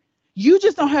that. You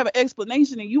just don't have an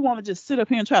explanation and you want to just sit up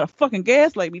here and try to fucking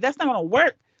gaslight me. That's not going to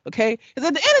work. Okay? Because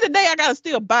at the end of the day, I got to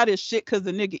still buy this shit because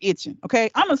the nigga itching. Okay?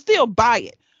 I'm going to still buy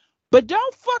it. But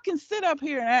don't fucking sit up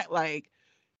here and act like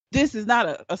this is not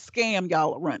a scam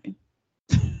y'all are running.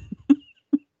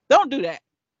 Don't do that.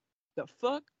 The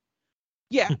fuck?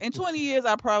 Yeah, in 20 years,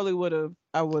 I probably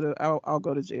I'll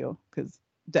go to jail because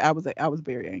I was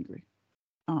very angry.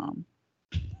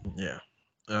 Yeah.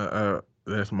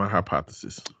 That's my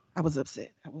hypothesis. I was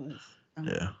upset. I was.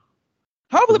 Yeah.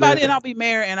 Hopefully by then I'll be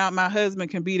married and my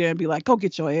husband can be there and be like, go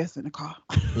get your ass in the car.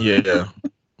 Yeah.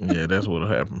 Yeah, that's what'll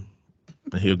happen.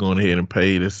 And he'll go ahead and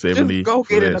pay the 70 for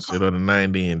that shit or the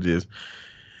 90 and just,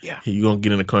 yeah. You gonna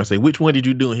get in the car and say, which one did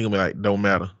you do? And he'll be like, don't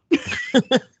matter.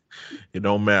 It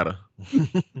don't matter.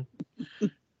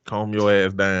 Calm your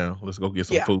ass down. Let's go get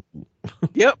some food.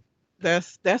 Yep.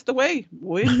 That's the way.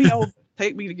 Win me over.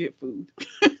 Take me to get food.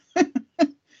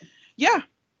 Yeah.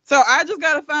 So I just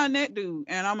gotta find that dude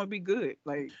and I'm gonna be good.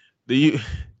 Like, do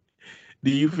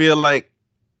Do you feel like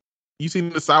you seen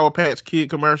the Sour Patch Kid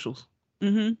commercials?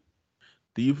 Mm-hmm.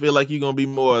 Do you feel like you're gonna be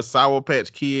more a Sour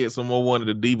Patch Kids or more one of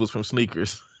the divas from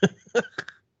Sneakers?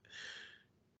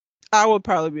 I would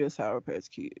probably be a Sour Patch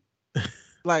Kid.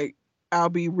 Like, I'll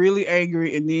be really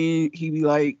angry, and then he'd be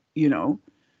like, you know,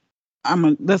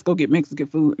 let's go get Mexican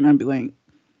food, and I'd be like,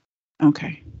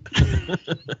 okay.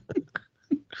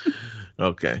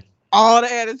 Okay. All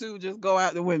the attitude just go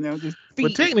out the window. Just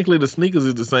But technically, the sneakers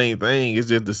is the same thing. It's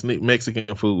just the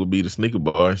Mexican food would be the sneaker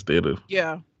bar instead of.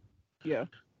 Yeah.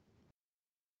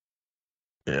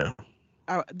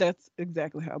 That's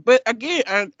exactly how. But again,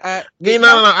 I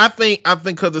think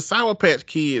because the Sour Patch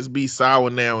Kids be sour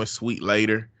now and sweet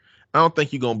later. I don't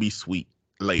think you're gonna be sweet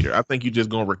later. I think you're just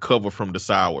gonna recover from the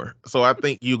sour. So I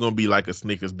think you're gonna be like a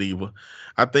Snickers diva.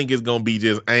 I think it's gonna be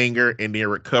just anger and then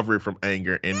recovery from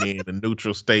anger and then the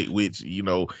neutral state, which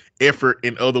effort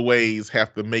in other ways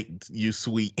have to make you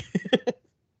sweet.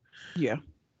 Yeah,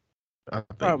 I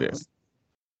think that's.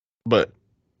 But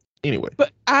anyway,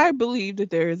 but I believe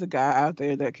that there is a guy out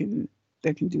there that can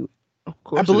do it. Of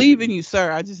course, I believe in you,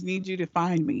 sir. I just need you to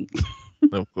find me.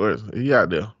 Of course, he out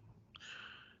there.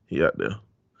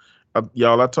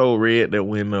 Y'all, I told Red that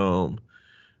when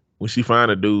she find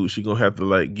a dude, she gonna have to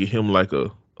like get him like a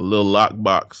little lock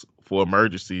box for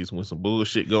emergencies when some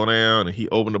bullshit go down, and he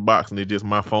open the box and it's just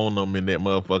my phone number in that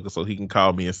motherfucker, so he can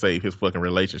call me and save his fucking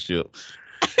relationship.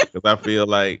 Because I feel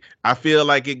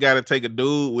like it gotta take a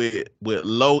dude with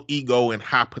low ego and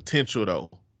high potential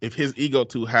though. If his ego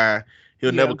too high,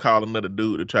 he'll never call another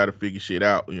dude to try to figure shit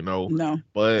out, No.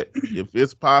 But if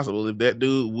it's possible, if that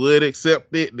dude would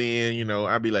accept it, then,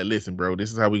 I'd be like, listen, bro,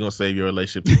 this is how we going to save your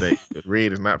relationship today.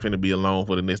 Red is not finna be alone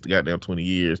for the next goddamn 20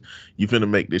 years. You finna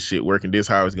make this shit work, and this is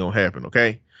how it's going to happen,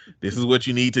 okay? This is what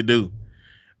you need to do.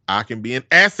 I can be an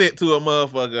asset to a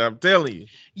motherfucker, I'm telling you.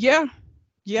 Yeah.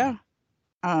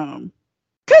 Because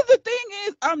the thing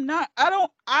is,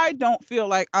 I don't feel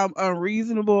like I'm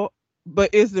unreasonable,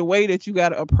 but it's the way that you got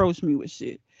to approach me with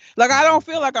shit. Like, I don't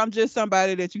feel like I'm just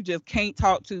somebody that you just can't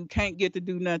talk to, can't get to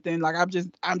do nothing. Like, I'm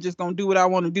just going to do what I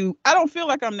want to do. I don't feel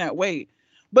like I'm that way,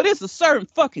 but it's a certain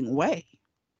fucking way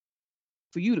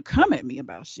for you to come at me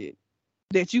about shit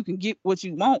that you can get what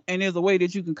you want. And there's a way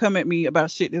that you can come at me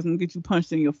about shit that's going to get you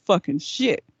punched in your fucking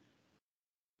shit.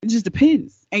 It just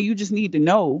depends. And you just need to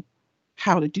know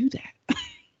how to do that.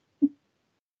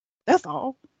 That's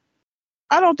all.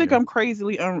 I don't think I'm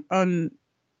crazily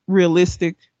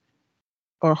unrealistic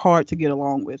or hard to get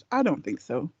along with. I don't think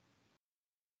so.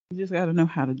 You just got to know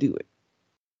how to do it.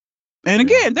 And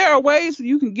again, there are ways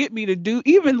you can get me to do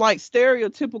even like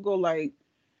stereotypical like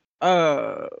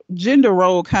gender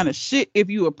role kind of shit if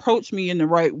you approach me in the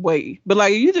right way. But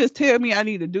like, if you just tell me I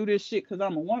need to do this shit because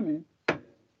I'm a woman,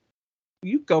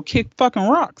 you go kick fucking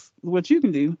rocks is what you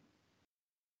can do.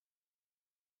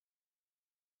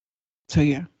 So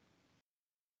yeah.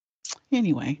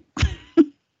 Anyway.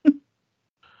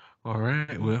 All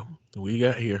right. Well, we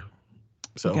got here.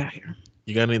 So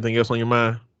you got anything else on your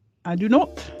mind? I do not.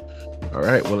 All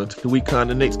right. Well, until we come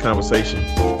to the next conversation.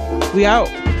 We out.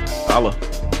 Holla.